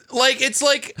just, like, it's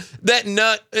like that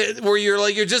nut where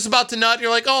you're just about to nut. You're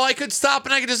like, oh, I could stop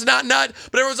and I could just not nut.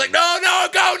 But everyone's like, no,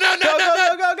 go, no.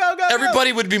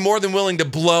 Everybody would be more than willing to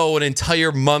blow an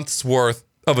entire month's worth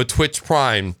of a Twitch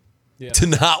prime to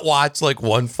not watch like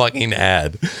one fucking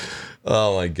ad.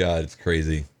 Oh my God, it's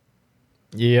crazy.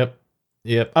 Yep.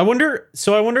 I wonder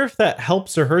if that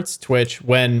helps or hurts Twitch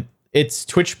when it's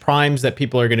Twitch primes that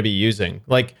people are going to be using.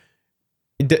 Like,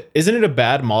 isn't it a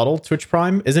bad model, Twitch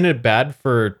Prime? Isn't it bad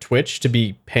for Twitch to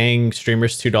be paying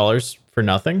streamers $2 for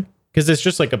nothing? Because it's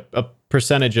just like a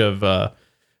percentage of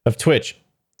Twitch,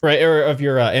 right? Or of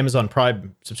your Amazon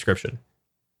Prime subscription.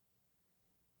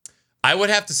 I would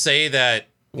have to say that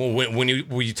when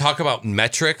you talk about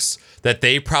metrics, that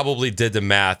they probably did the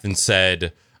math and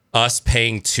said us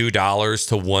paying $2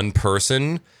 to one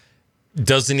person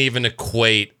doesn't even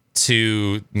equate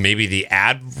to maybe the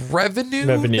ad revenue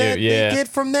that they get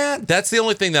from that. That's the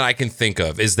only thing that I can think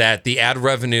of, is that the ad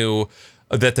revenue,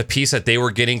 that the piece that they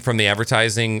were getting from the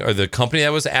advertising or the company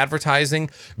that was advertising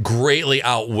greatly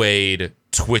outweighed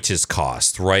Twitch's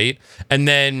cost, right? And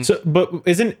then but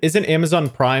isn't Amazon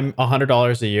Prime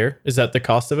 $100 a year? Is that the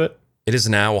cost of it? It is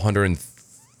now $130.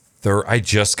 I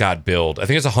just got billed. I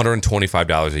think it's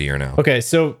 $125 a year now. Okay,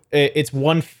 so it's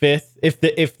 1/5.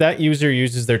 If that user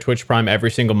uses their Twitch Prime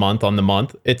every single month on the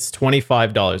month, it's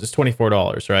 $25. It's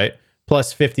 $24, right?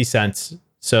 Plus 50 cents.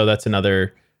 So that's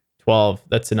another 12.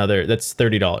 That's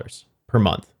 $30 per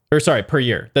month. Or sorry, per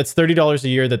year. That's $30 a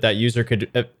year that user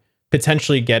could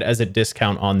potentially get as a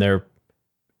discount on their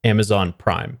Amazon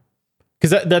Prime.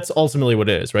 Because that's ultimately what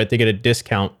it is, right? They get a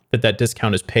discount, but that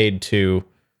discount is paid to...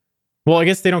 Well, I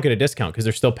guess they don't get a discount because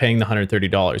they're still paying the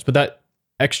 $130. But that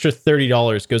extra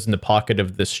 $30 goes in the pocket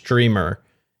of the streamer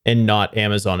and not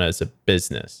Amazon as a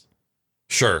business.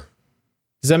 Sure.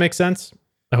 Does that make sense?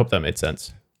 I hope that made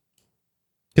sense.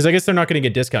 Because I guess they're not going to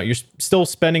get discount. You're still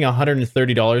spending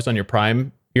 $130 on your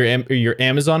Prime, your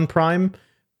Amazon Prime,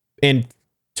 and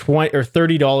 $20 or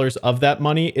 $30 of that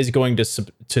money is going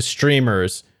to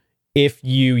streamers if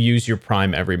you use your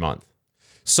Prime every month.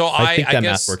 So I think that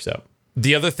guess math works out.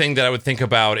 The other thing that I would think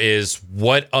about is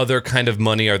what other kind of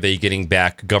money are they getting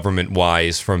back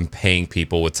government-wise from paying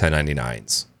people with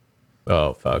 1099s?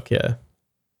 Oh, fuck, yeah.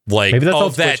 Like, maybe that's all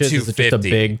that Twitch is, just a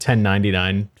big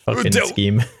 1099 fucking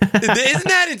scheme. Isn't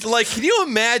that, like, can you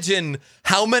imagine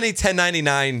how many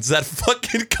 1099s that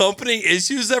fucking company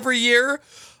issues every year?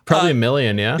 Probably a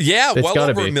million, yeah? Yeah, It's well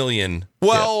gotta over be. a million.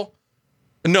 Well,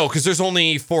 no, because there's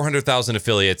only 400,000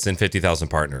 affiliates and 50,000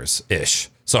 partners-ish.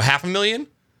 So 500,000?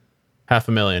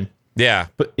 500,000. Yeah.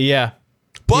 But yeah.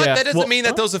 But that doesn't mean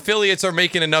that those affiliates are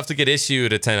making enough to get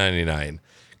issued a 1099.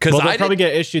 Because Well, they'll probably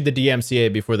get issued the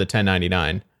DMCA before the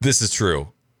 1099. This is true.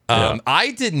 Yeah.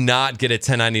 I did not get a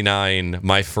 1099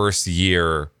 my first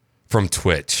year from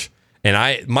Twitch.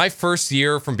 And my first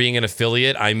year from being an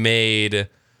affiliate, I made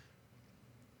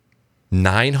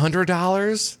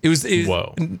 $900. It was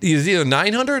either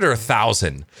 900 or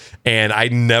 1,000. And I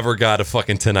never got a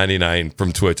fucking 1099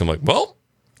 from Twitch. I'm like, well,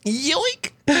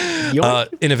 yoink.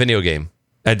 In a video game.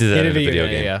 I did that in a video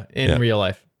game. Yeah. In real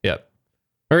life. Yep.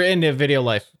 Or in a video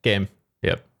life game.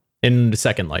 Yep. In the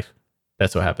Second Life.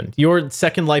 That's what happened. Your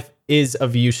Second Life is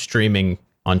of you streaming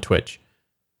on Twitch.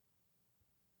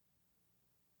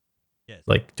 Yes.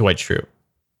 Like Dwight Schrute.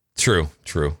 True.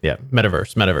 Yeah.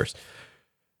 Metaverse.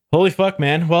 Holy fuck,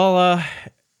 man. Well,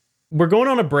 we're going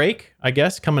on a break, I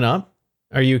guess, coming up.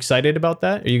 Are you excited about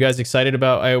that? Are you guys excited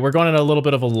about... we're going on a little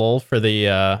bit of a lull for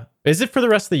the... is it for the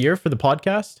rest of the year for the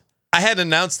podcast? I hadn't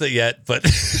announced it yet, but...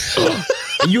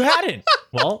 You hadn't?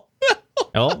 Well,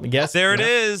 I guess There it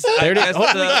is. There it is. I guess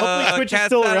Hopefully Twitch is cat's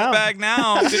still out of the around. bag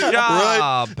now. Good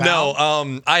job. Right. pal.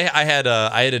 No, I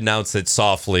had announced it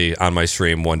softly on my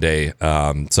stream one day. So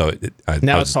Now I it's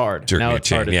was hard. jerking Now a it's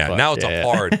chain. hard as Yeah, fuck. now it's Yeah.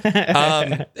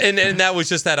 hard. And that was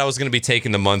just that I was going to be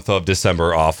taking the month of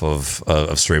December off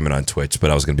of streaming on Twitch, but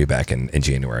I was going to be back in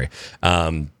January.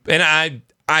 And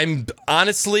I'm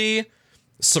honestly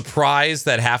surprised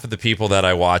that half of the people that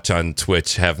I watch on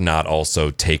Twitch have not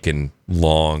also taken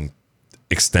long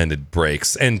extended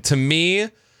breaks. And to me,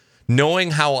 knowing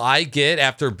how I get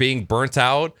after being burnt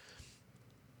out,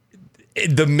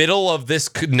 the middle of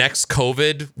this next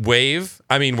COVID wave,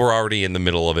 I mean, we're already in the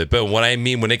middle of it, but what I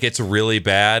mean, when it gets really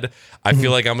bad, I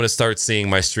feel like I'm going to start seeing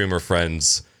my streamer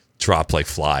friends drop like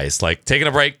flies, like taking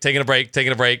a break,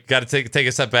 got to take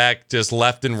a step back, just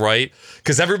left and right,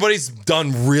 because everybody's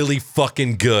done really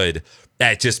fucking good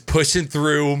at just pushing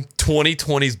through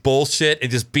 2020's bullshit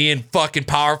and just being fucking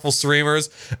powerful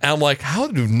streamers. And I'm like, how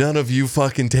do none of you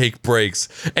fucking take breaks?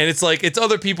 And it's like, it's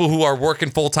other people who are working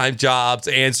full-time jobs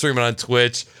and streaming on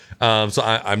Twitch.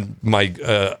 So my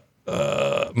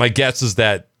guess is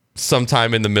that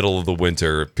sometime in the middle of the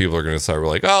winter, people are going to start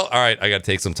like, oh, all right, I got to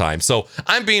take some time. So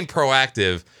I'm being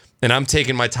proactive and I'm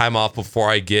taking my time off before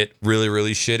I get really,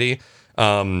 really shitty.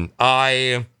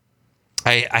 I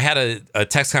had a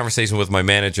text conversation with my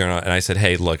manager and I said,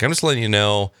 hey, look, I'm just letting you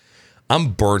know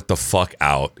I'm burnt the fuck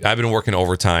out. I've been working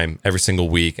overtime every single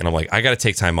week and I'm like, I got to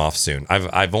take time off soon.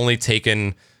 I've only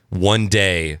taken one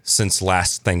day since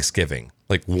last Thanksgiving,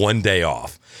 like one day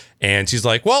off. And she's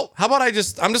like, well, how about I'm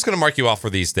just going to mark you off for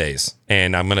these days.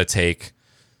 And I'm going to take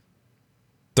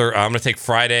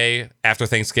Friday after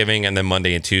Thanksgiving and then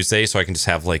Monday and Tuesday. So I can just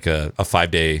have like a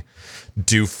 5-day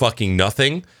do fucking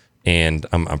nothing. And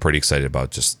I'm pretty excited about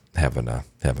just having a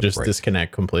break.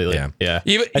 Disconnect completely. Yeah.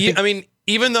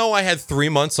 Even though I had 3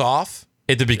 months off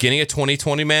at the beginning of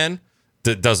 2020, man,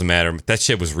 that doesn't matter. That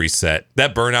shit was reset.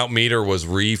 That burnout meter was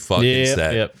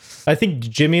set. Yep. I think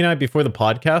Jimmy and I, before the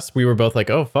podcast, we were both like,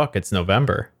 oh, fuck, it's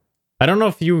November. I don't know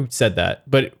if you said that,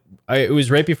 but it was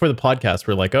right before the podcast.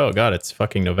 We're like, oh, God, it's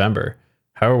fucking November.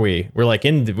 How are we? We're like,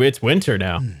 it's winter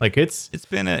now. Like it's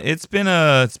been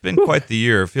quite the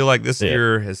year. I feel like this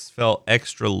year has felt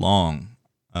extra long.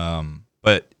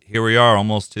 But here we are,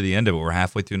 almost to the end of it. We're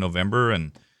halfway through November,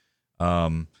 and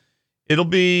it'll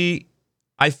be.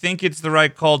 I think it's the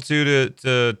right call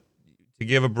to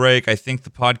give a break. I think the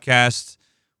podcast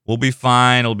will be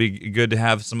fine. It'll be good to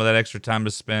have some of that extra time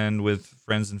to spend with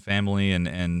friends and family,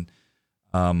 and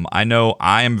I know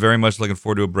I am very much looking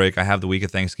forward to a break. I have the week of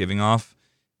Thanksgiving off.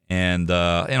 And,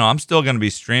 I'm still going to be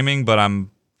streaming, but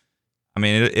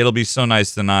it'll be so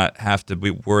nice to not have to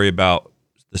worry about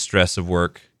the stress of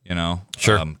work,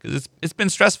 Sure. Because it's been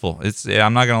stressful.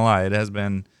 I'm not going to lie. It has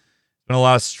been a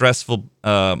lot of stressful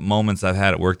moments I've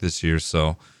had at work this year.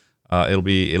 So it'll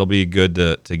be good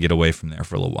to get away from there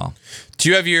for a little while. Do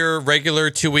you have your regular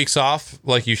 2 weeks off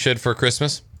like you should for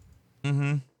Christmas?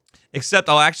 Mm-hmm. Except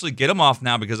I'll actually get them off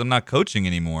now because I'm not coaching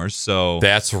anymore. So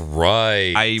that's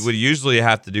right. I would usually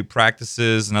have to do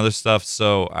practices and other stuff.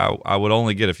 So I would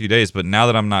only get a few days. But now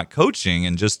that I'm not coaching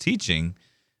and just teaching,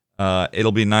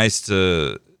 it'll be nice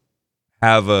to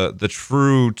have the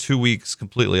true 2 weeks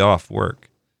completely off work.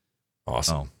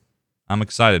 Awesome. So I'm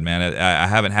excited, man. I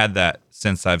haven't had that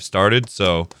since I've started.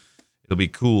 So it'll be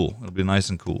cool. It'll be nice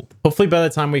and cool. Hopefully by the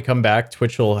time we come back,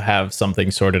 Twitch will have something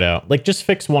sorted out. Like just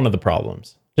fix one of the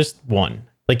problems. Just one.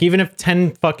 Like even if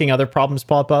 10 fucking other problems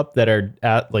pop up that are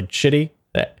like shitty,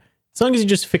 as long as you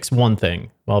just fix one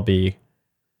thing,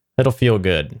 it'll feel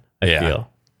good. I feel.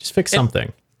 Just fix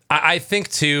something. I think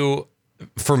too,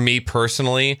 for me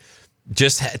personally,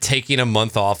 just taking a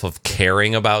month off of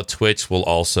caring about Twitch will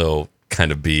also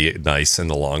kind of be nice in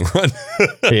the long run.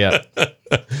 Yeah. Do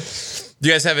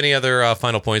you guys have any other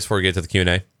final points before we get to the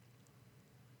Q&A?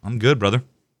 I'm good, brother.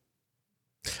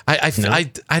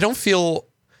 I don't feel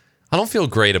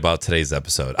great about today's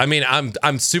episode. I mean,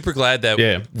 I'm super glad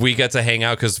that we got to hang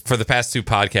out, because for the past 2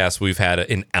 podcasts we've had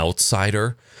an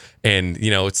outsider, and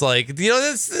it's like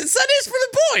it's Sundays for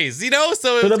the boys,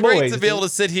 so it's great to be able to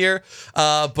sit here.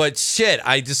 But shit,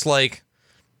 I just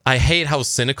I hate how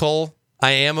cynical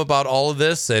I am about all of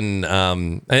this, and I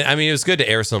mean, it was good to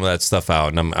air some of that stuff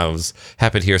out, and I was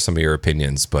happy to hear some of your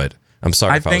opinions, but I'm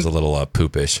sorry if I was a little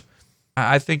poopish.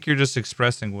 I think you're just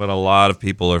expressing what a lot of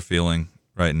people are feeling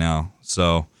right now,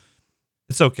 so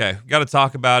it's okay. We got to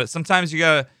talk about it. Sometimes you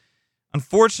got to,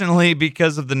 unfortunately,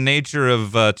 because of the nature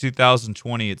of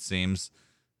 2020, it seems,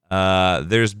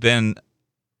 there's been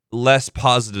less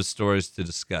positive stories to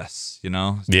discuss,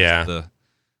 It's just the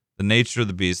nature of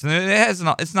the beast. And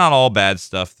it's not all bad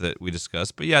stuff that we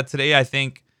discuss, but yeah, today I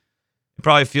think it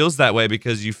probably feels that way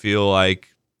because you feel like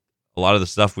a lot of the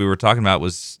stuff we were talking about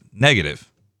was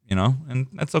negative, and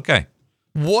that's okay.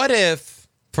 What if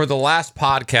for the last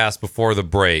podcast before the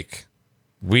break,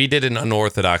 we did an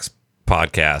unorthodox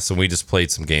podcast and we just played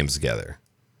some games together?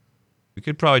 We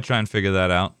could probably try and figure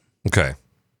that out. Okay.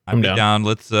 I'm down.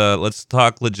 Let's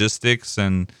talk logistics,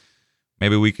 and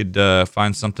maybe we could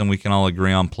find something we can all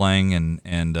agree on playing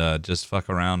and just fuck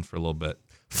around for a little bit.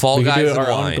 Fall Guys and our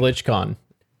wine. own GlitchCon.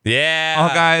 Yeah.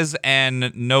 Fall Guys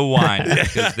and no wine,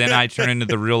 because then I turn into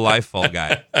the real life Fall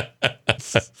Guy.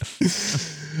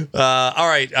 All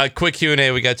right, quick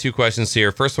Q&A. We got 2 questions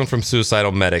here. First one from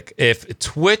Suicidal Medic. If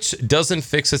Twitch doesn't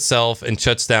fix itself and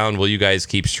shuts down, will you guys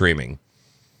keep streaming?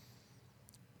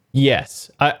 Yes.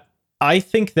 I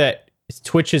think that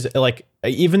Twitch is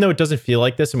even though it doesn't feel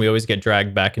like this, and we always get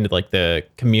dragged back into the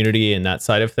community and that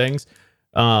side of things,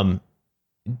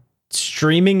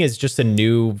 streaming is just a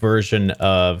new version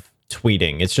of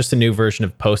tweeting. It's just a new version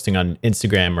of posting on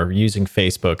Instagram or using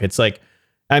Facebook. It's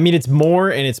it's more,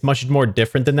 and it's much more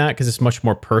different than that, because it's much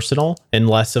more personal and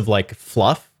less of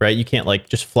fluff, right? You can't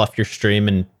just fluff your stream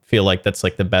and feel like that's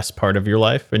the best part of your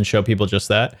life and show people just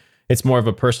that. It's more of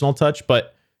a personal touch,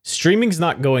 but streaming's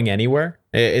not going anywhere.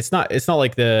 It's not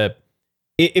like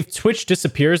if Twitch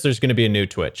disappears, there's going to be a new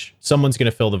Twitch. Someone's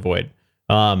going to fill the void.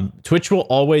 Twitch will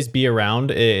always be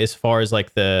around as far as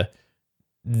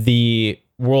the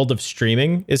world of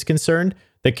streaming is concerned.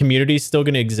 The community is still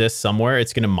going to exist somewhere.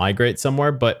 It's going to migrate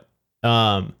somewhere, but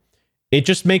it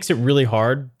just makes it really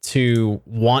hard to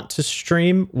want to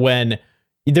stream when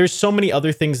there's so many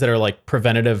other things that are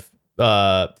preventative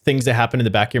things that happen in the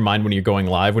back of your mind when you're going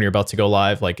live, when you're about to go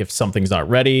live. If something's not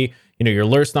ready, your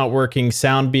alert's not working,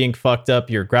 sound being fucked up,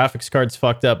 your graphics card's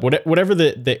fucked up, whatever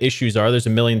the issues are, there's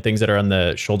a million things that are on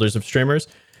the shoulders of streamers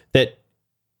that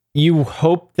you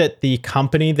hope that the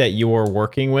company that you are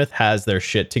working with has their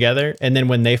shit together. And then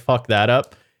when they fuck that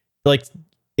up,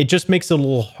 it just makes it a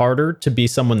little harder to be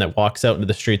someone that walks out into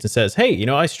the streets and says, hey,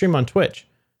 I stream on Twitch.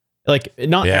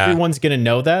 Not everyone's going to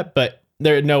know that, but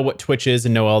they know what Twitch is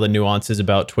and know all the nuances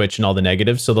about Twitch and all the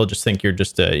negatives. So they'll just think you're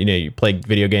just, you play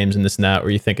video games and this and that,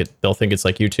 or they'll think it's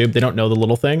like YouTube. They don't know the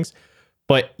little things,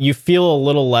 but you feel a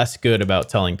little less good about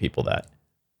telling people that.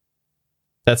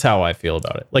 That's how I feel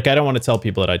about it. I don't want to tell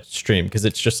people that I stream, because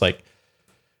it's just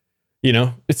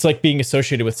it's like being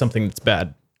associated with something that's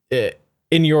bad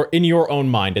in your own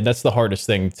mind. And that's the hardest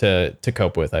thing to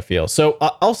cope with, I feel. So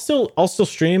I'll still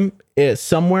stream it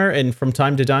somewhere, and from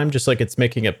time to time, just it's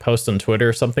making a post on Twitter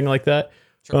or something like that.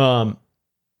 Sure.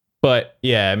 But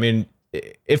yeah, I mean,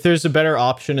 if there's a better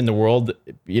option in the world,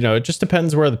 it just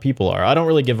depends where the people are. I don't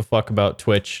really give a fuck about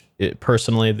Twitch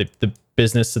personally, the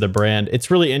business of the brand.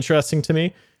 It's really interesting to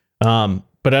me.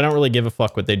 But I don't really give a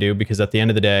fuck what they do, because at the end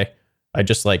of the day, I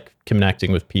just like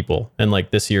connecting with people. And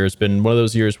this year has been one of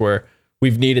those years where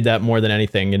we've needed that more than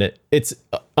anything. And it's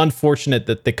unfortunate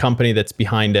that the company that's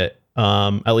behind it,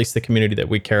 at least the community that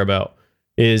we care about,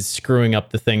 is screwing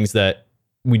up the things that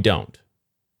we don't,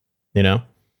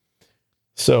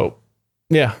 So,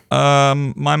 yeah.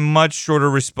 My much shorter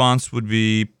response would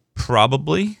be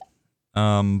probably,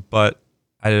 but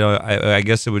I don't know. I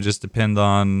guess it would just depend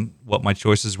on what my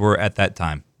choices were at that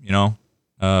time. If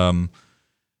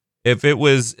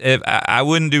I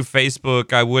wouldn't do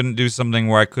Facebook, I wouldn't do something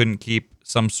where I couldn't keep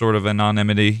some sort of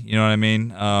anonymity. You know what I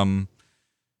mean?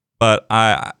 But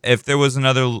if there was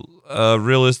another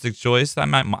realistic choice,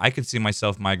 I could see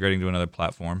myself migrating to another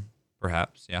platform,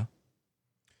 perhaps. Yeah.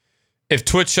 If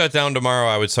Twitch shut down tomorrow,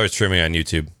 I would start streaming on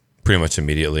YouTube pretty much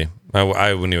immediately.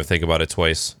 I wouldn't even think about it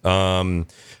twice.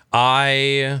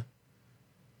 I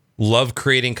love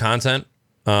creating content.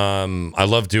 I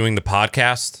love doing the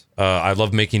podcast. I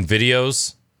love making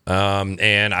videos,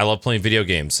 and I love playing video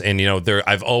games. And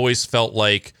I've always felt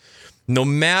like no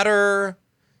matter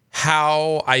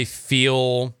how I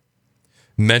feel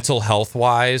mental health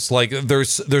wise, like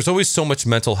there's always so much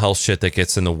mental health shit that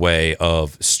gets in the way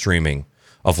of streaming,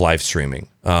 of live streaming.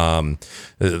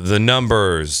 The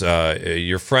numbers,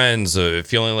 your friends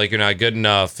feeling like you're not good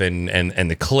enough, and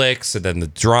the clicks, and then the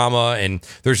drama, and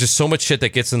there's just so much shit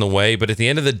that gets in the way. But at the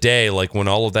end of the day, like when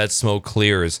all of that smoke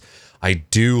clears, I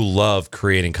do love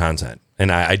creating content,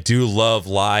 and I do love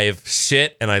live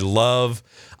shit, and I love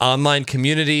online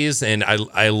communities, and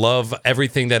I love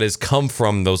everything that has come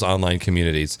from those online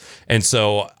communities. And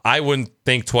so I wouldn't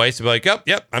think twice to be like,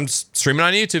 yep, I'm streaming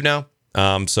on YouTube now.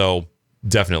 So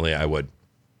definitely I would.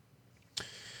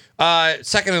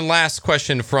 Second and last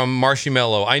question from Marshy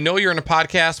Mello. I know you're in a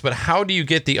podcast, but how do you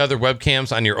get the other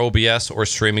webcams on your OBS or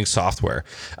streaming software?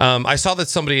 I saw that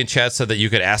somebody in chat said that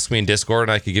you could ask me in Discord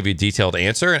and I could give you a detailed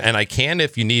answer, and I can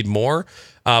if you need more.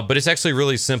 But it's actually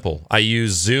really simple. I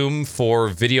use Zoom for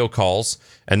video calls,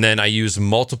 and then I use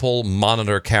multiple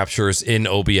monitor captures in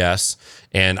OBS,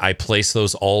 and I place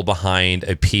those all behind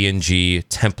a PNG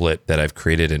template that I've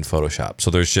created in Photoshop. So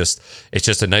it's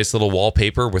just a nice little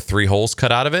wallpaper with 3 holes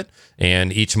cut out of it,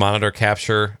 and each monitor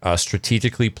capture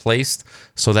strategically placed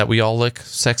so that we all look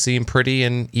sexy and pretty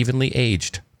and evenly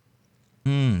aged.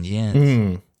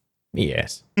 Yes.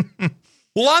 Yes.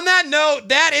 Well, on that note,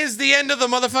 that is the end of the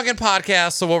motherfucking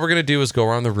podcast. So what we're going to do is go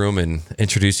around the room and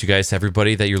introduce you guys to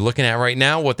everybody that you're looking at right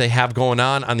now, what they have going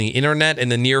on the internet in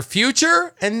the near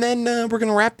future, and then we're going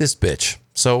to wrap this bitch.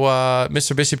 So,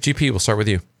 Mr. Bishop GP, we'll start with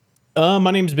you.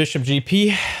 My name's Bishop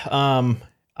GP.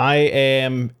 I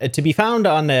am to be found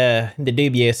on the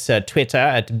dubious Twitter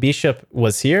at Bishop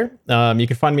was here. You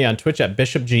can find me on Twitch at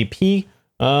BishopGP,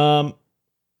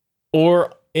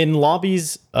 or in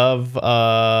lobbies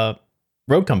of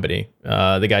Road Company,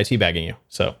 the guy teabagging you.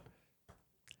 So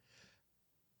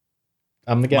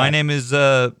I'm the guy. My name is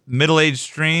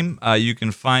MiddleAgedStream. You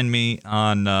can find me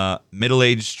on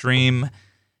MiddleAgedStream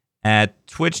at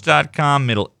twitch.com,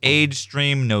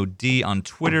 MiddleAgedStream, no D, on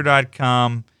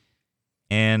twitter.com.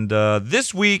 And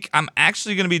this week, I'm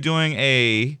actually going to be doing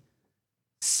a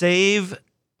save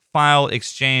file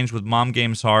exchange with Mom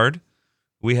Games Hard.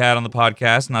 We had on the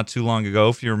podcast not too long ago,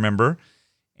 if you remember.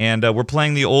 And we're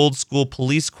playing the old school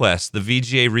Police Quest, the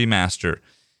VGA remaster.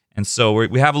 And so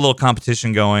we have a little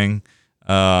competition going,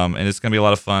 and it's going to be a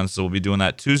lot of fun. So we'll be doing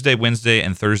that Tuesday, Wednesday,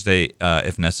 and Thursday,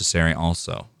 if necessary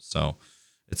also. So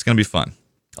it's going to be fun.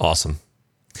 Awesome.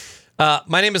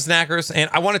 My name is Knackers, and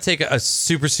I want to take a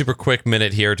super, super quick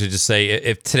minute here to just say,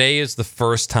 if today is the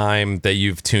first time that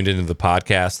you've tuned into the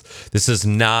podcast, this is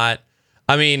not...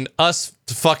 I mean, us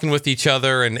fucking with each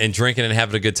other and drinking and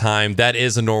having a good time, that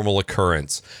is a normal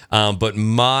occurrence. But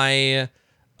my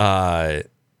vibe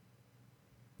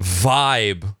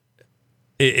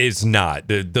is not.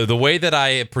 The way that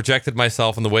I projected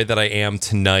myself and the way that I am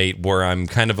tonight, where I'm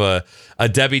kind of a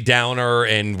Debbie Downer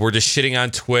and we're just shitting on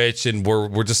Twitch and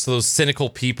we're just those cynical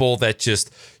people that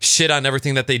just shit on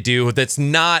everything that they do. That's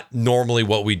not normally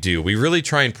what we do. We really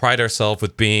try and pride ourselves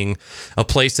with being a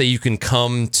place that you can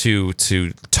come to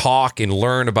talk and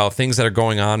learn about things that are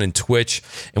going on in Twitch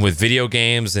and with video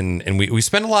games. And we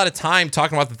spend a lot of time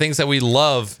talking about the things that we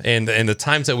love and the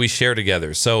times that we share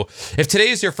together. So if today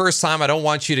is your first time, I don't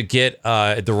want you to get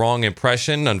the wrong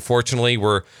impression. Unfortunately,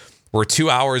 we're 2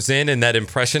 hours in, and that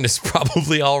impression is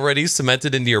probably already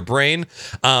cemented into your brain.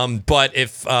 But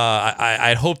if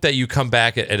I hope that you come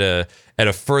back at a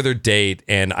further date,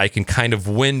 and I can kind of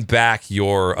win back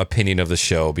your opinion of the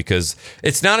show, because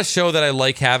it's not a show that I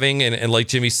like having. And like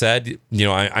Jimmy said,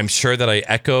 I'm sure that I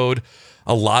echoed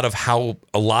a lot of how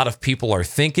a lot of people are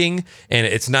thinking, and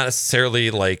it's not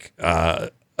necessarily like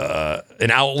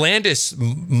an outlandish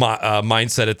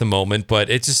mindset at the moment, but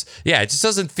it just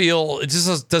doesn't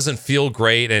feel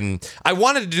great. And I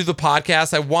wanted to do the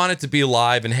podcast. I wanted to be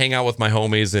live and hang out with my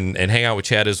homies and hang out with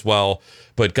Chad as well.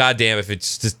 But goddamn, if it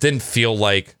just didn't feel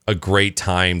like a great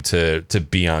time to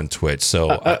be on Twitch.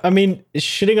 So I mean,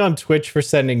 shitting on Twitch for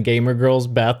sending gamer girls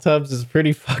bathtubs is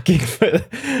pretty fucking.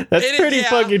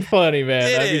 Fucking funny,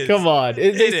 man. I mean, come on.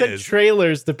 They sent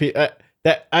trailers to people.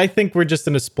 That I think we're just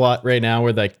in a spot right now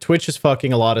where like Twitch is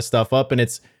fucking a lot of stuff up, and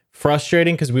it's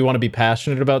frustrating because we want to be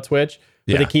passionate about Twitch,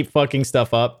 but they keep fucking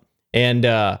stuff up. And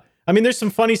I mean, there's some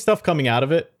funny stuff coming out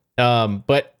of it,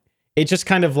 but it just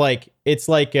kind of like it's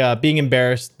like being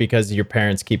embarrassed because your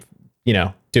parents keep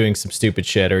doing some stupid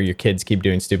shit, or your kids keep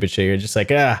doing stupid shit. You're just like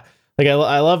I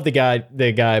love the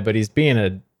guy, but he's being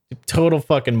a total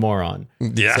fucking moron.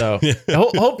 Yeah. So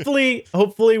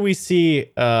hopefully we see.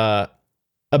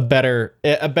 A better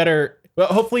But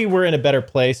hopefully we're in a better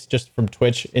place just from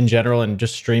Twitch in general and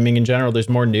just streaming in general. There's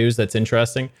more news that's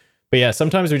interesting. But yeah,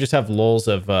 sometimes we just have lulls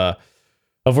of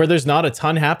where there's not a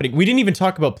ton happening. We didn't even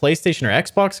talk about PlayStation or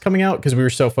Xbox coming out because we were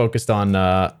so focused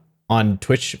on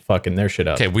Twitch fucking their shit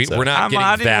up. Okay, we're not getting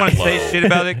I didn't that want to low. say shit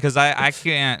about it because I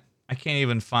can't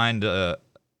even find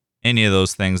any of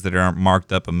those things that aren't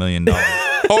marked up $1 million.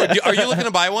 Oh, are you looking to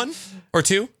buy one or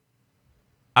two?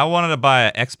 I wanted to buy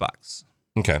an Xbox.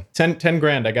 Okay. 10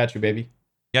 grand. I got you, baby.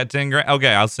 Got 10 grand? Okay,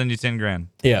 I'll send you 10 grand.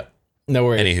 Yeah. No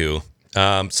worries.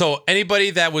 Anywho, so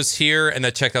anybody that was here and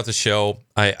that checked out the show,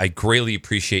 I greatly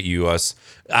appreciate you.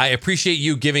 I appreciate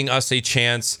you giving us a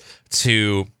chance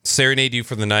to serenade you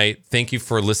for the night. Thank you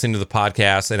for listening to the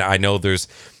podcast. And I know there's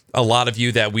a lot of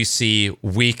you that we see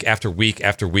week after week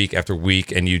after week after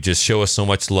week, and you just show us so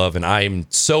much love. And I am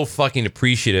so fucking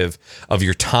appreciative of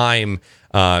your time,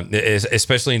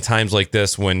 especially in times like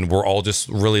this when we're all just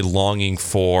really longing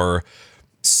for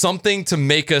something to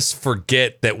make us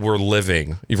forget that we're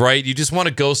living, right? You just want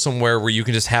to go somewhere where you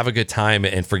can just have a good time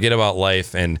and forget about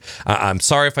life. And I'm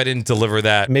sorry if I didn't deliver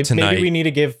that tonight. Maybe we need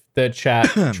to give the chat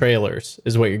trailers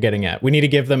is what you're getting at. We need to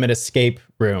give them an escape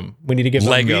room. We need to give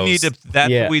them Legos. We need to,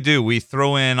 that's what we do. We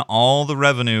throw in all the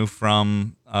revenue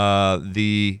from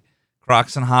the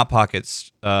Crocs and Hot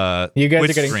Pockets You guys Twitch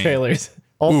are getting stream. trailers.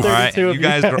 All 32 All right, of you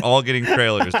guys are all getting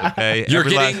trailers, okay? You're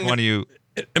Every last getting- one of you.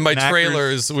 And by Knackers.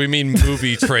 trailers, we mean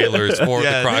movie trailers for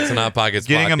Yeah. the Crocs and Hot Pockets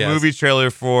Getting podcast. a movie trailer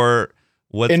for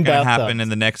what's In going to bathtubs. happen in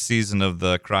the next season of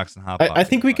the Crocs and Hot Pockets. I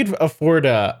think we could afford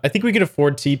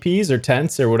TPs or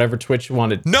tents or whatever Twitch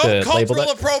wanted No to label cultural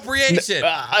that. appropriation.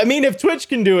 I mean, if Twitch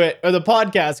can do it or the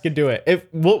podcast can do it, if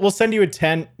we'll send you a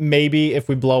tent, maybe if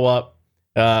we blow up,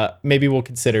 maybe we'll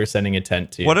consider sending a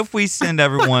tent to you. What if we send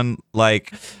everyone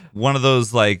like one of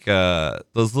those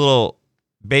those little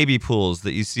baby pools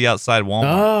that you see outside Walmart?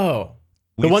 Oh,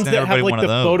 the We'd ones send that have everybody like the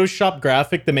one of those. Photoshop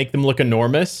graphic that make them look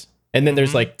enormous, and then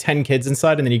there's like 10 kids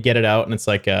inside, and then you get it out, and it's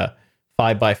like a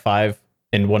 5x5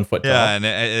 and 1 foot tall. Yeah, and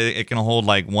it can hold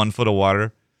like 1 foot of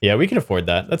water. Yeah, we can afford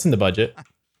that. That's in the budget.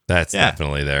 That's Yeah.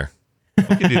 definitely there. We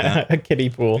can do that. A kiddie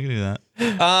pool. We can do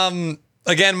that.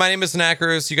 Again, my name is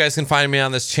Knackers. You guys can find me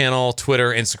on this channel,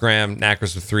 Twitter, Instagram,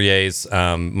 Knackers with 3 A's.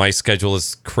 My schedule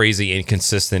is crazy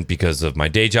inconsistent because of my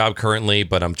day job currently,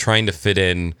 but I'm trying to fit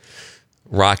in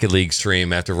Rocket League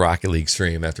stream after Rocket League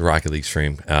stream after Rocket League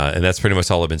stream. And that's pretty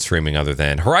much all I've been streaming other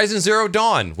than Horizon Zero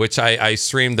Dawn, which I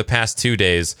streamed the past 2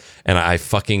 days, and I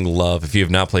fucking love. If you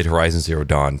have not played Horizon Zero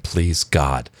Dawn, please,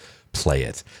 God, play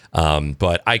it.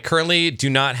 But I currently do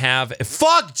not have...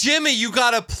 Fuck, Jimmy, you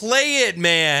gotta play it,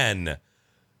 man!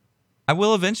 I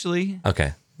will eventually.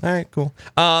 Okay. All right, cool.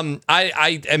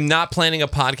 I am not planning a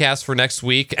podcast for next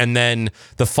week, and then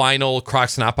the final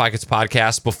Crocs and Hot Pockets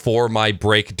podcast before my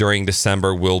break during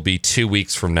December will be 2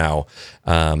 weeks from now,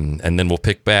 and then we'll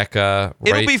pick back. It'll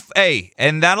be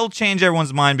and that'll change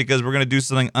everyone's mind because we're gonna do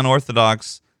something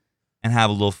unorthodox and have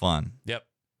a little fun. Yep.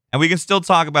 And we can still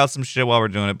talk about some shit while we're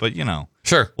doing it, but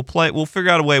Sure. we'll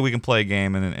figure out a way we can play a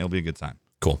game and then it'll be a good time.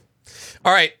 Cool.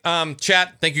 All right,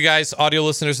 chat. Thank you guys, audio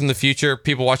listeners in the future,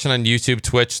 people watching on YouTube,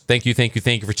 Twitch. Thank you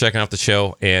for checking out the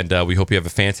show, and we hope you have a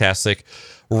fantastic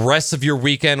rest of your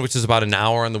weekend, which is about an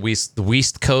hour on the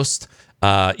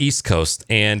East Coast.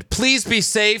 And please be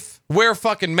safe. Wear a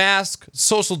fucking mask,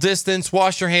 social distance,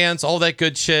 wash your hands, all that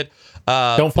good shit.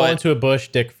 Don't fall into a bush,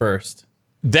 dick first.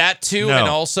 That too, No. and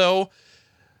also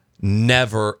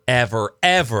never, ever,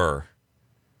 ever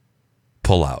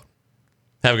pull out.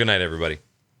 Have a good night, everybody.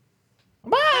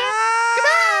 Bye.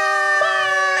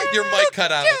 Your mic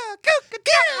cut out.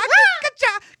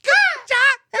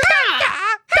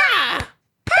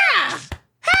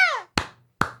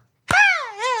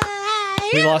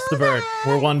 We lost the bird.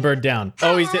 We're one bird down.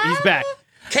 Oh, he's back.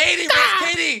 Katie,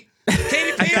 where's Katie?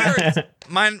 Katie Peters.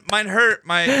 Mine hurt.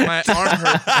 My arm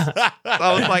hurt.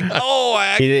 I was like, oh, I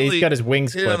actually He's got his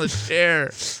wings hit on clipped. the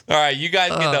chair. All right, you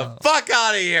guys get the fuck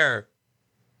out of here.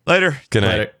 Later. Good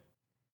night. Later.